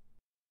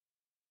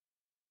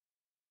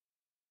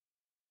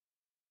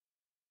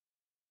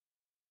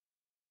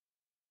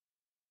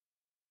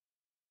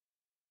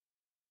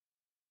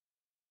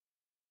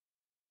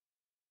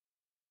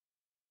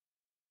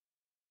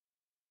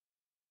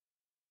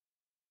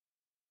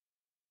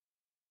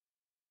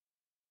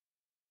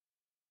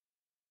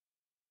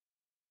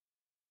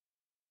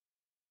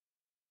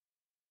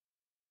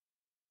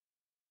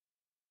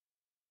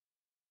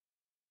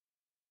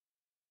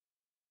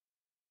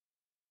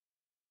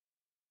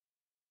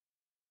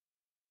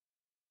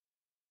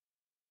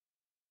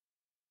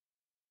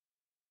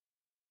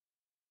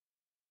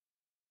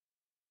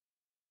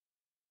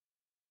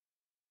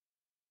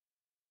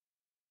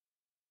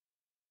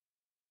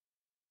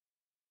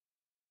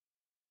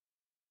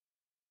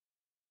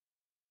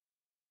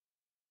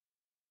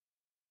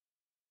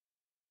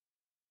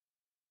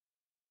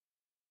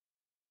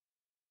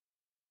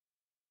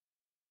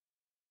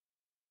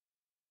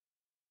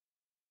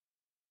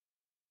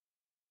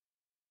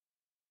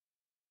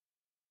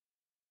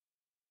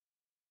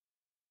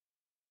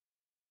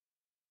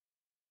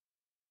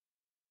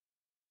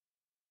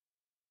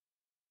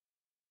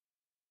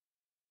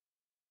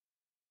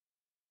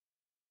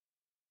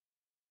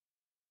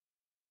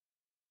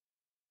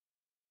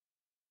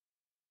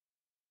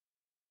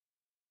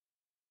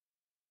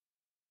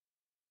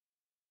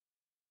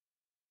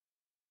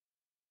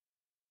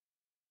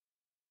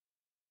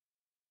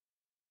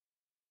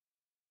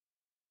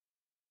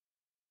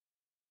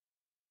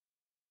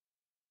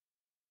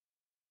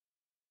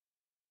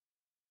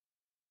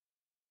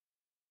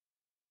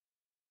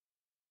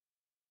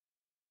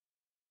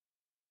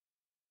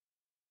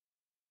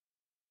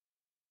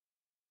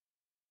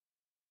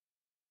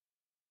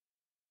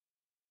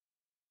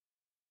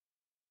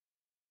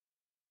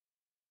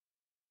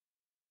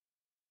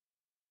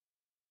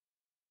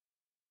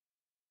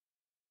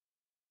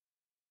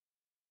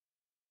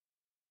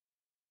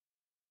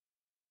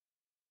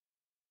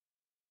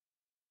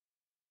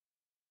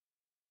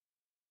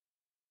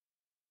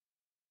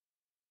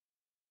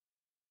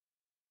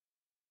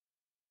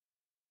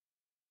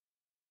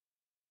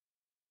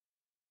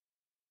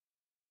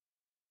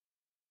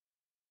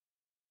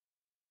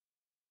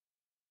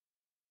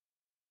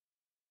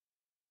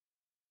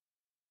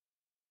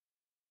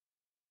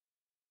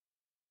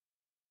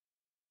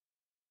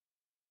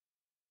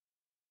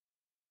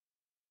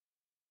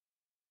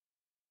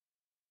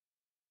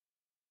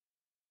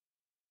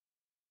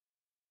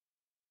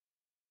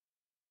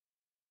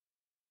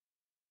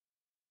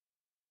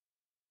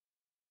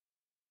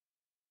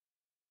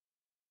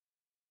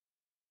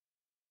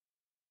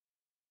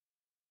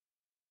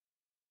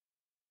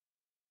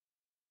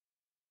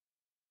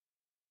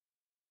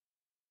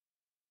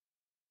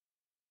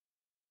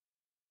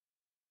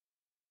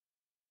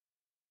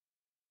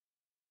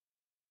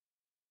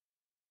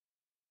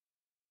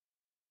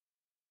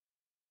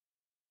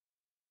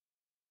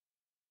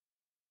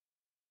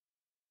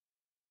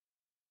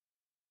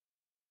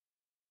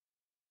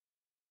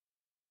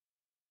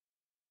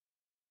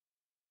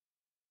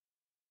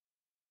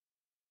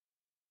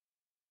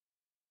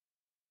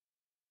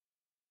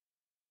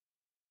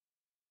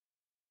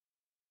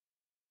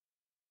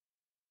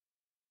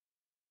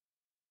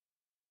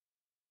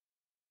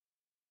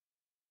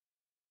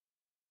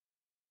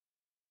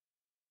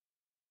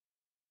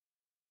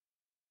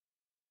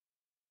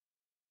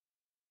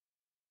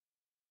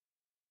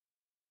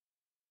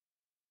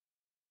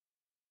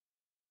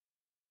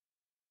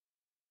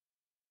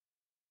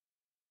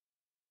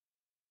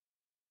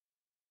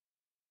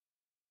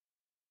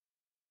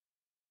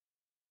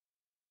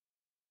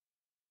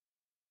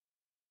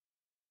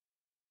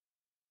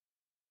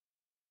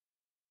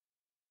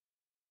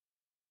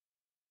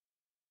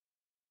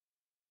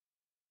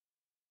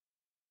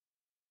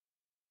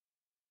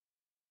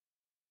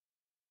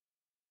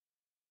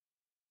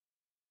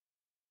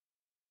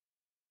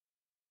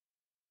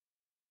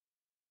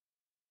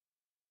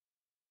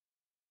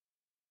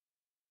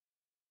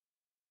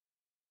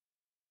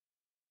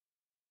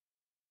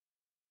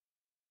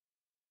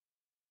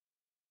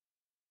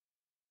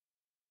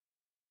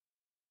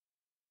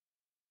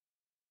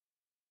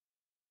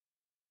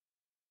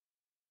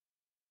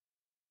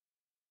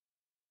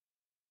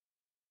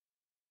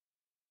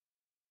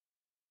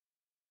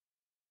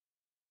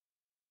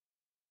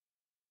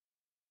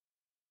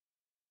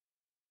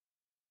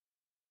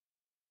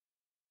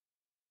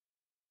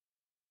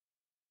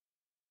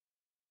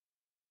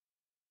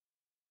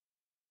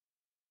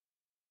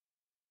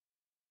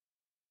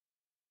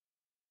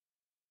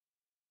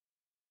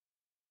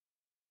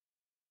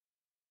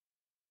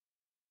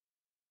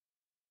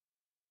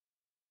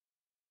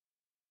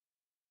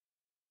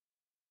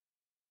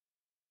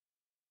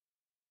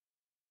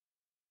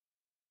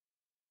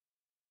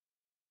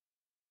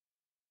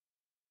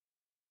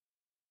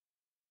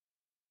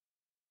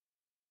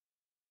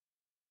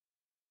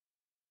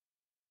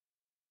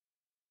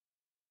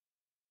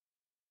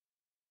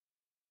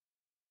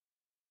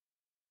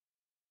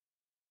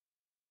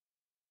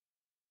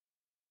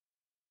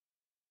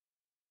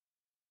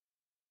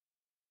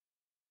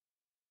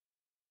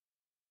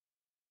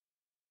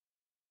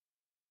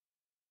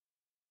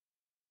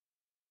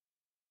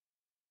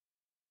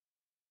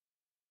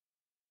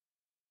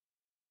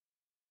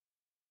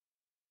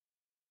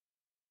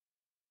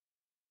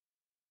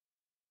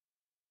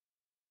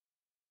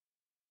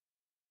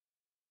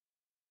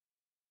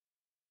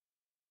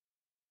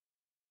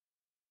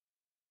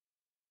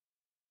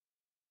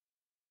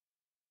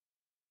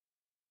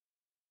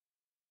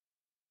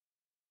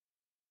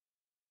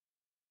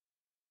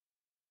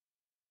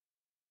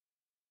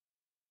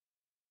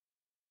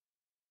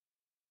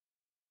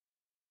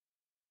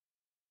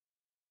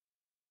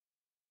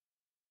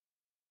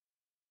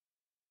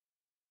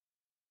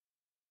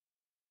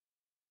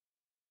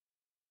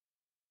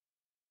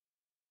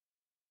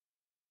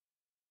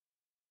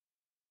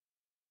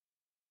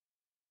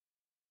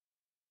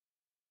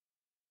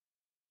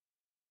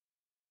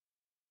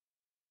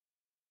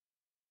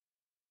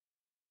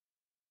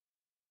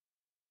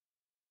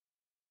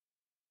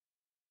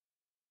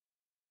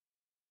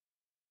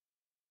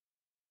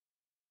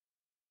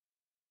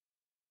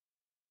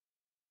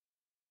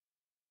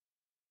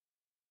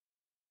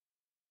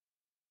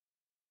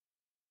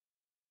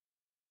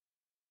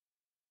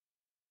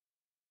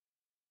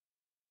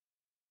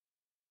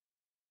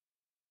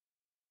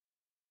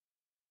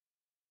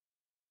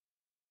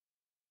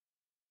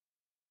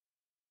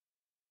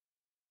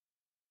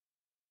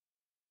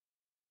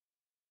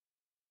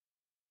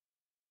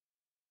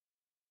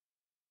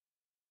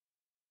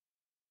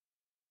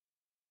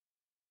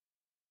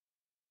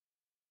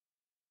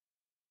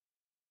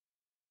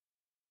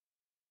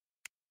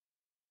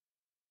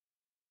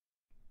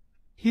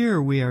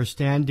 Here we are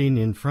standing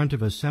in front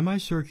of a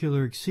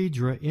semicircular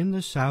exedra in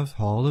the south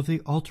hall of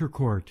the altar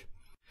court.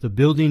 The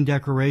building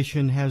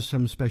decoration has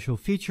some special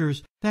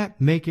features that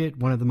make it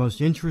one of the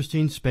most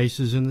interesting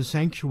spaces in the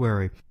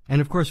sanctuary,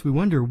 and of course we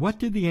wonder, what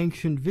did the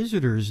ancient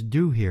visitors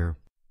do here?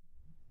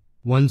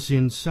 Once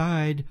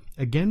inside,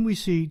 again we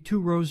see 2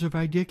 rows of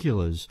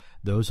idiculas.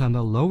 Those on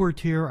the lower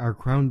tier are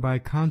crowned by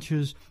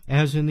conches,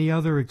 as in the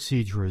other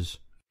exedras.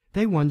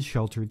 They once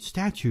sheltered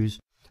statues,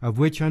 of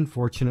which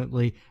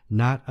unfortunately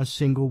not a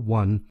single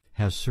one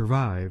has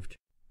survived.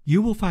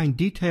 You will find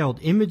detailed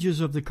images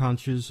of the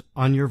conches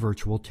on your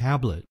virtual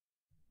tablet.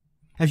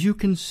 As you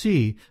can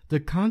see,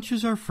 the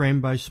conches are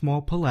framed by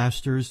small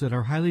pilasters that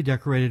are highly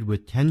decorated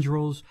with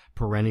tendrils,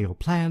 perennial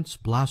plants,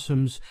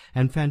 blossoms,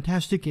 and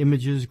fantastic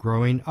images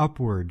growing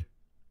upward.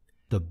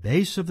 The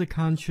base of the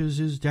conches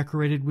is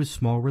decorated with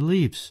small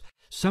reliefs,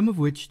 some of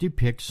which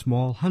depict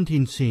small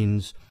hunting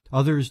scenes,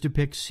 others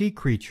depict sea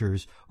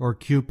creatures or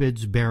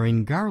cupids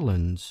bearing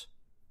garlands.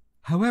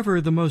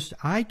 However, the most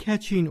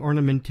eye-catching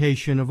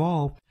ornamentation of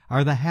all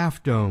are the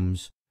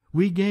half-domes.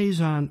 We gaze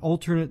on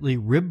alternately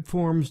rib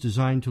forms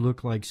designed to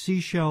look like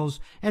seashells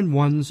and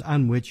ones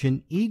on which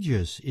an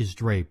aegis is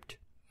draped.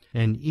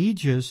 An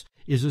aegis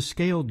is a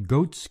scaled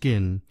goat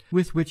skin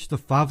with which the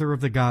father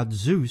of the god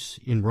Zeus,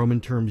 in Roman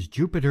terms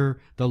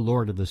Jupiter, the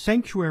lord of the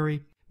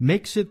sanctuary,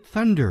 makes it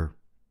thunder.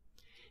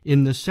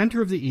 In the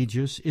center of the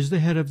aegis is the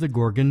head of the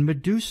Gorgon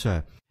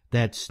Medusa,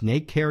 that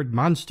snake-haired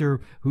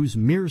monster whose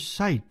mere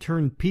sight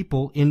turned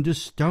people into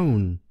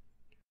stone.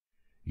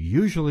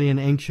 Usually in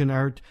ancient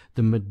art,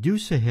 the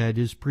Medusa head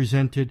is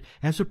presented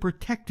as a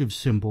protective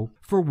symbol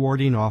for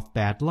warding off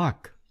bad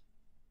luck.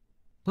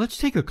 Let's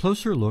take a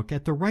closer look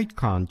at the right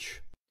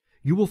conch.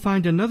 You will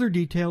find another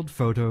detailed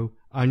photo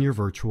on your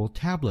virtual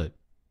tablet.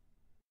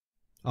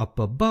 Up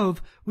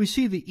above, we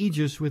see the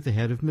aegis with the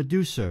head of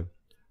Medusa.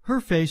 Her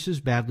face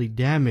is badly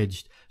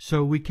damaged,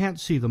 so we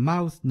can't see the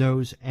mouth,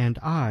 nose, and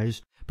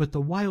eyes, but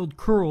the wild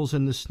curls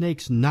and the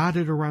snakes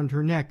knotted around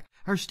her neck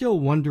are still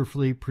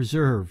wonderfully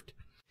preserved.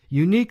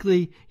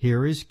 Uniquely,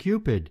 here is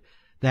Cupid,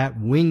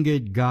 that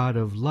winged god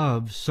of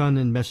love, son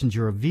and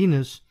messenger of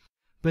Venus,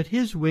 but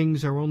his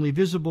wings are only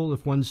visible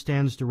if one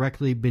stands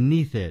directly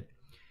beneath it.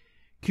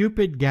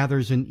 Cupid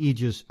gathers an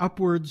aegis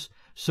upwards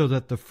so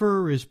that the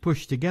fur is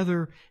pushed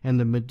together and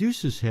the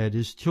Medusa's head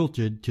is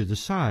tilted to the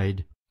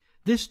side.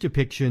 This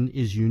depiction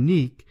is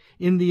unique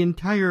in the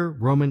entire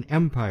Roman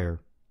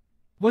Empire.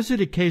 Was it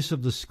a case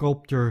of the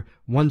sculptor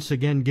once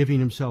again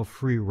giving himself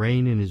free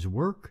rein in his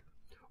work?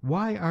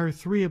 Why are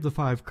 3 of the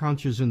 5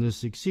 conches in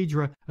this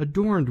exedra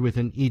adorned with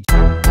an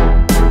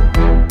aegis?